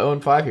Redskins fall to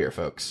 0-5 here,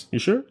 folks. You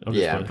sure?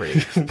 I'm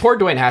pretty. Poor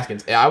Dwayne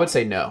Haskins. I would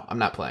say no. I'm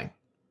not playing.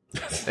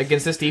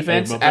 Against this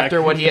defense, Hey,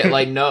 after what he had,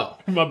 no.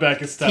 My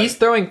back is tight. He's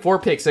throwing 4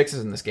 pick sixes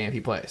in this game if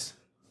he plays.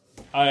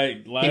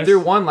 He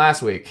threw 1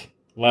 last week.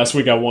 Last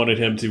week I wanted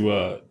him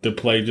to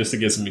play just to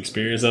get some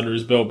experience under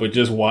his belt, but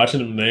just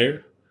watching him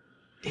there.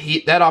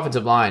 That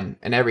offensive line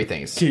and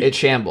everything, it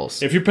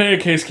shambles. If you're paying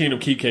Case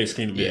Keenum, keep Case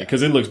Keenum in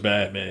because it looks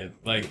bad, man.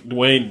 Like,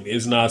 Dwayne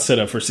is not set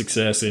up for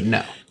success. And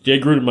no. Jay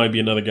Gruden might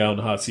be another guy on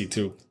the hot seat,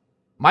 too.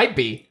 Might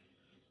be.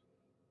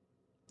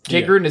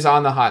 Jay Gruden is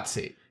on the hot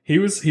seat. He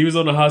was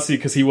on the hot seat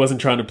because he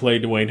wasn't trying to play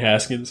Dwayne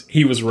Haskins.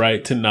 He was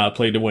right to not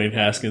play Dwayne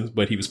Haskins,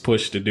 but he was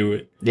pushed to do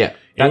it. Yeah,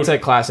 that's a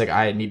classic.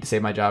 I need to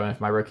save my job, and if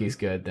my rookie's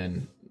good,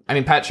 then... I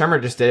mean, Pat Shurmur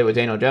just did it with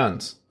Daniel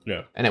Jones.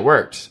 Yeah. And it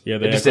worked. Yeah,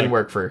 it just didn't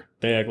work for...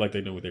 They act like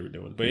they knew what they were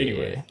doing. But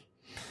anyway. Yeah.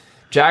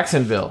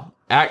 Jacksonville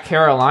at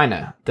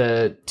Carolina.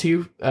 The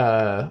 2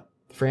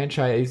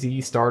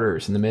 franchisee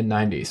starters in the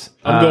mid-90s.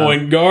 I'm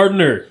going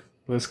Gardner.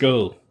 Let's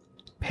go.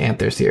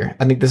 Panthers here.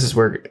 I think this is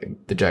where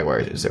the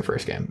Jaguars is their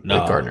first game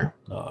with Gardner.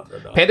 No.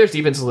 Panthers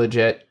defense is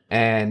legit,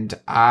 and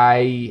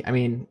I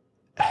mean,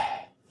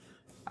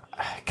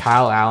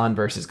 Kyle Allen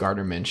versus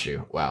Gardner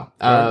Minshew. Wow.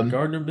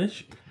 Gardner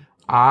Minshew.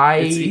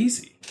 It's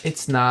easy.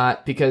 It's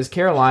not, because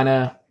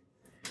Carolina,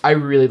 I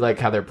really like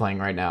how they're playing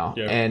right now,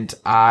 and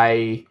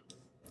I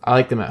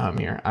like them at home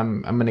here.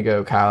 I'm going to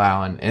go Kyle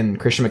Allen and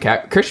Christian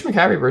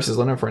McCaffrey versus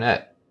Leonard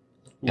Fournette.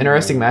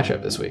 Interesting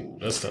matchup this week.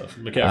 That's tough.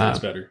 McCaffrey's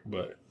better,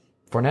 but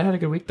Fournette had a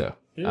good week though.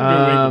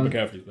 Yeah, good week, but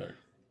McCaffrey's better.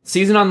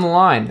 Season on the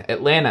line,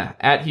 Atlanta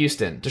at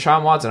Houston.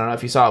 Deshaun Watson, I don't know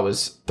if you saw,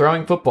 was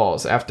throwing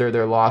footballs after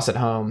their loss at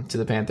home to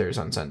the Panthers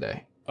on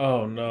Sunday.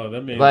 Oh no,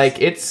 that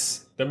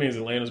means that means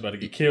Atlanta's about to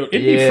get killed.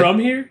 Isn't he from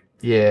here?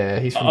 Yeah,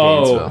 he's from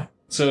Gainesville.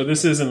 So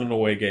this isn't an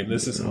away game.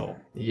 This is home.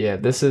 Yeah,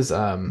 this is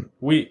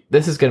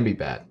this is gonna be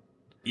bad.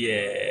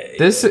 Yeah.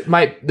 This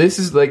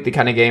is like the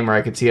kind of game where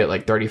I could see it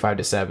like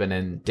 35-7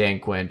 and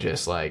Dan Quinn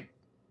just like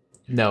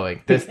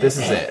knowing this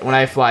is it. When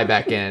I fly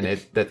back in,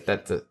 that's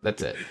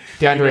it.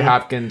 DeAndre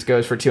Hopkins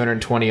goes for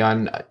 220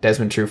 on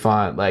Desmond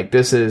Trufant. Like,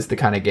 this is the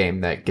kind of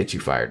game that gets you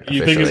fired.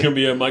 You think it's gonna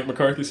be a Mike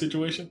McCarthy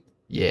situation?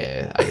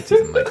 Yeah, I could see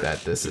something like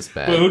that. This is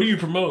bad. But who do you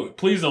promote?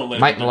 Please don't let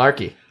Mike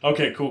Mularkey.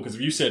 Okay, cool. Because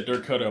if you said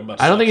Dirk Cutter, I'm about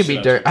to I don't think it'd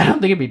be Dirk. I don't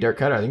think it'd be Dirk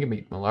Cutter. I think it'd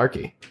be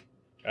Mularkey.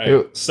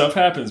 Hey, stuff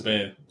happens,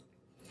 man.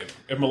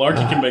 If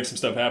Mularkey can make some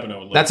stuff happen, I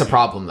would love That's a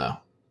problem, though.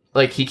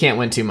 Like, he can't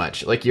win too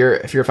much. Like,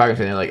 if you're a Falcons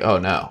fan, you're like, oh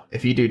no,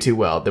 if you do too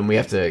well, then we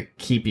have to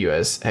keep you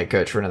as head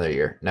coach for another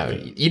year. No,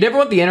 you never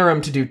want the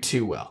interim to do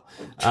too well,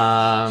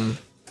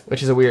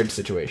 which is a weird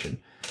situation.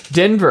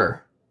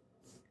 Denver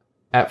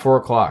at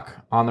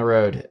 4:00 on the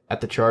road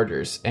at the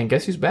Chargers, and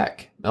guess who's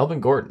back?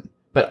 Melvin Gordon,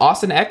 but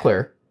Austin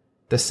Eckler,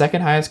 the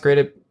second highest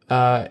graded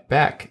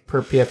back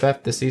per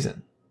PFF this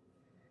season.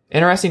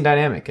 Interesting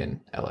dynamic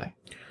in LA.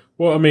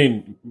 Well, I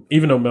mean,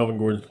 even though Melvin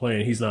Gordon's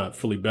playing, he's not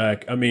fully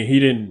back. I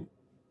mean,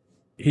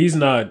 he's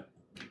not.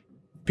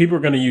 People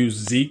are going to use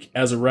Zeke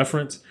as a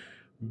reference.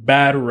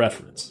 Bad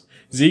reference.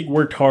 Zeke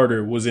worked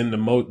harder, was in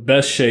the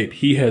best shape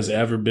he has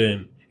ever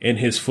been in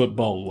his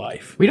football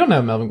life. We don't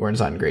know Melvin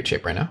Gordon's not in great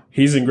shape right now.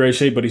 He's in great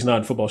shape, but he's not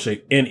in football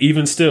shape. And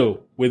even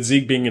still, with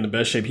Zeke being in the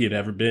best shape he had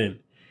ever been,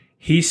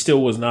 he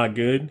still was not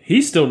good.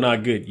 He's still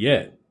not good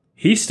yet.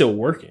 He's still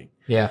working.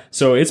 Yeah.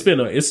 So it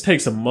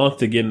takes a month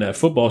to get in that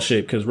football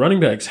shape because running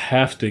backs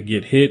have to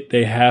get hit.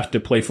 They have to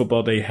play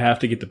football. They have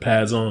to get the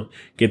pads on,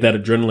 get that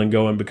adrenaline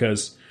going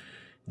because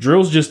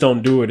drills just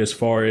don't do it as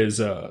far as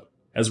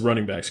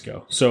running backs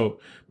go. So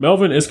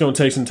Melvin, it's going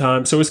to take some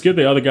time. So it's good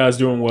the other guy's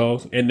doing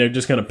well and they're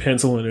just kind of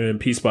penciling it in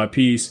piece by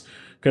piece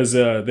because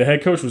the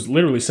head coach was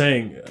literally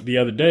saying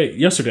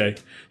yesterday,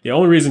 the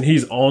only reason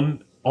he's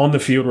on the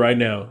field right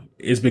now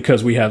is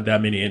because we have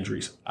that many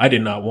injuries. I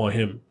did not want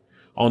him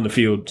on the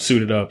field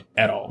suited up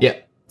at all. Yeah.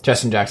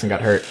 Justin Jackson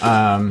got hurt.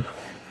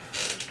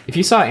 If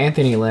you saw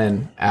Anthony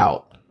Lynn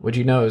out, would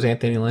you know it was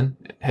Anthony Lynn,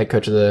 head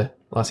coach of the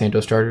Los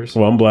Angeles Chargers?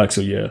 Well, I'm black,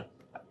 so yeah.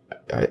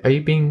 Are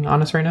you being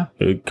honest right now?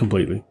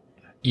 Completely.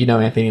 You know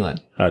Anthony Lynn?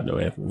 I know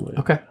Anthony Lynn.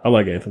 Okay. I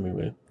like Anthony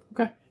Lynn.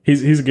 Okay.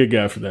 He's a good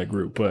guy for that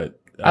group, but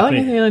I like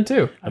Anthony Lynn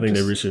too. I think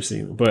they reached their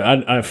ceiling. But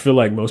I feel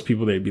like most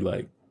people, they'd be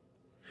like,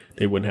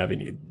 they wouldn't have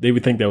any. They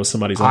would think that was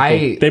somebody's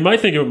uncle. They might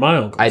think it was my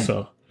uncle.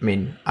 I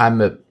mean, I'm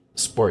a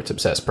sports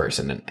obsessed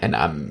person, and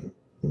I'm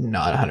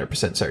not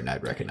 100% certain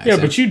I'd recognize him.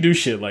 him. But you do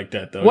shit like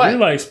that though. What? You're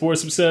like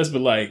sports obsessed,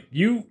 but like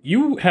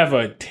you have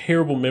a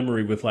terrible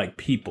memory with like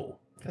people.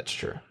 That's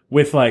true.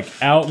 With like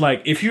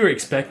if you're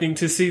expecting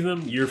to see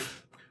them, you're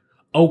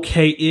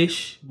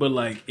okay-ish. But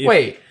like, who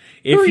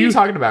are you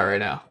talking about right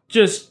now?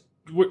 Just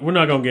we're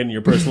not gonna get into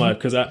your personal life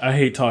because I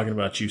hate talking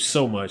about you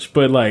so much.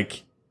 But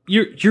like.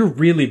 You're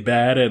really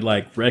bad at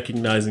like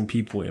recognizing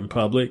people in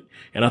public,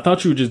 and I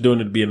thought you were just doing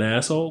it to be an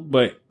asshole.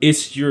 But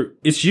it's you.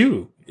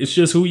 It's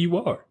just who you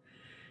are.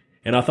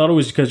 And I thought it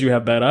was because you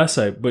have bad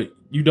eyesight, but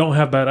you don't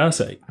have bad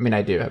eyesight. I mean,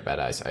 I do have bad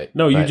eyesight.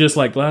 No, you just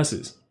like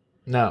glasses.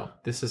 No,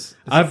 this is.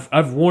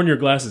 I've worn your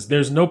glasses.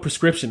 There's no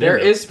prescription. There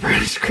is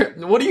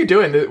prescription. What are you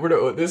doing?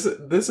 This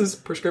is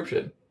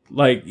prescription.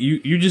 Like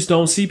you just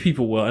don't see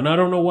people well, and I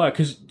don't know why.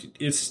 Because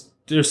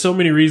there's so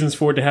many reasons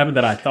for it to happen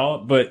that I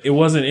thought, but it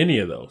wasn't any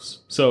of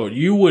those. So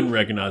you wouldn't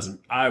recognize them.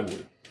 I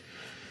would.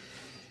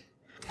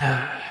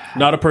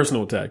 Not a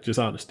personal attack, just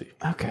honesty.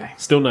 Okay.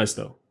 Still nice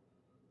though.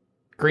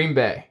 Green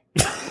Bay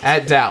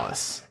at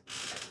Dallas.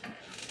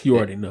 You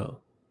already know.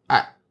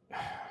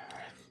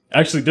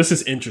 Actually, this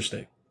is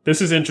interesting.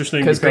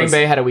 Because Green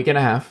Bay had a week and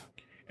a half.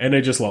 And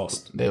they just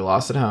lost. They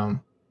lost at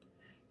home.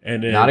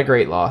 And then, not a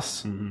great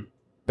loss. Mm-hmm.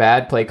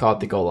 Bad play call at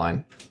the goal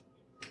line.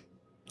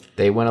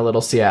 They went a little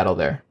Seattle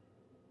there.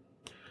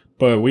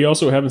 But we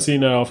also haven't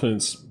seen that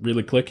offense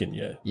really clicking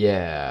yet.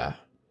 Yeah.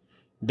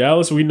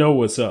 Dallas, we know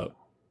what's up.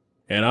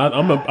 And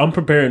I'm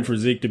preparing for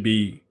Zeke to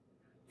be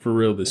for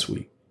real this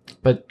week.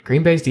 But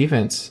Green Bay's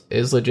defense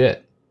is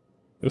legit.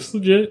 It's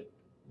legit.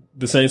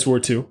 The Saints were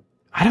too.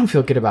 I don't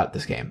feel good about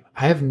this game.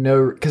 I have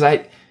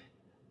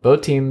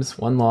both teams,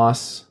 one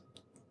loss,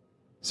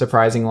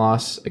 surprising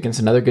loss against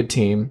another good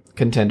team,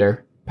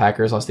 contender.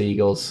 Packers lost to the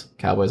Eagles.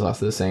 Cowboys lost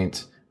to the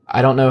Saints.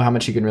 I don't know how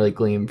much you can really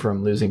glean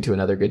from losing to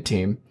another good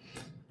team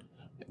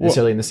this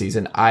early in the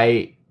season.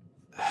 I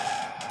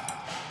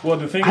don't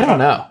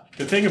know.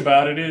 The thing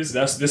about it is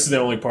this is the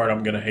only part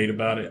I'm going to hate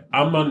about it.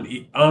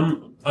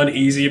 I'm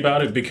uneasy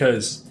about it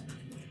because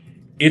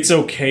it's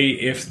okay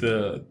if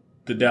the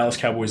Dallas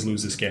Cowboys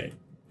lose this game.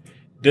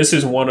 This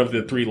is one of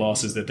the 3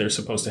 losses that they're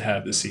supposed to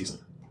have this season.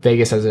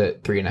 Vegas has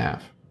it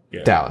 3.5.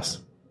 Yeah. Dallas.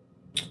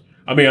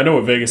 I mean, I know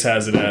what Vegas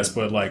has it as,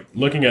 but like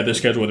looking at their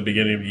schedule at the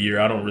beginning of the year,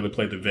 I don't really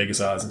play the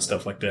Vegas odds and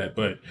stuff like that.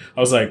 But I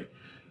was like,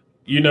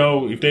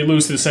 if they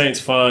lose to the Saints,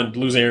 fine.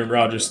 Lose Aaron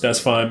Rodgers, that's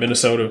fine.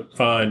 Minnesota,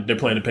 fine. They're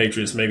playing the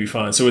Patriots, maybe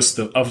fine. So it's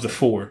of the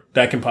 4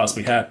 that can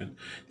possibly happen.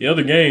 The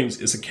other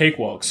games, it's a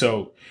cakewalk.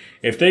 So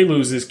if they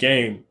lose this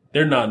game,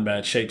 they're not in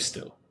bad shape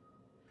still.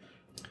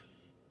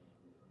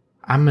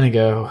 I'm gonna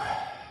go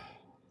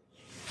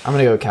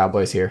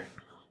Cowboys here.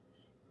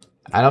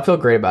 I don't feel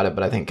great about it,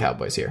 but I think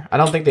Cowboys here. I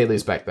don't think they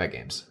lose back-to-back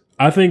games.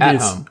 I think at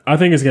it's home. I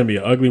think it's gonna be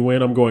an ugly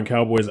win. I'm going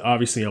Cowboys.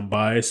 Obviously, I'm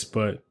biased,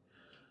 but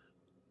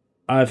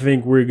I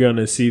think we're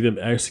gonna see them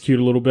execute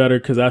a little better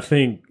because I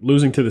think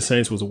losing to the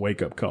Saints was a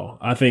wake-up call.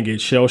 I think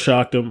it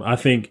shell-shocked them. I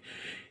think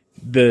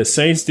the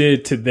Saints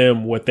did to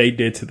them what they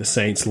did to the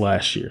Saints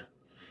last year,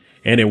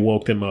 and it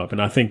woke them up.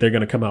 And I think they're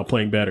going to come out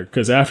playing better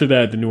because after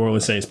that, the New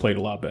Orleans Saints played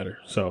a lot better.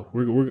 So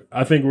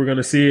I think we're going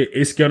to see it.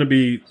 It's going to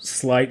be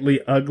slightly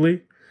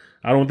ugly.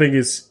 I don't think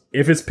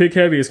if it's pick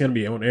heavy, it's going to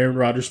be on Aaron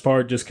Rodgers'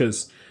 part just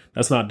because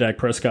that's not Dak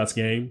Prescott's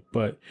game.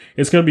 But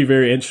it's going to be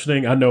very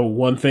interesting. I know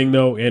one thing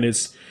though, and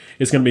it's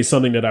going to be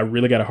something that I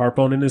really got to harp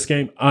on in this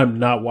game. I'm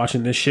not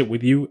watching this shit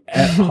with you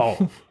at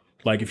all.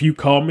 Like if you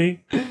call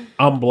me,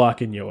 I'm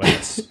blocking your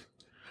ass.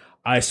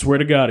 I swear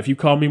to God, if you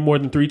call me more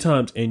than 3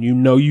 times and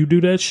you do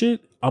that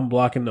shit, I'm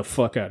blocking the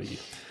fuck out of you.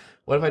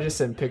 What if I just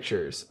send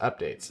pictures,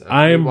 updates?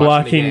 I am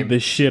blocking the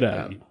shit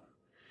out of you.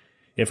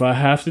 If I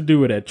have to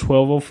do it at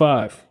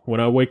 12:05 when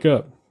I wake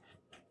up,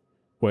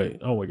 I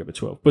don't wake up at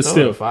 12, but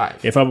still, if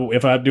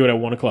I do it at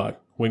 1 o'clock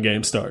when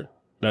games start,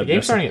 the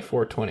game's starting at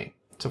 4:20.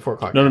 It's a 4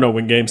 o'clock. No.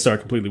 When games start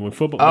completely. When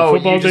football. Oh,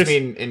 when football you just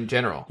days, mean in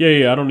general?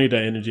 Yeah. I don't need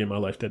that energy in my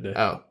life that day.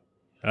 Oh,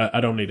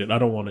 I don't need it. I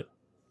don't want it.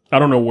 I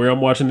don't know where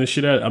I'm watching this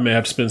shit at. I may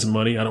have to spend some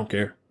money. I don't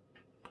care.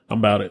 I'm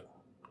about it.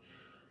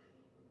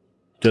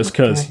 Just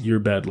because you're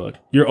bad luck.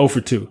 You're 0 for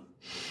 2.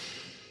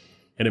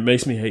 And it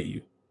makes me hate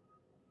you.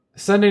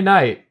 Sunday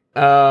night.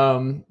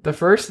 The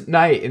first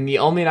night and the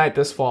only night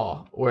this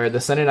fall where the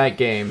Sunday night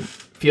game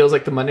feels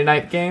like the Monday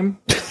night game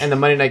and the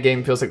Monday night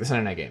game feels like the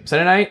Sunday night game.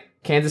 Sunday night,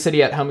 Kansas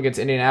City at home against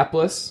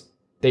Indianapolis.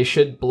 They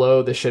should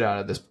blow the shit out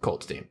of this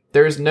Colts team.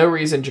 There is no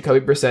reason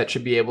Jacoby Brissett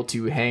should be able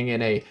to hang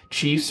in a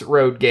Chiefs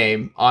road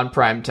game on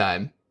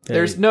primetime. Hey.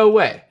 There's no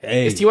way.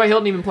 Hey. Is T.Y.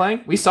 Hilton even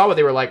playing? We saw what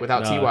they were like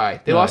without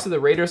T.Y. They lost to the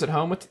Raiders at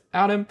home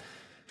without him.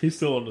 He's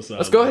still on the side.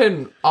 Let's go ahead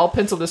and I'll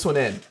pencil this one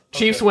in.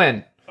 Chiefs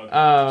win.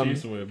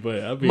 Chiefs win,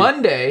 but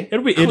Monday,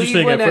 it'll be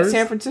interesting Cleveland at at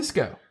San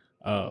Francisco.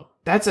 Oh.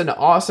 That's an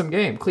awesome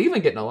game.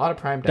 Cleveland getting a lot of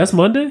prime time. That's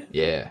Monday?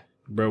 Yeah.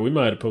 Bro, we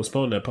might have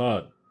postponed that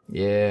pod.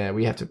 Yeah,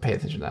 we have to pay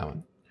attention to that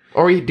one.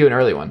 Or we do an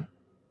early one.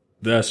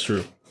 That's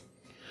true.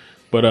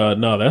 But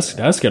no, that's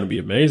going to be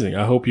amazing.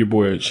 I hope your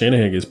boy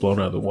Shanahan gets blown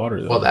out of the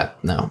water, though. Well,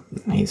 no.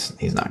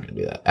 He's not going to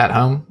do that. At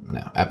home?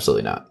 No,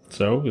 absolutely not.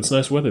 So, it's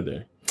nice weather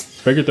there.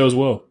 Baker throws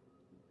well.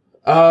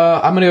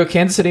 I'm going to go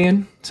Kansas City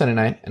in Sunday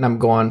night, and I'm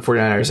going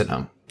 49ers at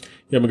home.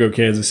 Yeah, I'm going to go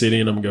Kansas City,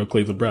 and I'm going to go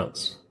Cleveland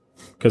Browns.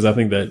 Because I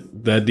think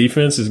that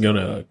defense is going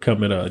to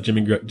come at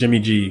Jimmy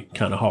G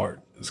kind of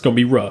hard. It's going to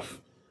be rough.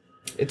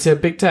 It's a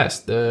big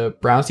test. The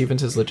Browns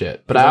defense is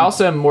legit. But I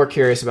also am more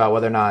curious about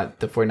whether or not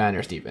the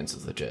 49ers defense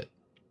is legit.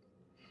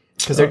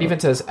 Because their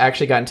defense has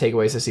actually gotten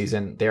takeaways this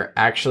season. They're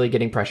actually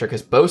getting pressure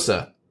because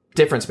Bosa,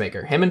 difference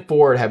maker. Him and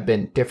Ford have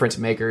been difference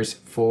makers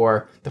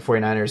for the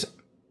 49ers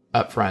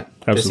up front.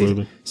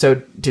 Absolutely. So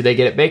do they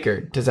get it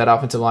Baker? Does that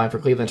offensive line for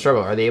Cleveland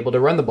struggle? Are they able to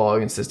run the ball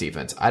against this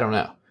defense? I don't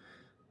know.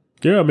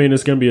 Yeah, I mean,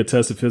 it's going to be a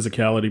test of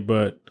physicality,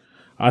 but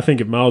I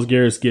think if Myles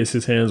Garrett gets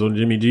his hands on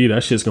Jimmy G,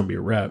 that shit's going to be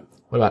a wrap.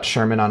 What about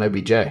Sherman on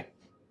OBJ?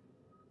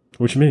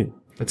 What you mean?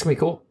 It's going to be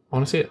cool. I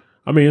want to see it.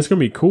 I mean, it's going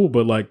to be cool,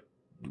 but like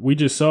we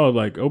just saw,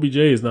 like OBJ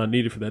is not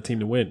needed for that team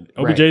to win.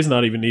 OBJ is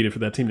not even needed for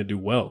that team to do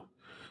well.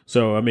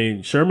 So, I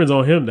mean, Sherman's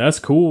on him. That's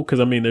cool because,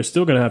 I mean, they're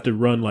still going to have to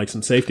run like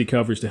some safety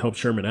coverage to help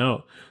Sherman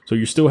out. So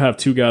you still have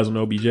 2 guys on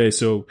OBJ.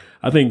 So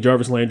I think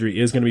Jarvis Landry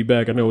is going to be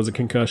back. I know it was a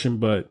concussion,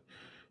 but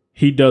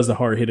he does the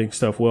hard-hitting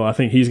stuff well. I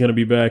think he's going to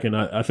be back, and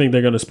I think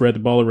they're going to spread the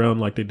ball around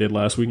like they did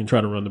last week and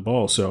try to run the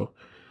ball. So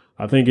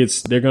I think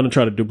they're going to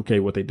try to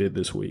duplicate what they did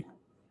this week.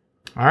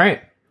 All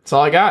right. That's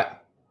all I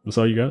got. That's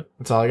all you got?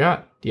 That's all I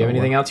got. Do you have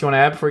anything else you want to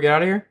add before we get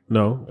out of here?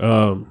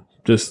 No.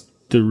 Just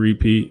to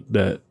repeat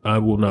that I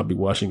will not be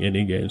watching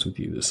any games with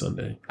you this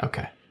Sunday.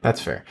 Okay. That's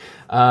fair.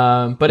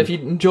 But if you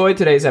enjoyed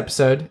today's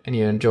episode and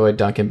you enjoyed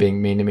Duncan being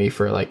mean to me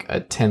for like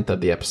a 10th of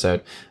the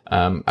episode,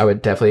 I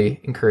would definitely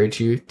encourage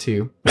you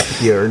to,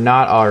 if you're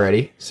not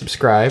already,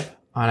 subscribe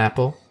on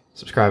Apple,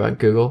 subscribe on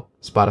Google,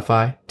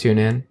 Spotify,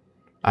 TuneIn,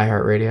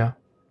 iHeartRadio,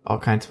 all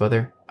kinds of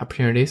other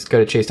opportunities.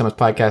 Go to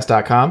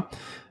chasethomaspodcast.com.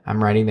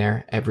 I'm writing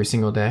there every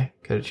single day.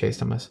 Go to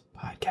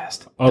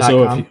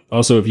chasethomaspodcast.com.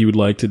 Also, if you would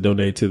like to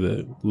donate to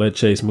the Let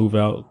Chase Move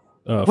Out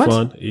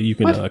fund, you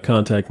can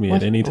contact me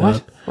at any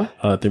time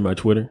through my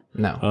Twitter.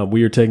 No.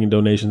 We are taking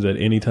donations at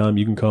any time.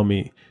 You can call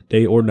me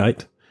day or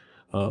night.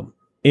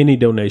 Any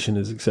donation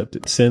is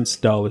accepted. Cents,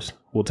 dollars,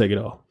 we'll take it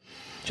all.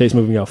 Chase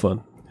Moving Out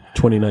Fund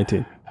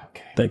 2019.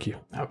 Okay. Thank you.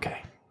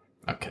 Okay.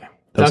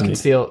 Duncan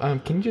Steele,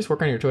 can you just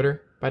work on your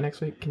Twitter by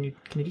next week? Can you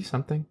do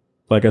something?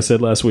 Like I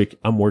said last week,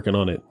 I'm working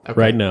on it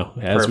right now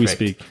as we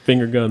speak.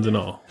 Finger guns and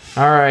all.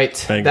 All right.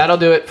 That'll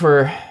do it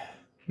for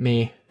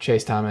me,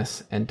 Chase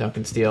Thomas, and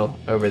Duncan Steele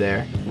over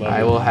there.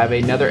 I will have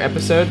another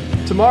episode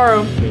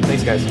tomorrow.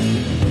 Thanks, guys.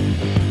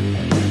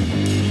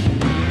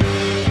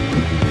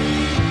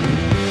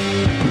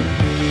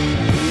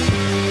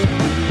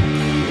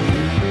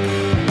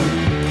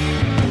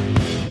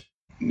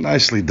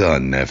 Nicely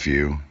done,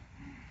 nephew.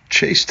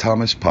 Chase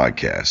Thomas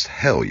Podcast.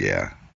 Hell yeah.